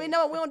 we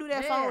don't do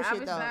that phone shit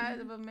average though. size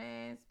of a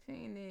man's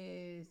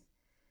penis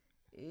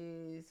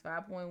is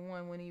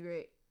 5.1 when he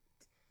read.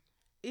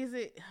 Is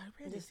it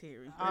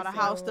hereditary? All the This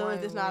house ain't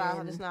stuff. This not our.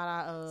 one This not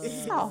our.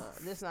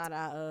 Soft. This not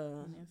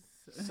our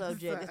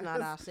subject. This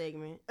not our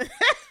segment.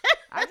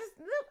 I just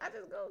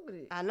googled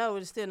it. I know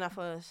it's still not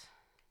for us.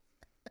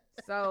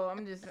 So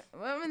I'm just.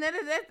 Well, I mean,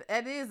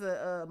 that is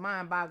a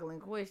mind-boggling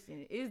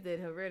question. Is that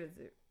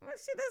hereditary? Well,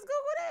 shit, let's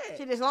Google that.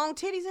 Shit, there's long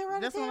titties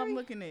hereditary. That's what I'm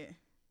looking at.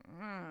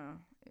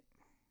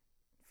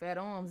 Fat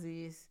arms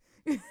is.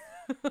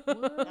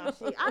 Nah,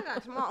 see, I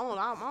got small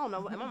arms. I don't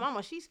know. My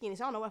mama, she's skinny,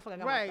 so I don't know where the fuck I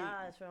got Right. my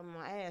thighs from,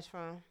 my ass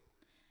from.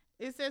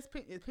 It says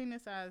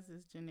penis size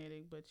is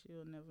genetic, but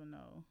you'll never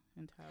know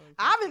entirely.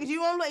 Obviously,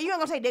 you ain't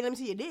gonna say, "Dick, let me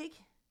see your dick."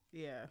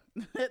 Yeah,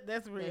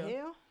 that's The real.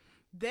 hell?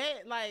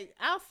 That, like,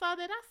 I saw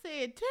that, I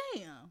said,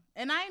 damn.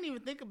 And I ain't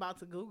even think about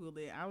to Google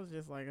it. I was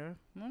just like,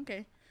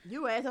 okay.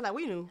 You ass like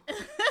we knew.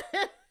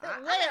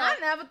 I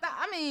never thought.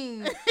 I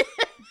mean,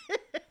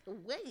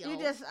 Well. You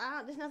just,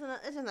 this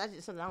not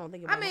just something I don't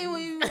think about. I mean,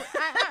 when you,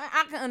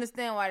 I can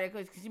understand why that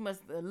question, because she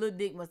must, a little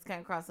dick must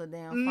come across her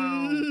damn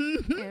phone.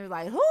 And it was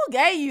like, who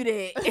gave you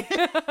that?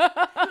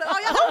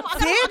 I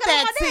did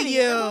that to daddy.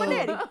 you? My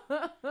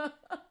daddy.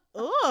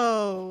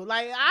 Oh,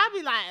 like, I'll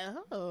be like,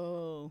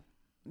 oh.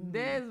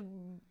 That's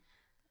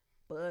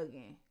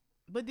bugging.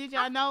 But did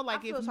y'all know, like,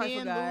 I feel if sorry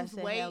for men guys lose that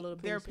have weight, little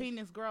their penises.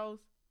 penis grows?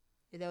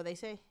 Is that what they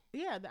say?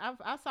 Yeah,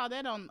 I saw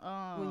that on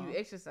when you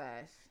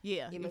exercise.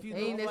 Yeah, if you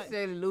ain't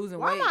necessarily losing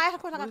Why weight. am I asking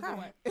questions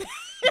like that?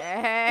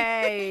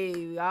 Hey,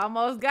 we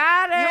almost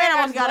got it. You ain't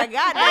almost got a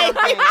goddamn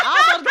thing.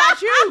 I almost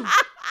got you.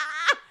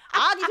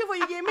 I'll get you before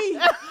you get me.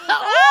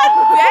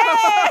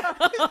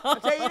 I'll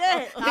tell you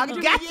that. I'll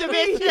get you before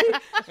you get me.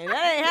 And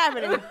that ain't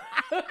happening.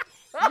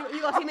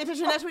 You gonna see me in Tish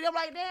next week? I'm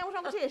like, damn, what's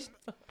wrong with Tish?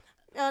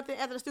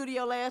 After the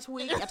studio last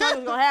week, I told you it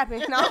was gonna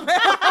happen. No.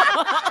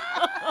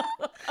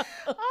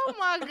 Oh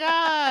my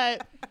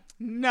God.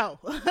 No.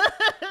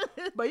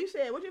 But you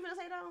said, what you finna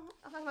say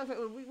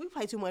though? We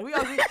play too much. We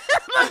play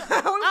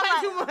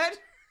too much.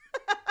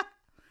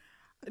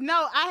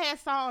 No, I had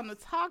saw on the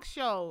talk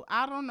show.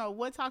 I don't know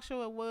what talk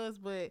show it was,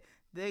 but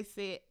they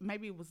said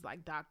maybe it was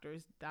like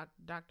doctors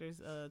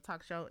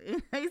talk show.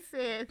 And they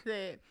said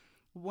that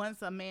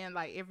once a man,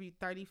 like every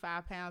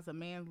 35 pounds a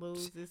man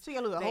loses, so you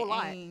lose a whole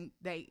lot.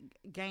 They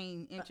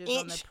gain inches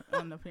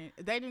on the pen.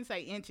 They didn't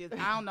say inches.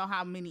 I don't know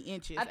how many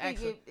inches. I think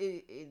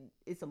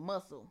it's a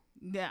muscle.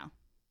 Yeah,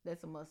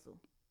 that's a muscle.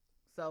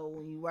 So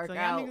when you work so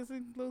out, y'all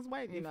niggas lose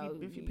weight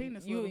if your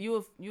penis.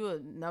 You will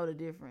know the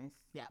difference.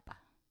 Yeah.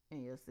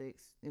 In your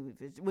sex,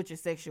 with your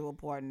sexual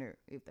partner,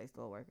 if they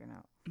start working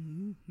out.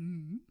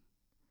 Mm-hmm.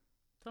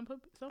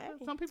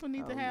 Some people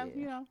need to have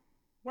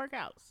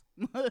workouts.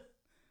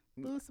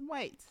 Lose some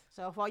weight.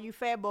 So for all you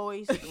fat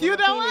boys, you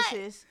know what?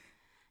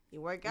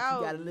 You work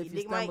out. You gotta lift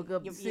your stomach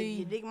up to see.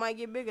 Your dick might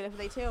get bigger. That's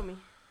what they tell me.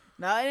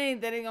 No, it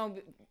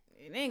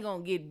ain't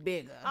gonna get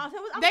bigger.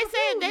 They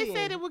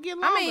said it will get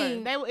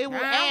longer. It will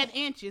add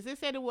inches. They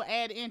said it will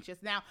add inches.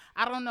 Now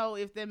I don't know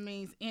if that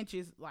means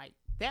inches like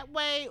that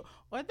way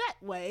or that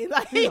way,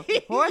 like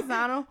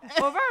horizontal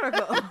or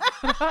vertical.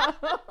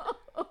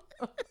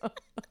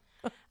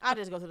 I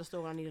just go to the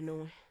store when I need a new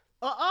one.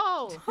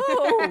 Oh,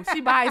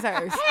 she buys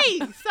hers. Hey,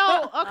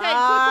 so quick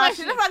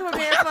question. That's not even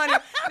being funny.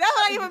 That's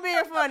not even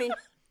being funny.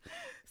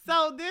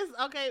 So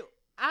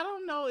I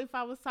don't know if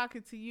I was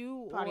talking to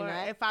you Probably or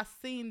not. if I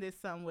seen this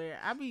somewhere.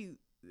 I be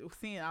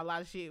seeing a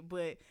lot of shit,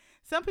 but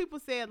some people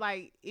said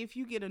like if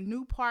you get a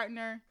new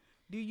partner,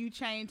 do you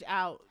change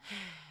out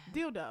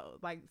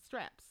dildo like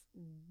straps?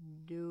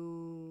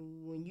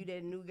 When you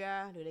date a new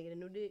guy, do they get a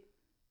new dick?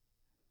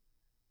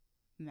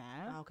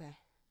 Nah. Okay.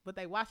 But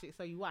they wash it,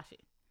 so you wash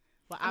it.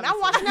 Well, I'm not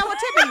washing that with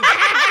Tippy.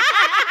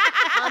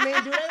 I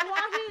mean, do they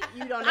wash it?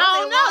 You don't know. I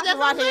don't know. That's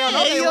what I'm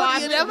saying.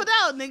 You it. never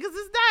know. Niggas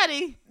is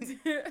dirty.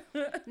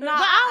 No,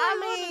 I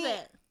mean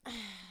that.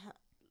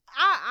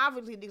 I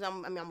obviously think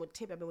I'm with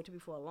Tippy. I've been with Tippy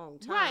for a long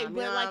time. Right,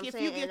 but you know like if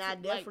you get, I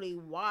definitely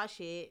wash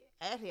it.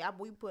 Actually,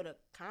 we put a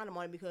condom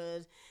on it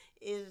because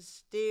it's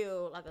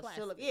still like a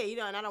silicone.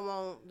 Yeah, and I don't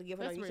want to give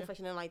her no use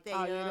infection and like that.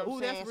 Oh, you know what I'm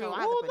saying? That's real. So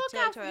I have to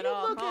protect her at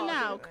all looking costs.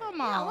 now.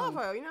 Come on. Yeah, I love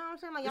her. You know what I'm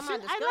saying? Like I'm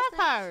not disgusted. I love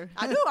her.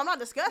 I do. I'm not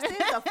disgusted.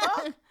 The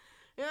fuck?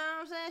 You know what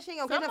I'm saying? She ain't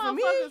gonna get that for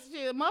me.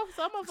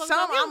 Some motherfuckers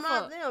I'm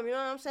not them. You know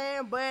what I'm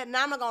saying? But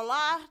now I'm not gonna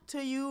lie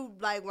to you.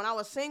 Like when I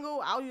was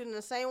single, I was using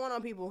the same one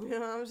on people. You know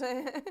what I'm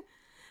saying?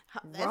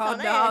 Raw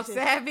dog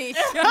savage.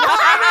 I'm just saying,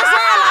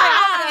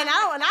 like,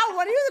 and I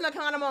wasn't using a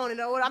condom on it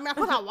though. I mean, of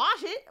course I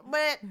wash it,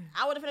 but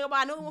I would have finna go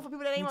buy a new one for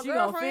people that ain't my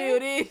girlfriend. You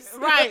gonna feel this,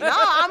 right? No,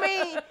 I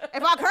mean,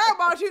 if I cared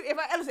about you, if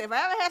I ever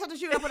had something to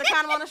shoot, I put a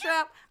condom on the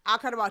strap, I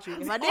cared about you.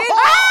 If I did,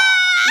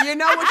 you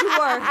know what you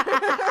were.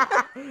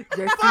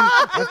 Jesse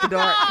after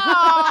dark.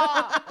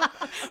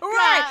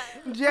 Right,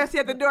 Jesse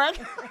at the dark.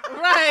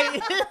 Right.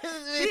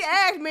 She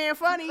asked me and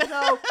funny,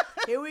 so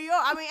here we go.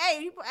 I mean,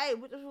 hey,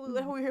 that's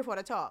what we're here for,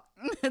 to talk.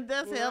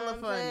 That's hella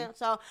funny.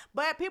 So,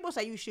 but people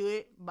say you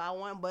should buy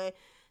one, but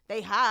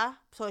they high,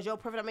 so it's your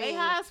perfect. I mean, they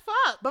high as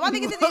fuck. But my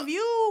thing is, if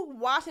you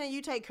washing and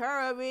you take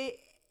care of it,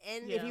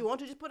 and if you want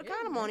to, just put a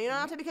condom on. You know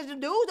what I'm saying? Because the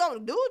dudes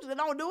don't do it,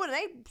 and I'm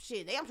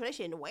sure they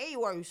shit way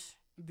worse.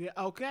 Yeah,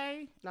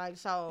 okay. Like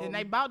so, and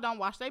they don't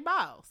wash their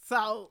balls.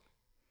 So,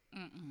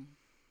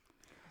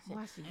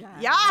 y'all seem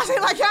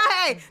like y'all.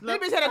 Hey, these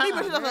bitches had a deep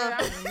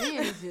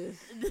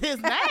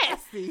it's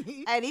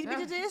nasty. Hey, these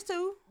bitches is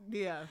too.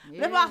 Yeah.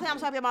 That's why I say I'm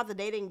talking about the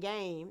dating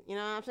game. You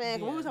know what I'm saying?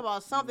 Yeah. When we talk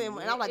about something,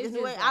 and I'm like, this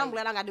new age. I'm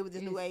glad I got to do with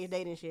this new age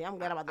dating shit. I'm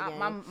glad about the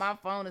game. My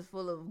phone is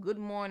full of good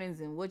mornings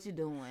and what you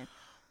doing.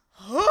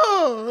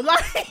 Oh,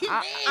 like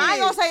I ain't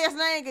gonna say his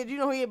name because you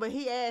know who he is, but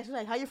he asked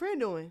like, "How your friend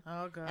doing?"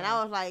 Oh God. And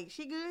I was like,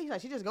 "She good." He's like,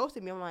 "She just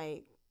ghosted me." I'm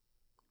like,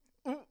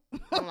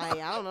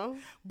 I don't know.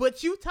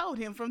 But you told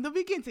him from the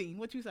beginning.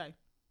 What you say?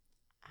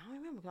 I don't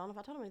remember. I don't know if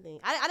I told him anything.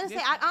 I didn't say.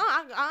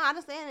 I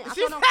understand it. I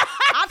told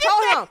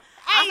him.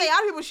 I say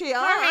other people shit. I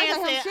ain't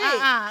tell him shit.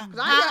 Cause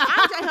I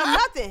ain't tell him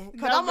nothing.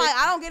 Cause I'm like,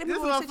 I don't get in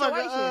people's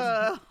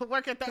situations.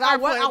 Work at the I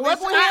work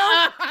with him.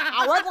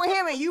 I work with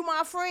him, and you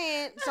my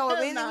friend. So if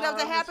anything would have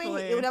to happen,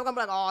 it would never gonna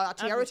be like, oh,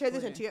 Tiara said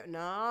this and Tiara.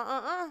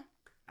 No,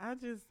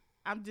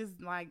 I'm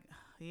just like,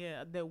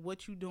 yeah, that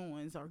what you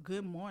doings are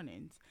good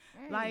mornings.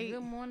 Hey, like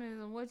good mornings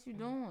and what you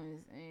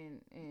doing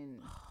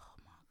and.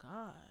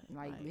 God,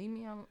 like leave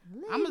me alone.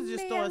 I'm gonna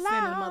just start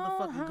sending a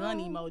motherfucking gun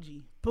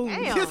emoji. Boom.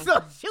 Damn. Just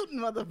start shooting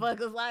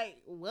motherfuckers. Like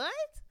what?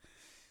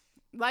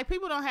 Like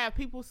people don't have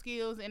people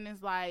skills, and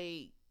it's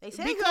like they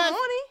say good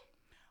morning.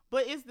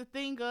 But it's the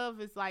thing of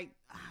it's like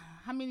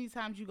how many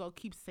times you go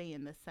keep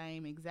saying the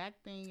same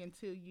exact thing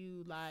until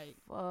you like?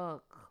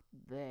 Fuck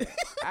that.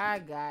 I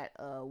got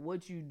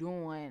what you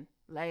doing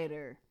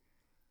later,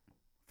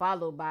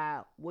 followed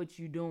by what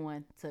you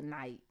doing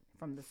tonight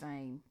from the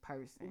same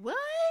person.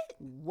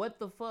 What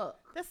the fuck?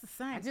 That's the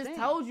same. I just thing.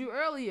 told you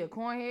earlier,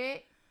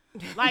 cornhead.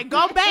 Like,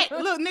 go back.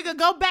 Look, nigga,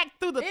 go back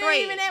through the It thread.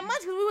 ain't even that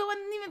much because we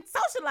wasn't even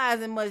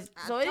socializing much.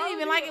 So it ain't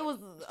even like it was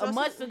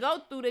much to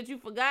go through that you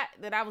forgot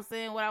that I was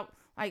saying what I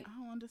like. I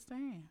don't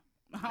understand.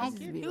 I don't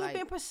get it. You was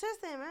being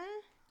persistent,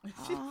 man.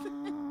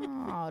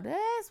 Oh,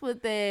 that's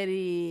what that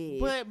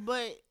is.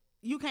 But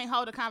you can't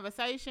hold a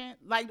conversation.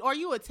 Like, are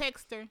you a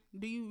texter?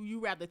 Do you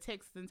rather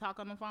text than talk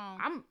on the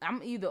phone?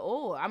 I'm either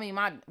or. I mean,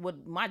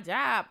 my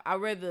job,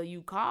 I'd rather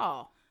you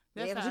call.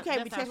 Yeah, because you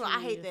can't be texting.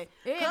 I hate that.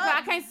 Yeah,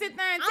 I can't sit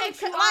there and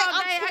text you all day.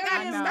 I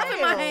got I'm stuff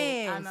in my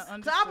hands.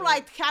 So I'm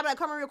like, can I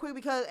come in real quick?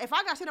 Because if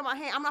I got shit in my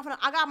hand, I'm not gonna.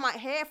 I got my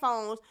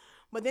headphones,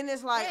 but then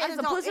it's like, I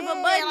just push of a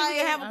button. Like, we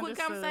can have a quick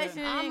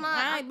conversation.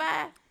 I ain't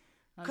buy.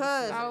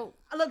 Cause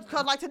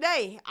like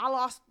today, I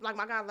lost like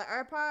my guy the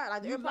AirPod,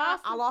 like the AirPod.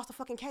 I lost the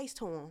fucking case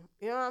to him.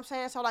 You know what I'm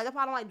saying? So like that's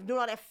why I don't like doing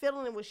all that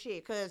fiddling with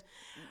shit. Cause,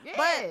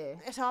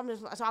 but so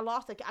I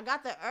lost it. I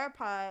got the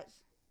AirPods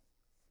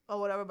or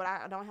whatever, but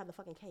I don't have the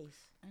fucking case.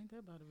 Ain't that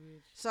about a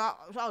bitch? So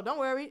don't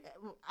worry.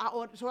 I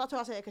told her,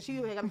 I said, because she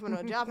got me from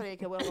a job today.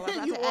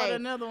 I You said, ordered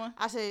another one.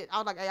 I was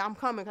like, hey, I'm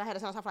coming. Cause I had to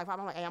sound stuff like 5.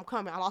 I'm like, hey, I'm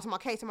coming. I lost my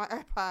case and my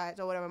AirPods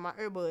or whatever, my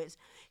earbuds.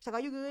 She's like,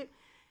 are you good?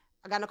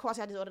 I got in the car,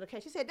 so I just ordered the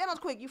case. She said, that was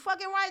quick. You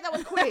fucking right, that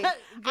was quick.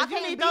 I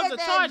can't be at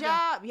that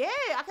job. Yeah,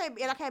 I can't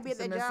be at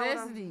that job.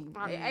 Necessity.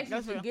 They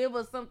actually should give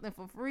us something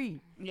for free.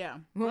 Yeah.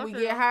 When we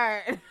get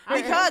hired.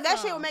 Because that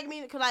shit would make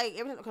me, because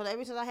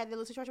ever since I had that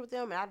little situation with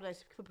them and I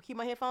just keep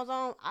my headphones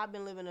on, I've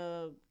been living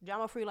a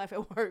drama-free life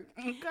at work.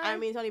 Okay. I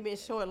mean, it's only been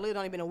short-lived,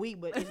 only been a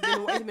week, but it's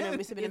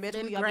been a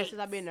best week since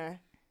I've been there.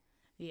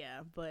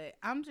 Yeah, but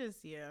I'm just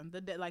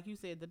like you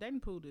said, the dating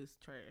pool is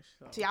trash.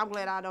 So. See, I'm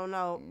glad I don't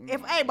know.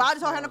 But I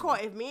just told her in the car,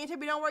 if me and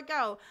Tippy don't work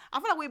out, I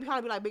feel like we'd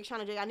probably be like Big Sean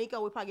and Jay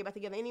Nico. We'd probably get back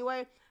together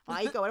anyway. Or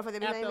Iko, whatever their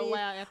name is.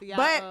 After y'all,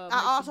 but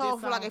I also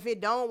feel like if it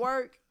don't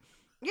work,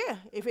 then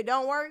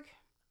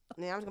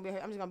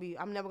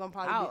I'm never gonna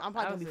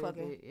probably be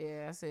fucking.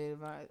 Yeah, I said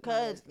if I.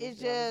 Cause it's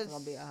just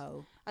gonna be a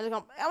hoe. I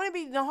wanna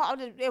be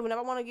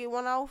whenever I wanna get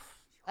one off.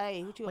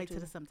 Hey, what you wait up to?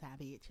 till the sometime,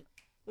 bitch.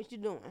 What you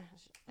doing?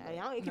 Hey,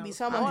 it could be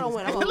summer. I don't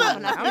win.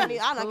 I'm not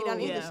get down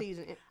in the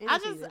season.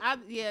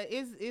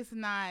 It's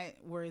not.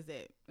 Where is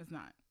it? It's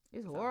not.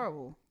 It's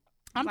horrible.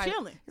 I'm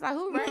chilling. It's like,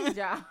 who raised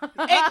y'all?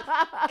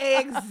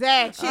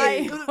 Exactly.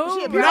 Like,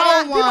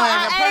 no one.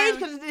 Our age,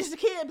 because it's the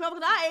kids.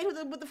 Because our age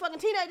with the fucking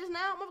teenagers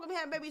now. Motherfuckers be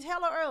having babies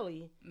hella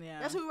early.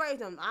 Yeah. That's who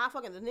raised them.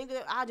 The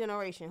nigga, our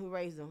generation who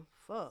raised them.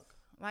 Fuck.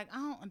 Like, I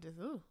don't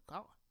understand. Oh,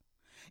 God.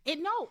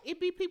 It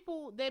be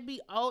people that be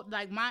old,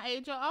 like my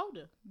age or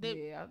older,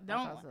 that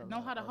don't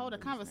know how to hold a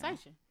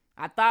conversation.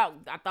 I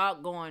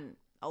thought going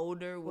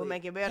older will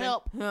make it better.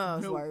 Help. No,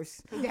 it's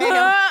worse. And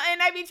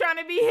they be trying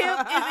to be hip.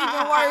 It's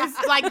even worse.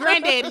 It's like,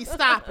 granddaddy,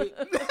 stop it.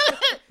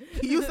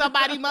 You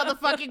somebody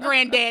motherfucking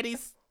granddaddy,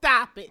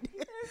 stop it.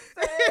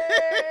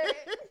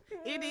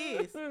 It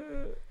is.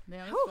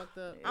 Damn, it's fucked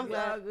up. I'm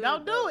glad.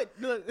 Don't do it.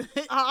 Look.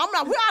 I'm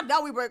not. I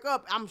doubt we break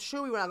up. I'm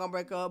sure we're not gonna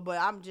break up, but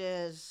I'm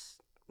just.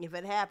 If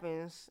it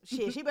happens,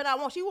 shit, she would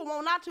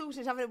want not to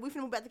since we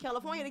finna move back to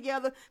California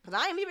together. Cause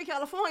I ain't leaving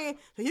California,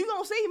 so you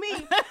gonna see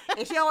me.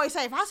 And she always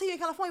say, if I see you in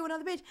California with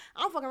another bitch,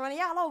 I'm fucking running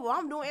y'all over.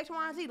 I'm doing X,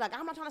 Y, and Z. Like,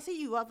 I'm not trying to see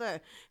you out there.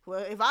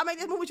 Well, if I make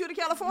this move with you to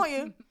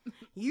California,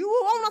 you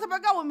won't have to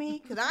break up with me,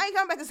 cause I ain't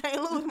coming back to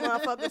St. Louis,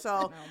 motherfucker.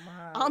 So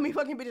I'll be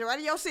fucking bitches right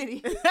in your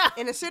city,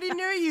 in a city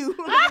near you.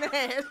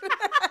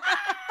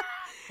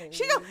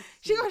 She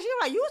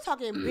like, you was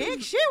talking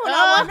big shit when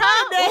I was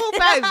out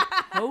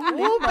there.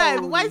 Ooh,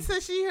 baby. Wait till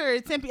she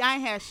heard Tempe. I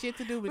ain't had shit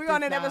to do with this. We're on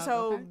that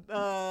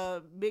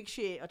episode, big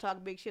shit, or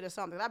talk big shit or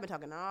something. I've been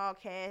talking all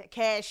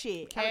cash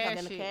shit. I've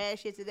been talking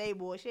cash shit today,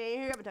 boy. She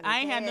ain't here. I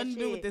ain't had nothing to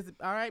do with this.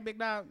 All right, big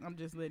dog. I'm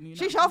just letting you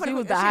know. She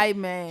was the hype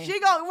man. She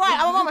go, right.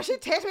 I'm mama. She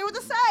text me what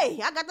to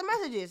say. I got the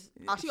messages.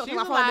 Oh, she gonna take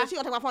my phone. She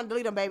gonna take my phone and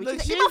delete them, baby.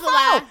 Look, Get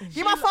my phone.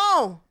 Get my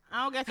phone.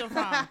 I don't got your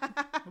phone.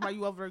 Why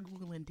you over there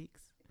Googling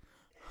dicks?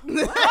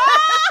 That's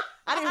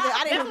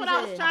what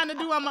I was trying to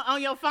do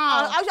on your phone.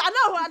 I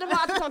know.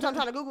 I'm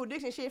trying to Google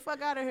dicks and shit.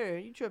 Fuck out of here.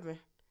 You tripping.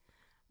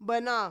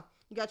 But no,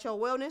 you got your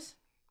wellness?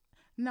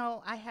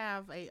 No, I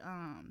have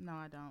no,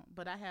 I don't.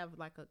 But I have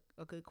like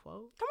a good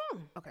quote. Come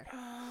on. Okay.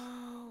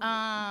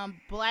 Oh.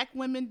 Black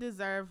women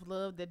deserve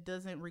love that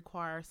doesn't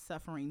require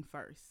suffering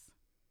first.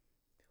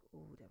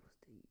 Ooh, that was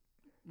deep.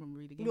 Want me to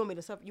read it again? You want me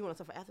to suffer? You want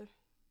to suffer after?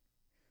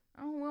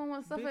 I don't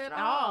want to suffer at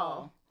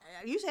all.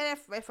 You said that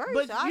at first.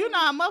 But you know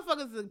how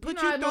motherfuckers put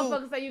you through.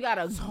 Motherfuckers say you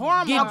gotta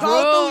get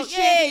drugged through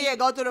shit. Yeah,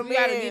 go through the. You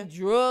gotta get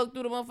drugged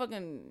through the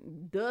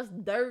motherfucking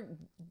dust, dirt,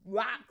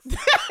 rocks,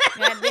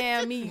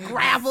 goddamn me,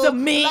 gravel,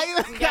 cement.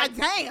 Like,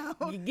 goddamn.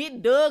 You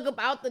get dug up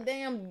out the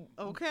damn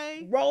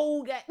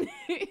road.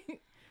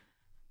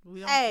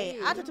 Hey,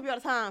 I talk to me all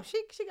the time.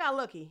 She got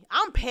lucky.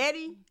 I'm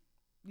petty.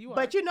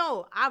 But you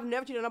know, I've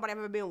never cheated on nobody I've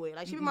ever been with.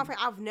 Like, she be my friend.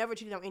 I've never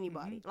cheated on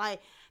anybody.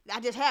 Like, I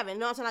just haven't. You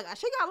know what I'm saying? Like,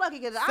 she got lucky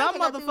because some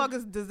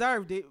motherfuckers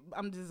deserved it.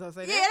 I'm just gonna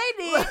say that. Yeah,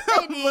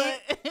 they did.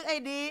 They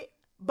did.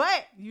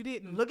 But you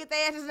didn't. Look at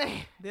their asses now.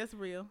 That's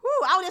real.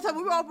 Woo, I was just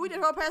talking. We just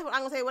wrote past.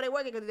 I'm gonna say where they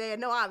working because they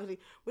know obviously.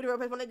 We just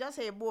wrote past when they just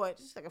said, "Boy,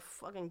 just like a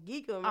fucking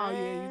geeker, man." Oh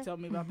yeah, you told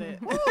me about that.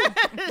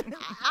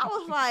 I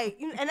was like,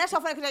 and that's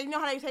so funny because you know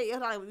how they say,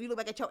 like, you look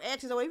back at your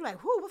exes or you like,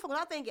 "Who? What the fuck was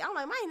I thinking?" I'm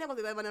like, "Man, I ain't never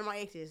gonna be better than my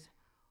exes."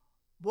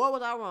 Boy,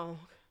 was I wrong.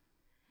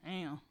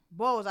 Damn.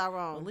 Boy, was I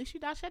wrong. Well, at least you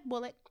dodged that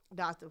bullet.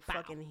 Dodged a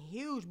fucking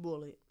huge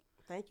bullet.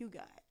 Thank you,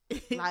 God.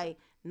 Like,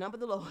 number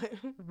the Lord.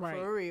 Right.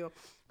 For real.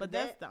 But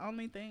that's the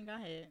only thing I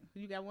had.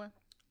 You got one?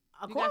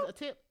 You course. got a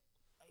tip?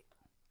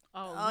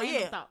 Oh,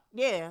 yeah. Thought.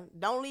 Yeah.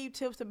 Don't leave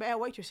tips to bad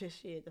waitresses.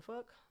 Shit. The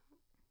fuck?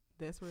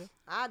 That's real.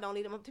 I don't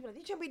leave them. People like,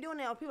 you shouldn't be doing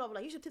that. People are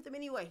like, you should tip them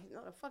anyway.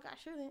 No, the fuck, I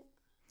shouldn't.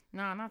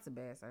 No, not a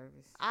bad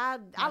service. I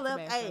love.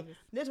 Hey,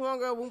 this one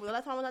girl. The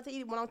last time I went out to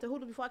eat, when I went to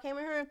Hooters before I came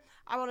in here,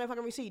 I wrote that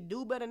fucking receipt.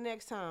 Do better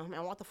next time,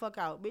 and walk the fuck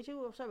out, bitch.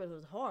 Your service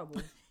was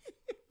horrible.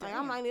 Like,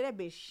 I'm like, that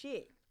bitch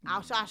shit.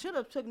 I should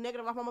have took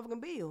negative off my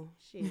motherfucking bill.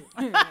 Shit,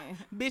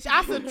 bitch.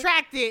 I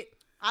subtracted.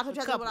 I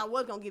subtracted what I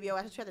was gonna give you.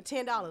 I subtracted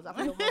 $10 off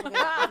your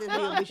motherfucking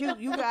bill, bitch.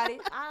 You got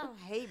it. I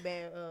hate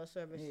bad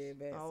service. Yeah,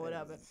 bad or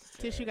whatever.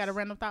 Tish, you got a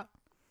random thought?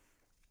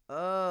 Do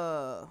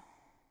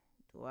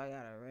I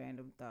got a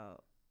random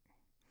thought?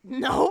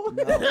 No.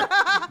 Do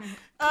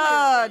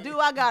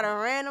I got a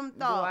random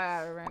thought? Do I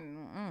got a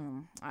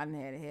random? I done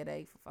had a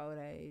headache for 4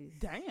 days.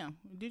 Damn.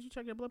 Did you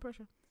check your blood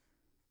pressure?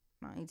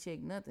 I ain't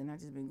checked nothing. I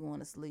just been going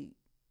to sleep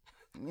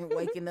and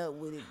waking up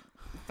with it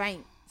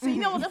faint. See,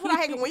 you know what? That's what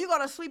I hate. When you go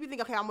to sleep, you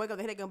think, okay, I'm wake up,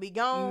 the headache gonna be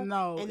gone.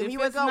 No. And then you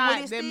wake up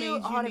with it still. That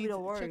means you need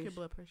to check your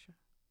blood pressure.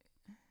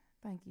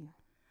 Thank you.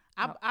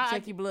 I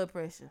check your blood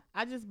pressure.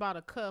 I just bought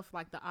a cuff,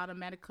 like the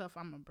automatic cuff.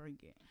 I'm gonna bring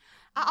it.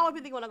 I always be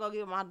thinking when I go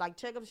get my like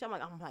checkups and shit,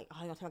 I'm like, oh,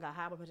 I got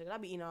high blood pressure. I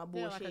be eating all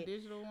bullshit. Like a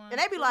digital one. And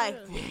they be like,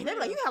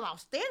 you have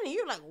outstanding.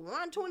 You're like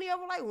 120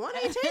 over like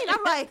 118.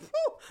 I'm like,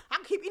 whew, I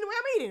can keep eating the way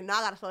I'm eating. No,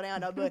 I gotta slow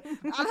down though. But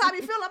I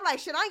be feeling, I'm like,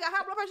 shit, I ain't got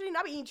high blood pressure.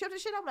 I be eating chips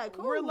and shit. I'm like,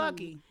 cool. We're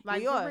lucky,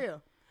 like for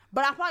real.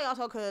 But I probably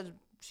also cause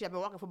shit, I've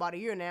been walking for about a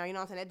year now. You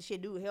know what I'm saying? That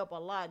shit do help a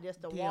lot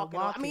just to walk.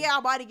 I mean, yeah,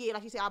 our body get,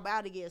 like you said, our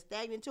body get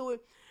stagnant to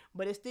it.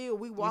 But it's still,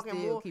 we walking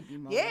more. Keep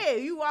you yeah,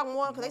 you walk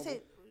more because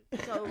they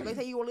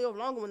say you will live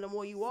longer when the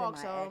more you walk.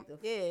 So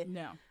yeah.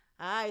 No.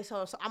 All right,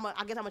 so I guess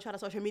I'm gonna try the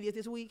social media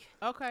this week.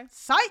 Okay.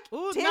 Psych.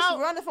 Ooh, Tish, no.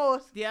 run it for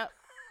us. Yep.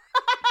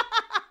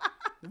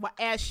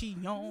 As she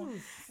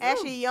yawns.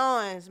 As she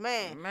yawns,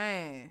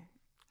 man.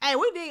 Hey,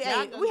 we did.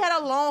 Hey, we had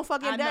a long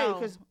fucking day.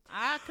 Cause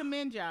I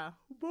commend y'all.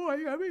 Boy,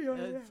 you got me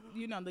yawning.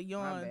 You know the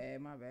yawn.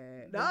 My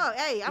bad. No,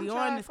 hey, I'm the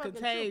tired. yawn is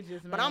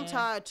contagious, man. But I'm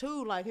tired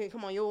too. Like, hey,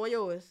 come on,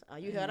 yours.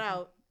 You head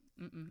out.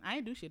 I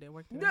ain't do shit at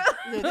work today.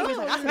 I sit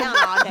down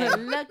all day.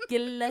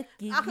 Lucky.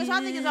 Cause I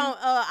think it's on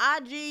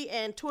IG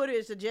and Twitter.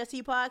 It's the Just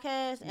T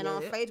podcast, and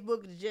on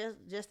Facebook it's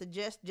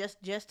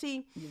just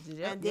T.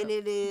 And then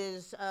it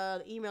is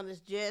email is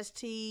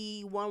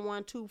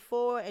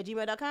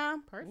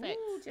justT1124@gmail.com. Perfect.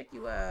 Ooh, check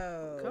you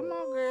out. Come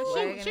on, girl.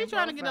 She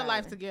trying to get her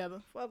life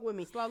together. Fuck with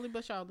me, slowly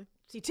but surely.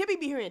 See, Tippy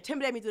be here and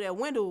intimidate me through that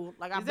window.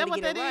 Like I'm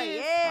gonna get it right. Is?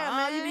 Yeah,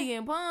 man. You be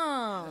getting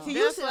pumped. See,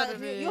 you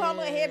hold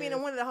little head me in the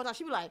window the whole time.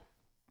 She be like.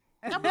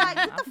 I'm like,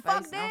 get the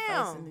fuck down.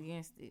 I'm facing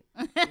against it.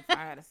 If I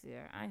had to see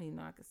her, I didn't even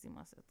know I could see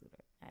myself through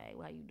that. Hey,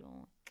 what you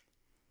doing?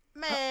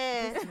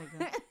 Man.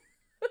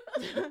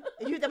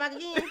 You hit the mic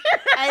again?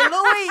 Hey,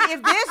 Louis,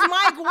 if this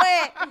mic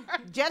wet,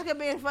 Jessica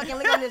been fucking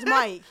licking this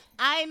mic.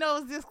 I ain't know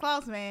it was this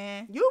close,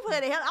 man. You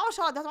played the hell. I was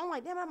shocked. I'm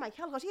like, damn, I'm like,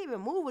 hell, she didn't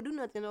even move or do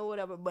nothing or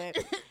whatever. But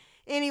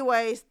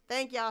anyways,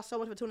 thank y'all so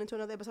much for tuning into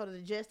another episode of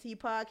the Just T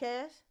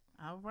podcast.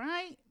 All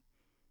right.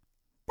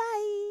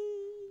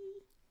 Bye.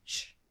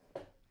 Shh.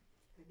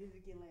 Did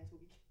it again last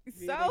week.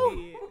 So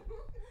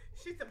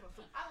she's supposed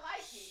to. I like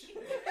it.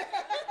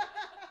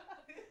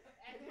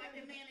 As like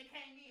the man that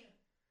came in.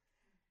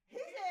 He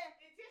said.